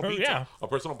personal pizza, Yeah. a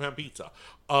personal pan pizza.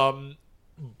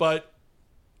 But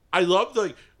I love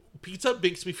the pizza.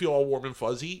 Makes me feel all warm and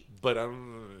fuzzy. But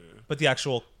But the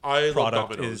actual I love product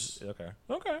Domino's. is okay.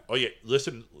 Okay. Oh yeah,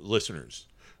 listeners.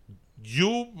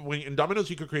 In Domino's,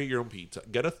 you could create your own pizza.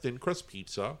 Get a thin crust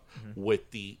pizza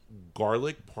with the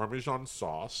garlic Parmesan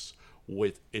sauce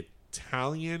with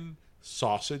Italian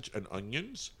sausage and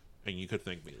onions, and you could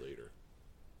thank me later.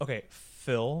 Okay,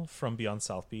 Phil from Beyond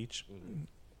South Beach.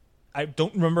 I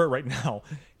don't remember it right now.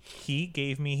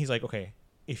 He's like, okay,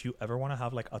 if you ever want to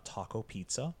have like a taco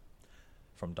pizza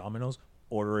from Domino's,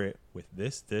 order it with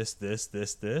this,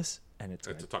 and it's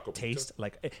a taco taste pizza?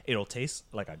 like it'll taste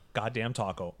like a goddamn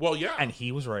taco. Well, yeah. And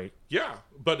he was right. Yeah,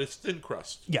 but it's thin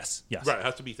crust. Yes. Right, it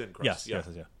has to be thin crust. Yes.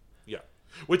 Yeah.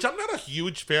 Which I'm not a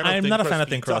huge fan of. I'm not a fan of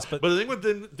thin pizza, crust, but the thing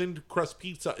with thin crust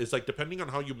pizza is like depending on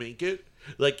how you make it,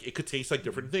 like it could taste like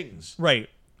different things. right.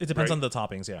 It depends Right. on the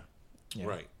toppings. Yeah.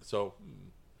 Right. So,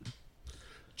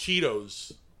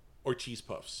 Cheetos or cheese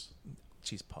puffs.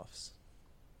 Cheese puffs.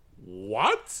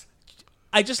 What?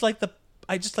 I just like the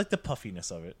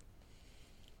puffiness of it.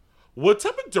 What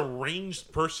type of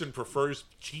deranged person prefers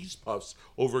cheese puffs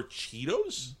over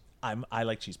Cheetos? I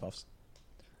like cheese puffs.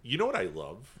 You know what I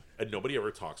love, and nobody ever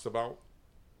talks about?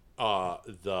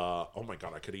 Oh my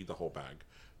god, I could eat the whole bag.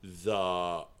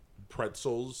 The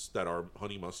pretzels that are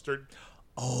honey mustard,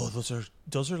 Oh,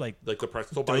 those are like like the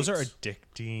pretzel bites. those are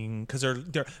addicting because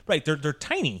they're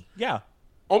tiny. Yeah.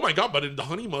 Oh my god, but in the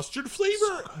honey mustard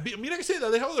flavor, I mean, I say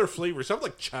that they have other flavors. Some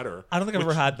like cheddar. I don't think I've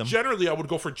which ever had them. Generally, I would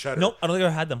go for cheddar. Nope, I don't think I've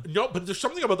ever had them. No, but there's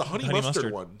something about the honey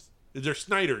mustard ones. They're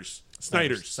Snyder's.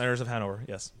 Snyder's of Hanover.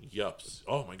 Yes. Yep.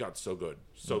 Oh my god, so good,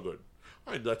 so good.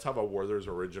 All right, let's have a Werther's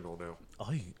original now.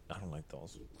 I don't like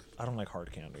those. I don't like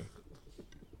hard candy.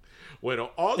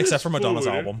 Well, all this Except for Madonna's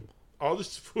food- album. All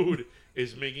this food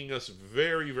is making us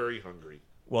very, very hungry.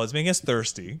 Well, it's making us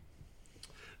thirsty.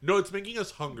 No, it's making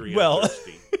us hungry Well- and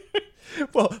thirsty.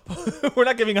 Well, we're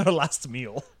not giving out a last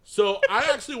meal. So I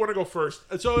actually want to go first.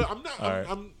 So I'm not. All right.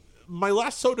 I'm my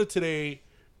last soda today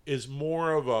is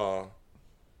more of a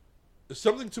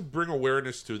something to bring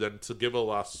awareness to than to give a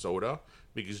last soda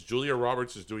because Julia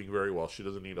Roberts is doing very well. She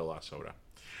doesn't need a last soda.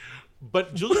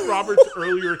 But Julia Roberts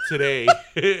earlier today, What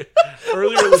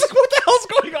the hell's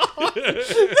going on?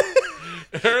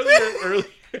 earlier.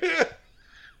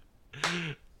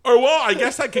 Or well, I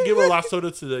guess I could give a last soda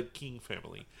to the King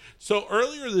family. So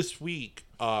earlier this week,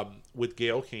 with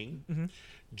Gayle King,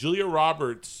 Julia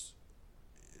Roberts,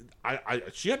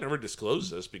 she had never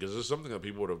disclosed this because this is something that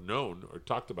people would have known or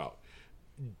talked about.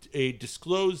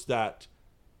 Disclosed that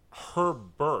her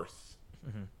birth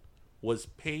was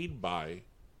paid by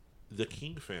the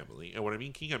King family, and when I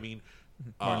mean King, I mean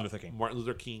Martin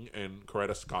Luther King and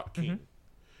Coretta Scott King.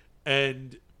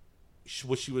 And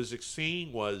what she was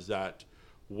saying was that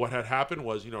what had happened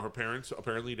was, her parents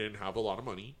apparently didn't have a lot of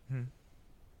money,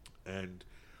 and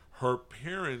her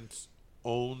parents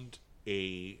owned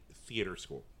a theater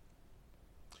school.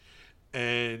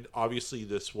 And obviously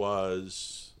this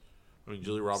was,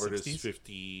 Julia Roberts 60s? is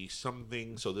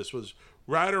 50-something, so this was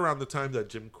right around the time that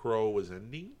Jim Crow was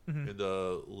ending in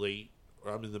the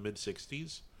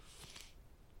mid-60s.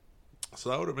 So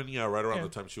that would have been, right around the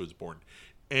time she was born.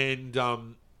 And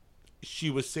she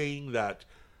was saying that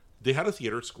they had a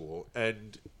theater school,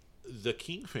 and the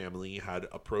King family had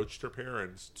approached her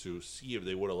parents to see if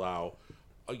they would allow,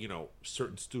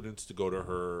 certain students to go to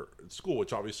her school,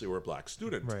 which obviously were black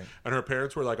students. Right. And her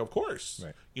parents were like, of course.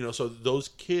 Right. So those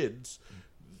kids,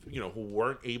 who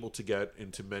weren't able to get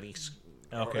into many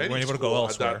Okay, or any weren't able to go school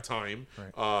elsewhere. at that time,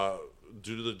 Right.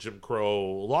 Due to the Jim Crow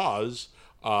laws,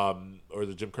 or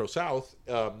the Jim Crow South,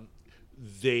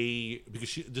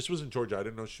 this was in Georgia. I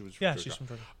didn't know she was from Georgia. She's from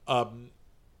Georgia.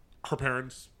 Her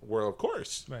parents were, of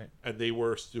course, Right. and they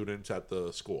were students at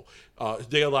the school.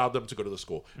 They allowed them to go to the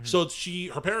school. So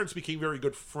her parents became very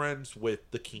good friends with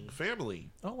the King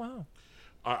family. Oh wow.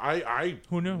 I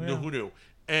Who knew? Yeah. Who knew?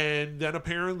 And then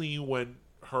apparently when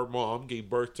her mom gave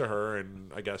birth to her,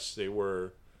 and I guess they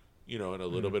were, in a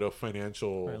little bit of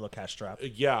financial, Right, a little cash trap.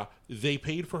 yeah, they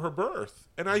paid for her birth,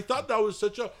 and I thought that was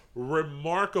such a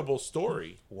remarkable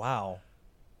story. Wow.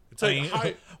 It's like,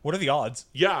 hi, what are the odds?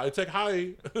 yeah, it's like,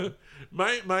 hi,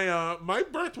 my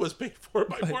birth was paid for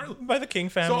by Martin. By the King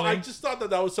family. So I just thought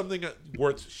that was something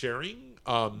worth sharing.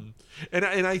 And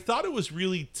I thought it was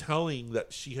really telling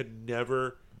that she had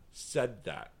never said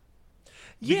that.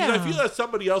 Because I feel that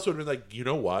somebody else would have been like, you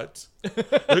know what?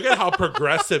 Look at how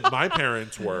progressive my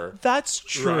parents were. That's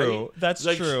true. Right? That's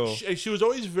Like, true. She was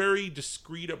always very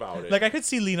discreet about it. Like I could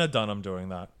see Lena Dunham doing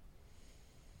that.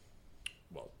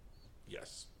 Well,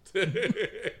 yes.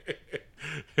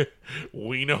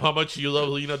 We know how much you love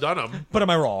Lena Dunham. But am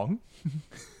I wrong?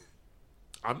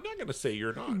 I'm not going to say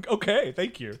you're not. Okay,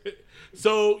 thank you.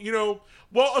 So,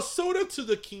 a soda to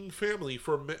the King family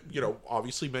for,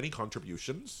 obviously many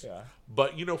contributions. Yeah.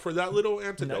 But, for that little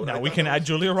antidote. Now I we thought can that add was-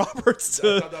 Julia Roberts I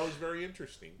to. thought that was very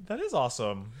interesting. That is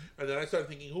awesome. And then I started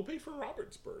thinking, who paid for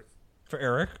Robert's birth? For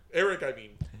Eric, Eric, I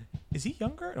mean. is he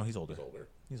younger? No, he's older. He's older.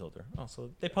 He's older. Oh, so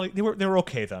they were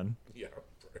okay then. Yeah,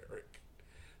 for Eric.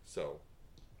 So.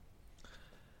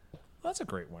 Well, that's a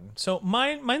great one. So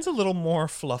mine's a little more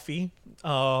fluffy.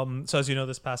 So as you know,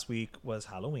 this past week was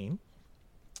Halloween,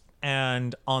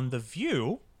 And on The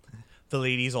View, the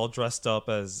ladies all dressed up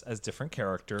as different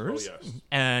characters. Oh, yes.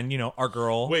 And, our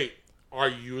girl... Wait, are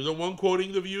you the one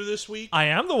quoting The View this week? I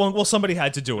am the one. Well, somebody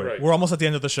had to do it. Right. We're almost at the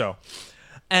end of the show.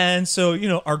 And so,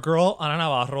 our girl, Ana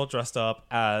Navarro, dressed up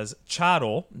as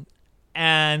Charo.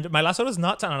 And my last note is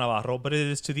not to Ana Navarro, but it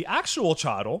is to the actual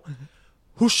Charo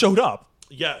who showed up.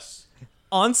 Yes.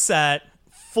 On set,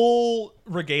 full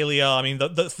regalia. I mean,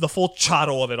 the full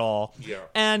Charo of it all. Yeah.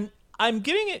 And I'm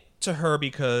giving it to her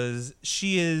because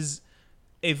she is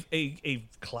a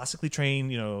classically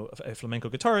trained, a flamenco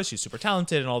guitarist. She's super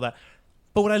talented and all that.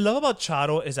 But what I love about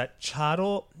Charo is that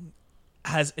Charo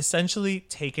has essentially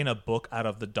taken a book out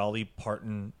of the Dolly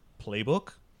Parton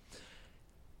playbook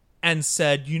and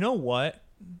said, you know what?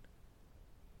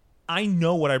 I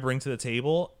know what I bring to the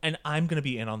table, and I'm going to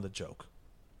be in on the joke.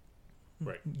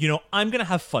 Right. I'm going to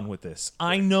have fun with this.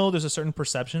 I know there's a certain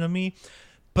perception of me,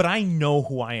 but I know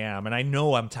who I am, and I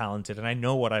know I'm talented, and I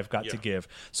know what I've got to give.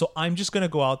 So I'm just going to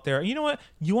go out there. You know what?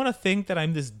 You want to think that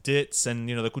I'm this ditz and,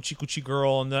 the coochie coochie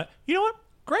girl, and you know what?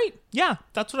 Great. Yeah,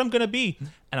 that's what I'm going to be. And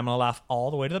I'm going to laugh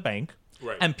all the way to the bank.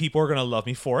 Right. And people are going to love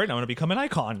me for it, and I'm going to become an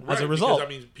icon as a Right, result.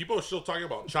 because, people are still talking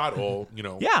about Charo,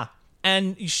 Yeah.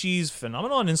 And she's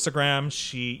phenomenal on Instagram.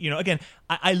 She, again,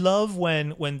 I love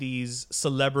when these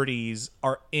celebrities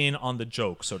are in on the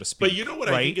joke, so to speak. But you know what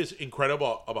I think is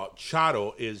incredible about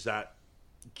Charo is that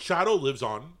Charo lives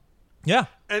on. Yeah.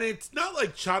 And it's not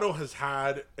like Charo has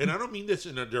had, and I don't mean this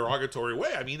in a derogatory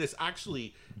way, I mean this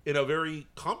actually in a very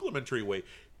complimentary way.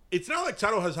 It's not like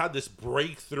Charo has had this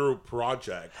breakthrough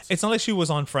project. It's not like she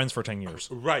was on Friends for 10 years.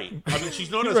 Right. I mean,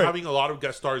 she's known as Right. having a lot of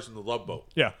guest stars in The Love Boat.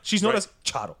 Yeah. She's known Right. as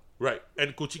Charo. Right.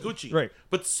 And Coochie Coochie. Right.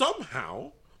 But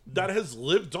somehow that has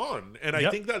lived on. And I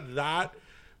Yep. think that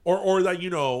or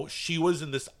that, she was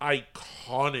in this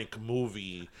iconic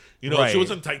movie. Right. She was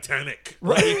in Titanic.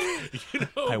 Right.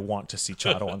 I want to see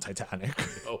Charo on Titanic.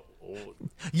 Oh.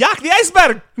 Yak the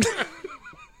iceberg!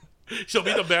 She'll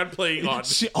be the band playing on.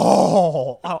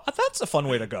 That's a fun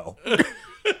way to go.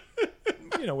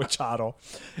 With Charo.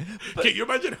 Can you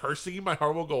imagine her singing My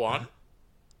Heart Will Go On?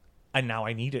 And now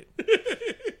I need it.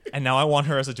 And now I want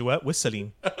her as a duet with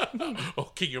Celine.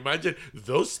 Oh, can you imagine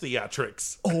those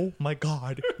theatrics? Oh my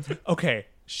God. Okay.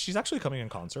 She's actually coming in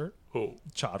concert. Who?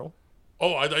 Charo.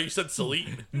 Oh, I thought you said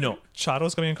Celine. No.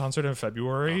 Charo's coming in concert in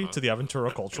February to the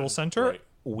Aventura Cultural Center. Right.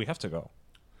 We have to go.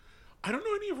 I don't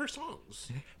know any of her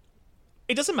songs.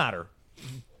 It doesn't matter.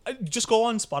 Just go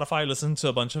on Spotify, listen to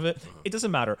a bunch of it. It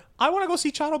doesn't matter. I want to go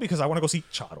see Charo because I want to go see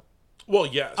Charo. Well,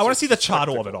 yes. I want to see the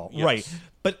Charo of it all, Yes. right?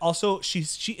 But also, she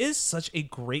is such a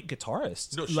great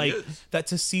guitarist. No, she is. That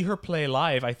to see her play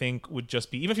live, I think would just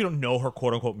be, even if you don't know her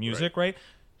quote unquote music, right?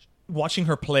 Watching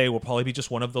her play will probably be just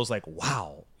one of those like,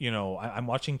 wow, I'm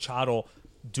watching Charo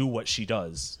do what she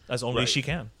does as only Right. she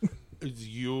can.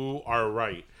 You are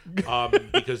right.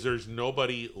 Because there's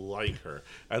nobody like her.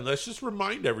 And let's just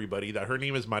remind everybody that her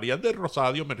name is Maria del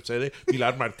Rosario Mercedes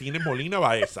Pilar Martínez Molina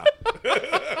Baeza.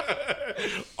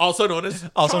 Also known as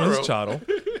Charo.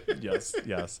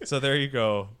 Yes. So there you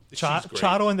go. She's great.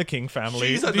 Charo and the King family.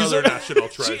 She's another national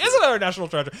treasure. She is another national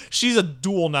treasure. She's a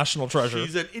dual national treasure.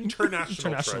 She's an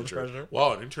international treasure.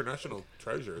 Wow, an international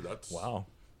treasure. That's wow.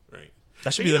 Right.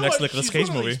 That should And be the next what? Nicolas She's Cage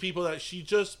one of movie. these people that she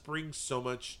just brings so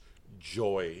much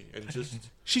joy and just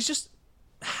She's just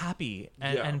happy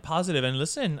Yeah. and positive. And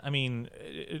listen, I mean,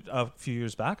 a few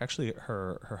years back, actually,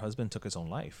 her husband took his own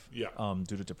life. Yeah.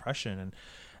 Due to depression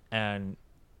and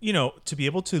to be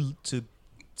able to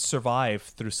survive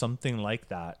through something like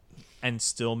that and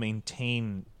still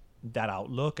maintain that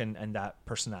outlook and that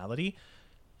personality,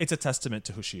 it's a testament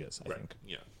to who she is, I think.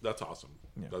 Yeah, that's awesome.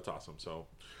 Yeah. That's awesome. So,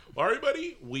 all right,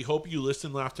 buddy, we hope you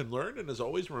listened, laughed, and learned. And as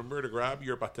always, remember to grab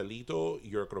your pastelito,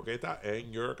 your croqueta,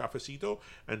 and your cafecito.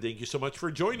 And thank you so much for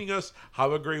joining us.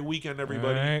 Have a great weekend,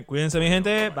 everybody. All right. Cuídense, mi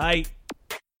gente. Bye.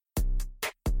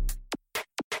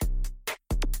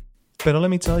 Pero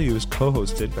Let Me Tell You is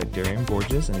co-hosted by Darian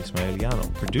Borges and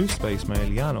Ismaeliano, produced by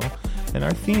Ismaeliano, and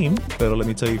our theme, Pero Let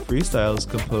Me Tell You Freestyle, is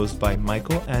composed by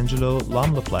Michael Angelo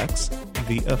Lomlaplex,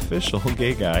 the official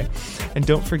gay guy. And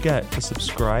don't forget to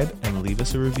subscribe and leave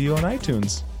us a review on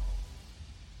iTunes.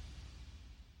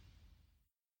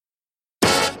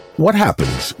 What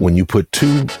happens when you put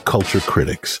two culture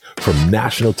critics from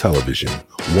national television,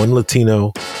 one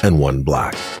Latino and one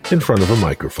Black, in front of a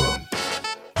microphone?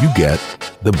 You get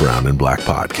the Brown and Black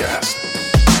Podcast.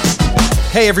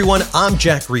 Hey everyone, I'm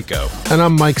Jack Rico. And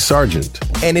I'm Mike Sargent.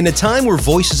 And in a time where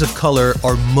voices of color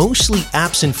are mostly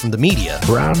absent from the media,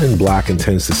 Brown and Black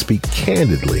intends to speak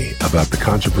candidly about the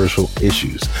controversial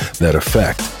issues that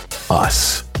affect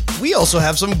us. we also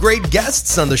have some great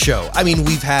guests on the show. I mean,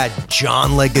 we've had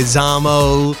John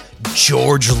Leguizamo,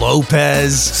 George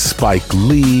Lopez, Spike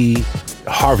Lee,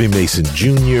 Harvey Mason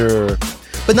Jr.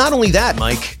 But not only that,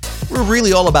 Mike, we're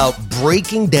really all about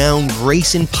breaking down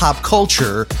race in pop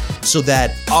culture so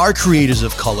that our creators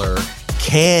of color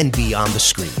can be on the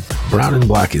screen. Brown and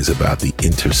Black is about the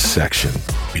intersection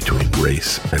between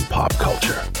race and pop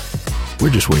culture.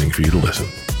 We're just waiting for you to listen.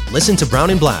 Listen to Brown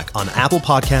and Black on Apple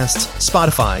Podcasts,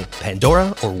 Spotify,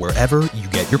 Pandora, or wherever you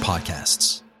get your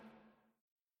podcasts.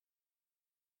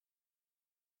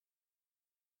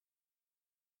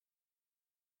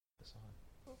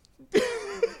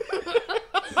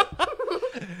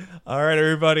 All right,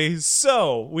 everybody.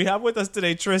 So we have with us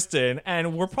today Tristan,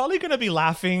 and we're probably going to be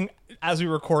laughing as we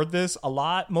record this a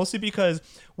lot, mostly because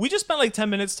we just spent like 10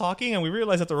 minutes talking and we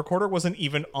realized that the recorder wasn't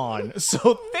even on.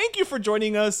 So thank you for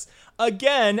joining us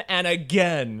again and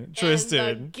again, Tristan.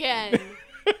 And again.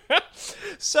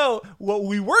 So what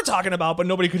we were talking about, but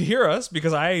nobody could hear us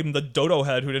because I am the dodo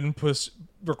head who didn't push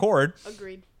record.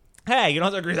 Agreed. Hey, you don't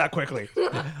have to agree that quickly.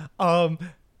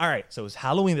 All right, so it was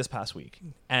Halloween this past week,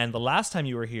 and the last time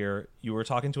you were here, you were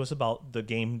talking to us about the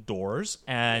game Doors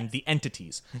and the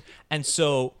entities. And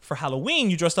so for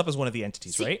Halloween, you dressed up as one of the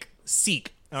entities, Seek. right?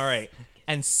 Seek. All right.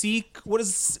 And Seek,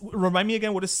 remind me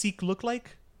again, what does Seek look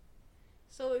like?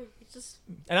 So it's just...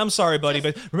 And I'm sorry, buddy,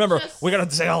 but remember, we got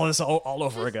to say all this all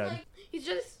over again. Like, he's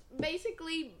just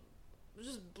basically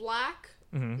just black,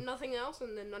 nothing else,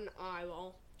 and then an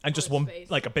eyeball. And just one,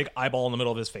 like a big eyeball in the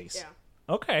middle of his face. Yeah.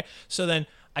 Okay, so then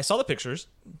I saw the pictures.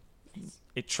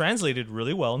 It translated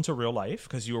really well into real life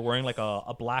because you were wearing like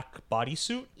a black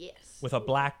bodysuit. Yes. With a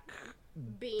black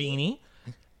beanie.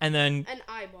 And then... An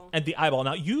eyeball. And the eyeball.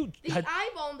 Now you The had...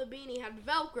 eyeball and the beanie had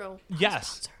Velcro.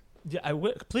 Yes. Yeah,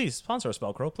 please, sponsor us,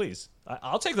 Velcro, please.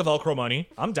 I'll take the Velcro money.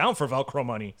 I'm down for Velcro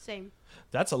money. Same.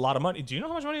 That's a lot of money. Do you know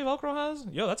how much money Velcro has?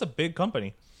 Yo, that's a big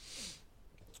company.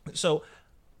 So...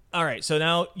 All right, so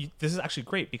now this is actually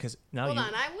great because now Hold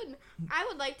on, I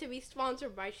would like to be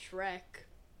sponsored by Shrek.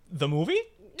 The movie?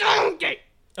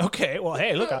 Okay, well,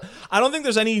 hey, look, I don't think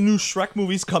there's any new Shrek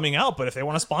movies coming out, but if they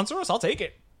want to sponsor us, I'll take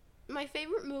it. My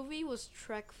favorite movie was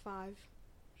Shrek 5.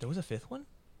 There was a fifth one?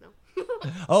 No.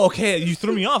 Oh, okay, you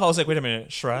threw me off. I was like, wait a minute,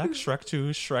 Shrek, Shrek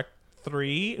 2, Shrek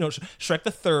 3, no, Shrek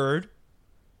the Third,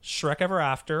 Shrek Ever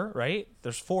After, right?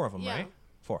 There's 4 of them, Yeah. right?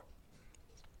 4.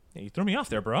 Yeah, you threw me off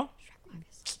there, bro.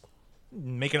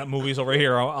 Making up movies over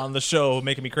here on the show,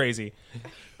 making me crazy.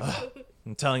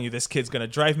 I'm telling you, this kid's gonna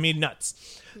drive me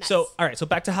nuts. So, all right, so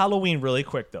back to Halloween really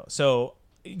quick though. So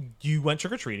you went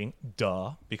trick-or-treating,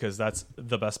 duh, because that's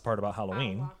the best part about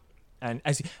Halloween. wow. And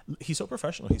as he's so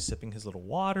professional, he's sipping his little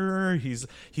water. He's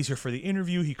here for the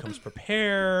interview. He comes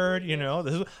prepared. You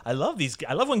know, I love these.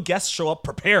 I love when guests show up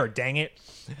prepared. Dang it!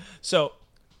 So,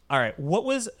 all right, what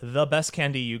was the best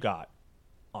candy you got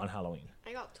on Halloween?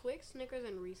 I got Twix, Snickers,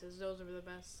 and Reese's. Those are the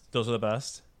best. Those are the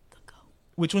best?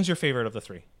 Which one's your favorite of the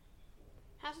 3?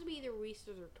 Has to be either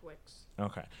Reese's or Twix.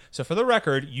 Okay. So for the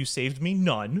record, you saved me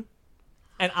none.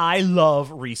 And I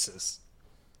love Reese's.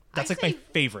 That's my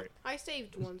favorite. I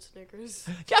saved one Snickers.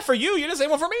 Yeah, for you. You didn't save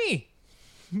one for me.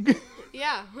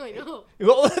 Yeah, I know.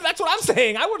 Well, that's what I'm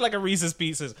saying. I would like a Reese's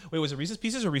Pieces. Wait, was it Reese's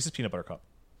Pieces or Reese's Peanut Butter Cup?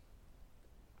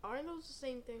 Aren't those the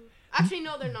same thing? Actually,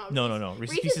 no, they're not. No.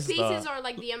 Reese's Pieces are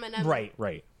like the M&M. Right.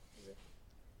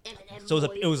 M&M So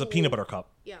it was a peanut butter cup.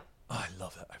 Yeah. Oh, I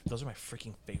love that. Those are my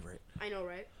freaking favorite. I know,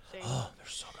 right? Same. Oh, they're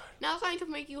so good. Now it's time to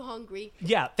make you hungry.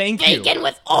 Yeah, thank you. Bacon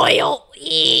with oil.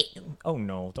 Oh,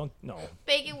 no. Don't. No.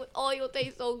 Bacon with oil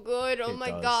tastes so good. Oh It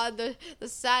my does. god, the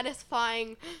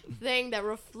satisfying thing that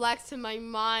reflects in my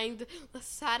mind, the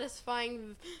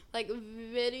satisfying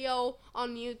video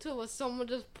on YouTube of someone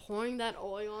just pouring that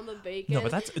oil on the bacon. No,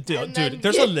 but that's and dude. then-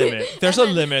 There's a limit. There's a and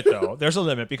then- limit, though. There's a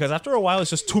limit because after a while, it's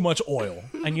just too much oil.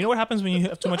 And you know what happens when you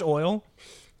have too much oil?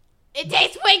 It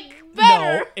tastes way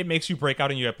better. No, it makes you break out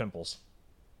and you have pimples.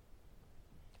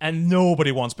 And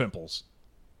nobody wants pimples.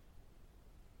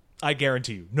 I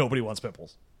guarantee you, nobody wants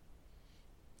pimples.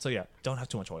 So yeah, don't have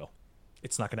too much oil.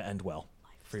 It's not going to end well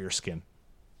for your skin.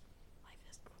 Life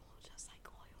is cruel, just like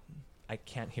oil. I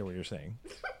can't hear what you're saying.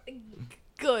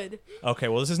 Good. Okay,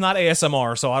 well this is not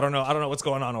ASMR, so I don't know what's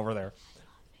going on over there.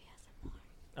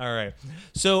 All right.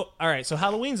 So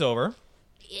Halloween's over.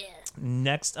 Yeah.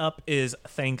 Next up is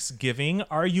Thanksgiving.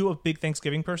 Are you a big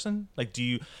Thanksgiving person? Like, do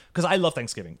you? Because I love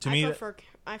Thanksgiving. To me, I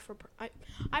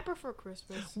prefer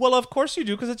Christmas. well, of course you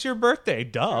do, because it's your birthday.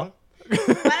 Duh. But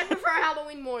I prefer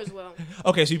Halloween more as well.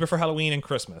 Okay, so you prefer Halloween and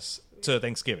Christmas to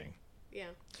Thanksgiving. Yeah.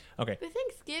 Okay. With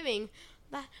Thanksgiving,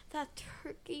 that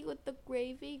turkey with the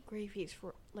gravy. Gravy is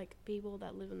for like people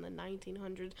that live in the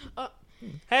 1900s.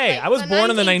 Hey, like I was born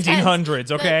in the 1910s.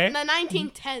 1900s, okay? The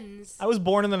 1910s. I was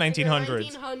born in the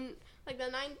 1900s.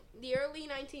 The early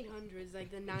 1900s,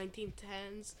 like the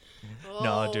 1910s.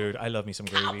 No, dude, I love me some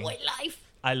gravy. Cowboy life.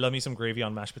 I love me some gravy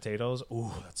on mashed potatoes.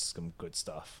 Ooh, that's some good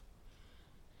stuff.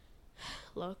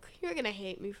 Look, you're gonna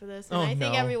hate me for this, and Oh, I think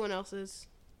no. everyone else is.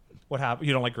 What happened?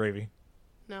 You don't like gravy?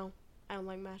 No, I don't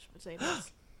like mashed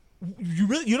potatoes.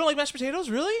 You don't like mashed potatoes?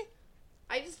 Really?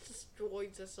 I just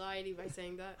destroyed society by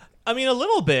saying that. I mean, a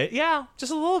little bit. Yeah,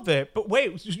 just a little bit. But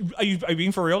wait, are you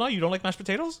being for real now? You don't like mashed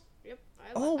potatoes? Yep.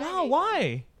 Oh wow,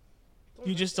 why?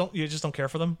 You just don't care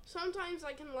for them? Sometimes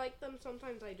I can like them,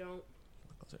 sometimes I don't.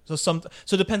 So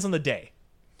it depends on the day.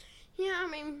 Yeah, I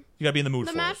mean, You gotta be in the mood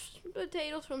the for mashed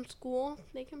potatoes from school,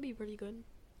 they can be pretty good.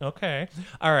 it. Okay.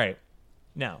 All right.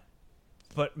 Now,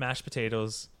 but mashed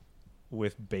potatoes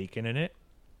with bacon in it.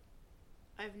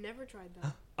 I've never tried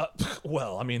that.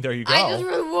 Well, I mean, there you go.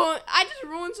 I just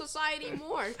ruined society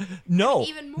more. No.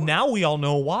 Even more. Now we all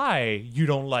know why you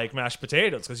don't like mashed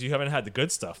potatoes, because you haven't had the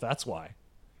good stuff. That's why.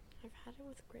 I've had it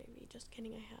with gravy. Just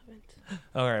kidding, I haven't.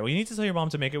 All right. Well, you need to tell your mom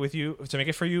to make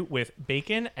it for you with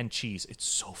bacon and cheese. It's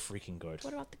so freaking good.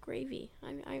 What about the gravy?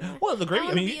 Well, the gravy.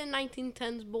 I I want to mean, be a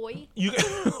 1910s boy. you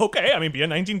okay? I mean, be a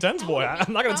 1910s boy.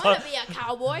 I'm not gonna I tell. want to be a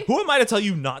cowboy. Who am I to tell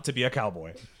you not to be a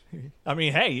cowboy? I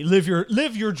mean, hey, live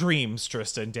your dreams,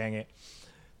 Tristan. Dang it.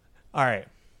 All right.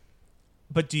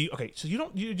 But do you? Okay, so you're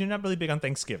not really big on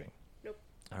Thanksgiving. Nope.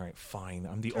 All right, fine.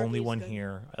 I'm the only one good.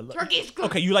 here. Turkey's good.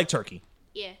 Okay, you like turkey.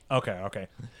 Yeah. Okay.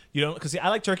 You don't, because I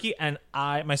like turkey, and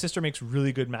my sister makes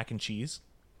really good mac and cheese.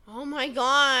 Oh my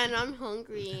god, I'm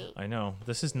hungry. I know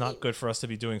this is not good for us to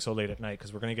be doing so late at night,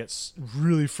 because we're gonna get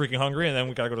really freaking hungry, and then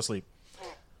we gotta go to sleep.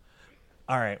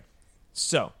 All right,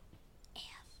 so.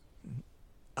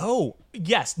 Oh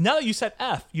yes, now that you said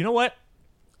F, you know what,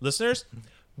 listeners?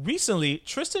 Recently,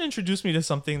 Tristan introduced me to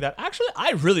something that actually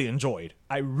I really enjoyed.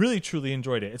 I really truly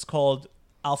enjoyed it. It's called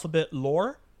Alphabet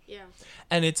Lore. Yeah.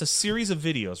 And it's a series of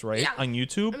videos, right, on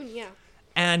YouTube. I mean, yeah.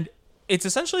 And it's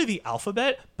essentially the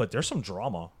alphabet, but there's some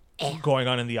drama going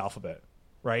on in the alphabet,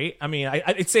 right? I mean,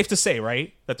 it's safe to say,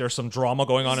 right, that there's some drama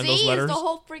going on in those letters. Z is the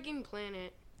whole freaking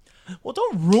planet. Well,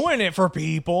 don't ruin it for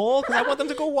people, because I want them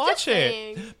to go watch it.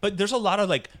 saying. But there's a lot of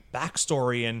like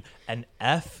backstory, and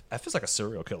F is like a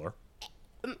serial killer.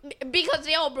 Because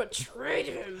they all betrayed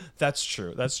him. That's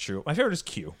true. My favorite is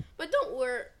Q. But don't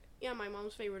worry. Yeah, my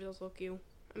mom's favorite is also Q.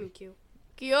 I mean, Q.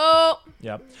 Q.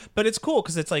 Yeah, but it's cool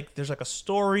because it's like there's like a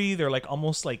story. They're like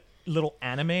almost like little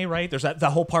anime, right? There's that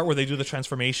whole part where they do the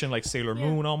transformation, like Sailor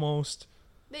Moon almost.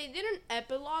 They did an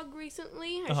epilogue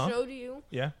recently. I Uh-huh. showed you.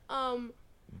 Yeah.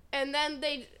 And then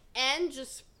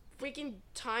just freaking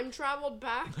time traveled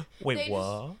back. Wait, They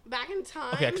what? Back in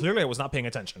time. Okay, clearly I was not paying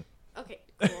attention. Okay,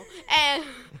 cool. And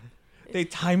They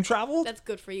time traveled? that's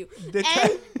good for you. They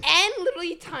and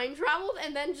literally time traveled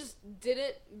and then just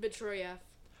didn't betray F.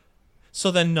 So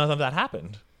then none of that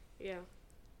happened. Yeah.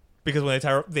 Because when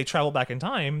they travel back in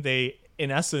time, they,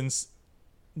 in essence,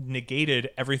 negated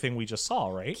everything we just saw,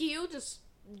 right? Q just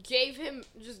gave N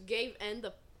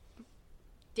the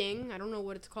thing. I don't know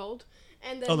what it's called.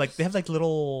 And then Oh, like they have like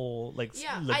little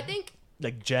Yeah, like, I think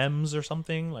like gems or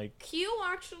something like. Q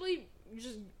actually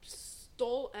just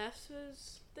stole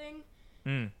F's thing.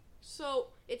 So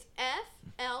it's F,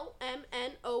 L, M,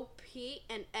 N, O, P,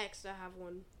 and X that have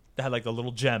one. They had like the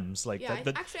little gems, like Yeah,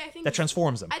 that, I think that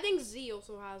transforms them. I think Z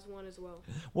also has one as well.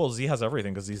 Well, Z has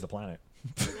everything because Z's the planet.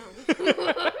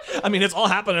 No. I mean, it's all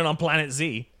happening on Planet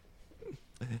Z.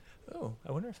 Oh,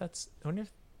 I wonder if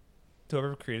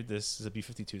whoever created this is a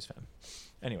B-52s fan.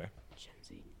 Anyway.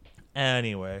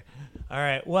 All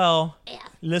right. Well,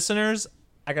 listeners,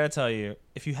 I gotta tell you,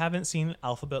 if you haven't seen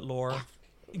Alphabet Lore,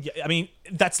 yeah, I mean,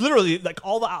 that's literally like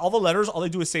all the letters. All they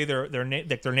do is say their name,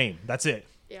 like their name. That's it.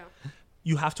 Yeah.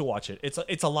 You have to watch it.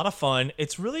 It's a lot of fun.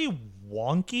 It's really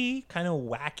wonky, kind of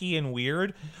wacky and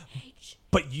weird,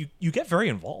 but you get very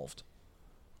involved,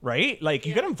 right? Like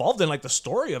you get involved in like the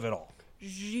story of it all.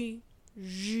 G.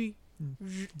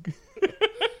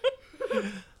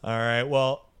 All right.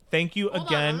 Well, thank you Hold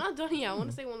again. on, I'm not done yet. I want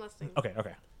to say one last thing. Okay.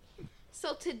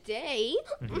 So today,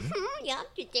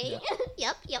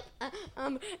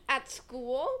 at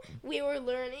school, we were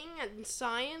learning in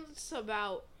science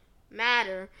about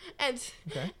matter, and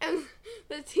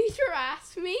the teacher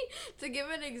asked me to give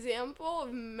an example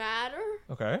of matter.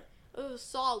 Okay. Of a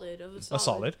solid. A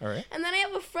solid. All right. And then I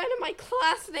have a friend in my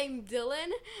class named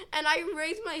Dylan, and I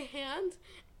raised my hand.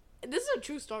 This is a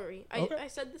true story. I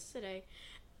said this today.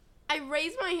 I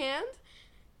raised my hand.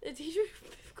 The teacher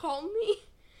called me,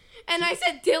 And I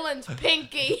said Dylan's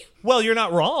pinky. Well, you're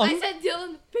not wrong. I said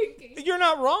Dylan's pinky. You're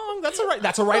not wrong. That's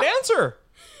a right answer.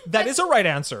 That is a right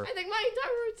answer. I think my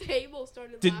entire table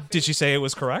started laughing. Did she say it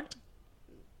was correct?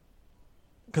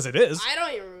 Because it is. I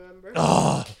don't even remember.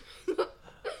 Oh.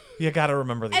 You gotta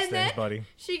remember these and things, then buddy.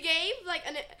 She gave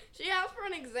she asked for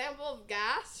an example of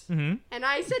gas, Mm-hmm. and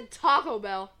I said Taco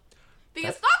Bell.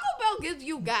 Because Taco Bell gives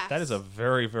you gas. That is a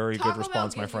very, very Taco good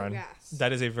response, Bell my gives you friend. gas.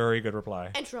 That is a very good reply.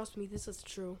 And trust me, this is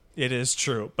true. It is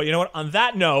true. But you know what? On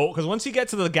that note, because once you get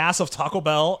to the gas of Taco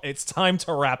Bell, it's time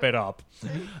to wrap it up.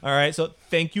 All right. So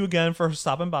thank you again for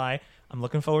stopping by. I'm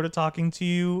looking forward to talking to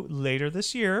you later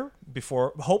this year.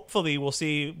 Hopefully, we'll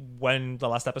see when the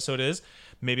last episode is.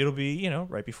 Maybe it'll be,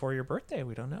 right before your birthday.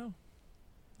 We don't know.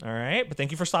 All right. But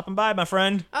thank you for stopping by, my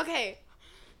friend. Okay.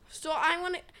 So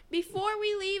before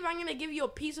we leave, I'm going to give you a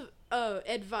piece of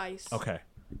advice. Okay.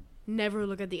 Never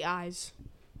look at the eyes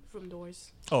from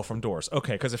doors. Oh, from doors.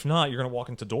 Okay, because if not, you're going to walk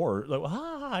into door. Like,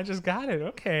 I just got it.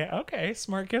 Okay.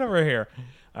 Smart kid over here.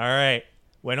 All right.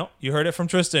 Bueno, you heard it from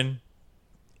Tristan.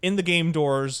 In the game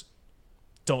doors,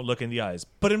 don't look in the eyes.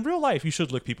 But in real life, you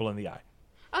should look people in the eye.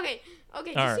 Okay. All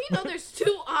Just right. so you know, there's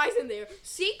 2 eyes in there.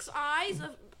 Zeke's eyes,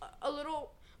 a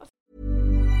little...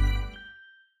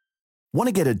 Want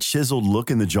to get a chiseled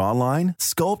look in the jawline?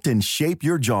 Sculpt and shape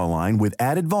your jawline with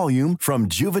added volume from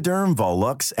Juvederm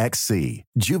Volux XC.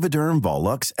 Juvederm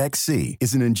Volux XC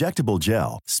is an injectable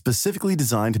gel specifically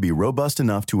designed to be robust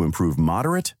enough to improve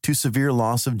moderate to severe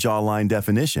loss of jawline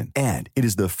definition. And it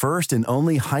is the first and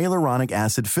only hyaluronic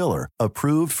acid filler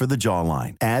approved for the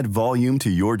jawline. Add volume to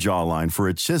your jawline for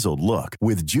a chiseled look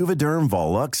with Juvederm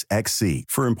Volux XC.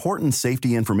 For important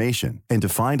safety information and to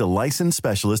find a licensed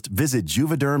specialist, visit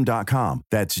Juvederm.com.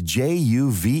 That's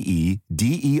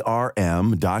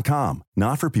Juvederm.com.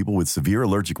 Not for people with severe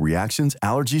allergic reactions,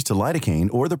 allergies to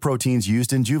lidocaine, or the proteins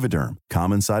used in Juvederm.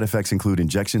 Common side effects include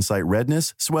injection site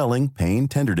redness, swelling, pain,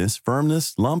 tenderness,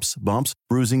 firmness, lumps, bumps,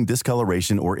 bruising,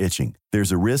 discoloration, or itching.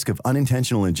 There's a risk of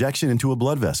unintentional injection into a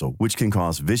blood vessel, which can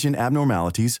cause vision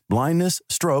abnormalities, blindness,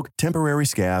 stroke, temporary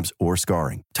scabs, or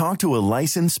scarring. Talk to a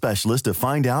licensed specialist to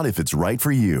find out if it's right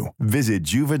for you. Visit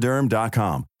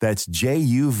Juvederm.com. That's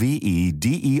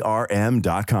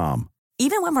Juvederm.com.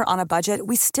 Even when we're on a budget,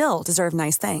 we still deserve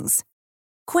nice things.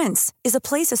 Quince is a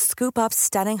place to scoop up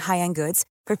stunning high-end goods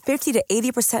for 50 to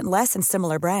 80% less than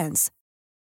similar brands.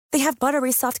 They have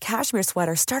buttery soft cashmere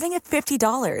sweaters starting at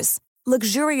 $50,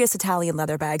 luxurious Italian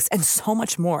leather bags, and so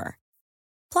much more.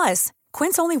 Plus,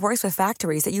 Quince only works with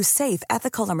factories that use safe,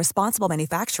 ethical, and responsible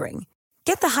manufacturing.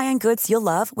 Get the high-end goods you'll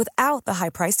love without the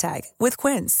high price tag with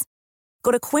Quince.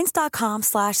 Go to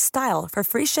quince.com/style for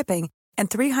free shipping and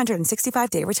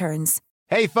 365-day returns.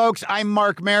 Hey, folks, I'm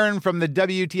Mark Maron from the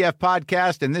WTF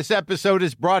Podcast, and this episode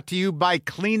is brought to you by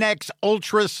Kleenex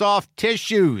Ultra Soft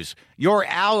Tissues, your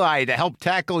ally to help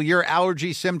tackle your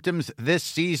allergy symptoms this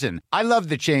season. I love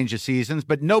the change of seasons,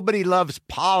 but nobody loves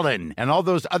pollen and all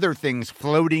those other things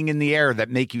floating in the air that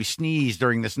make you sneeze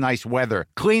during this nice weather.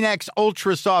 Kleenex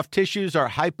Ultra Soft Tissues are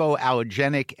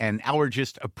hypoallergenic and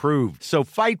allergist approved, so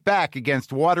fight back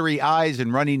against watery eyes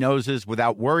and runny noses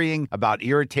without worrying about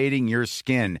irritating your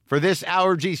skin. For this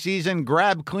allergy season,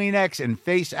 grab Kleenex and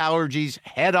face allergies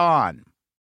head on.